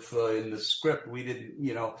Mosho Mufa in the script. We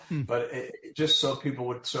didn't, but just so people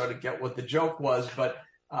would sort of get what the joke was. But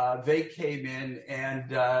they came in and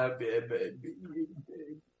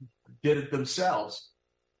did it themselves.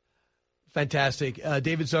 Fantastic.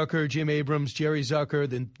 David Zucker, Jim Abrams, Jerry Zucker,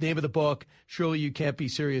 the name of the book, Surely You Can't Be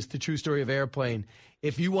Serious, The True Story of Airplane.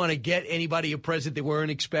 If you want to get anybody a present they weren't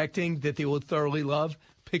expecting that they will thoroughly love,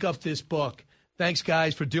 pick up this book. Thanks,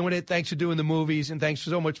 guys, for doing it. Thanks for doing the movies, and thanks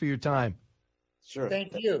so much for your time. Sure.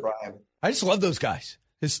 Thank you, Brian. I just love those guys.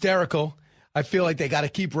 Hysterical. I feel like they got to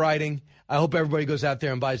keep writing. I hope everybody goes out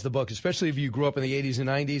there and buys the book, especially if you grew up in the 80s and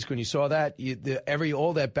 90s. When you saw that,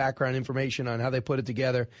 all that background information on how they put it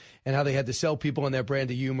together and how they had to sell people on their brand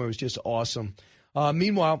of humor was just awesome.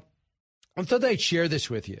 Meanwhile, I thought I'd share this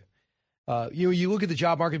with you. You look at the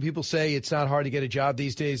job market, people say it's not hard to get a job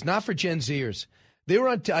these days. Not for Gen Zers. They were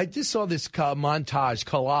on. I just saw this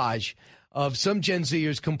collage of some Gen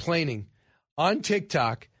Zers complaining on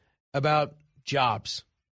TikTok about jobs.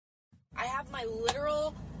 I have my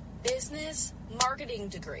literal business marketing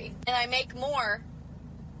degree, and I make more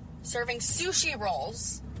serving sushi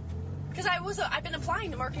rolls because I've been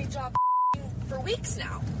applying to marketing jobs for weeks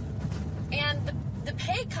now, and the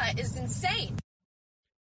pay cut is insane.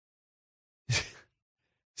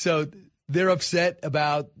 So they're upset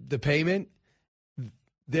about the payment.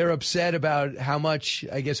 They're upset about how much,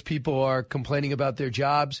 I guess, people are complaining about their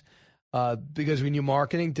jobs because when you're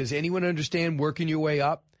marketing, does anyone understand working your way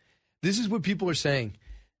up? This is what people are saying,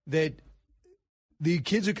 that the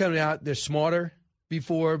kids are coming out, they're smarter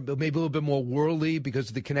before, maybe a little bit more worldly because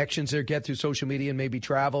of the connections they get through social media, and maybe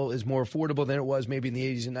travel is more affordable than it was maybe in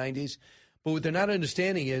the 80s and 90s. But what they're not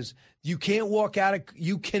understanding is you cannot walk out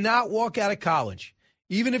of college,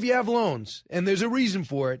 even if you have loans, and there's a reason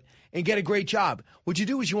for it, and get a great job. What you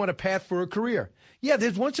do is you want a path for a career. Yeah,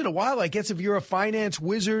 there's once in a while, I guess, if you're a finance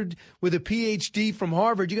wizard with a PhD from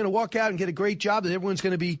Harvard, you're going to walk out and get a great job that everyone's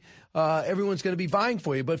going to be vying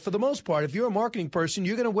for you. But for the most part, if you're a marketing person,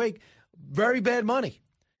 you're going to make very bad money.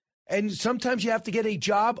 And sometimes you have to get a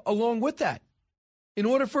job along with that in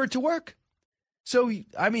order for it to work. So,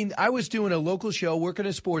 I mean, I was doing a local show, working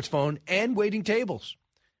a sports phone, and waiting tables.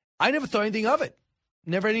 I never thought anything of it.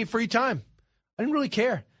 Never had any free time. I didn't really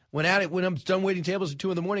care. When I'm done waiting tables at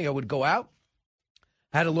 2 a.m, I would go out,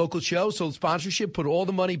 had a local show, sold sponsorship, put all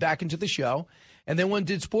the money back into the show, and then when I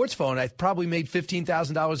did sports phone, I probably made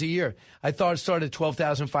 $15,000 a year. I thought it started at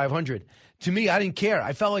 $12,500. To me, I didn't care.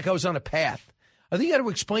 I felt like I was on a path. I think you got to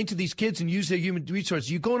explain to these kids and use their human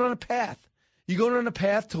resources. You're going on a path. You're going on a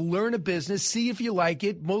path to learn a business, see if you like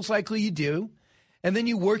it. Most likely you do. And then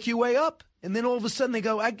you work your way up. And then all of a sudden they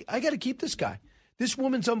go, I got to keep this guy. This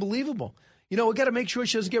woman's unbelievable. You know, we got to make sure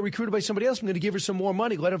she doesn't get recruited by somebody else. I'm going to give her some more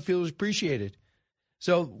money, let her feel appreciated.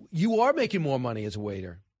 So you are making more money as a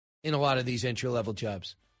waiter in a lot of these entry-level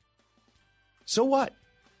jobs. So what?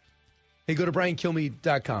 Hey, go to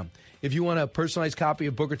BrianKilmeade.com. If you want a personalized copy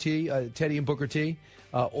of Booker T, Teddy and Booker T,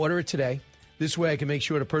 order it today. This way I can make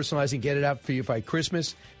sure to personalize and get it out for you by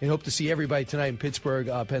Christmas. And hope to see everybody tonight in Pittsburgh,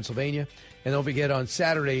 Pennsylvania. And don't forget, on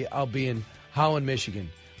Saturday, I'll be in Holland, Michigan,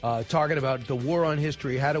 talking about the war on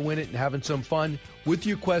history, how to win it, and having some fun with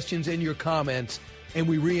your questions and your comments. And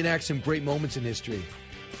we reenact some great moments in history.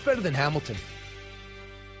 It's better than Hamilton.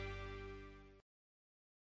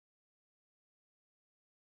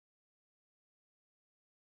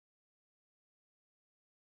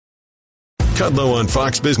 Kudlow on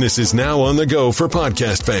Fox Business is now on the go for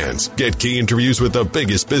podcast fans. Get key interviews with the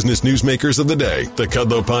biggest business newsmakers of the day. The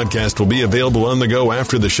Kudlow podcast will be available on the go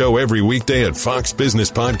after the show every weekday at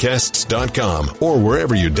foxbusinesspodcasts.com or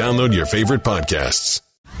wherever you download your favorite podcasts.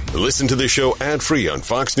 Listen to the show ad-free on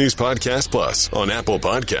Fox News Podcast Plus, on Apple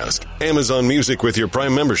Podcast, Amazon Music with your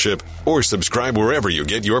Prime membership, or subscribe wherever you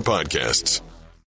get your podcasts.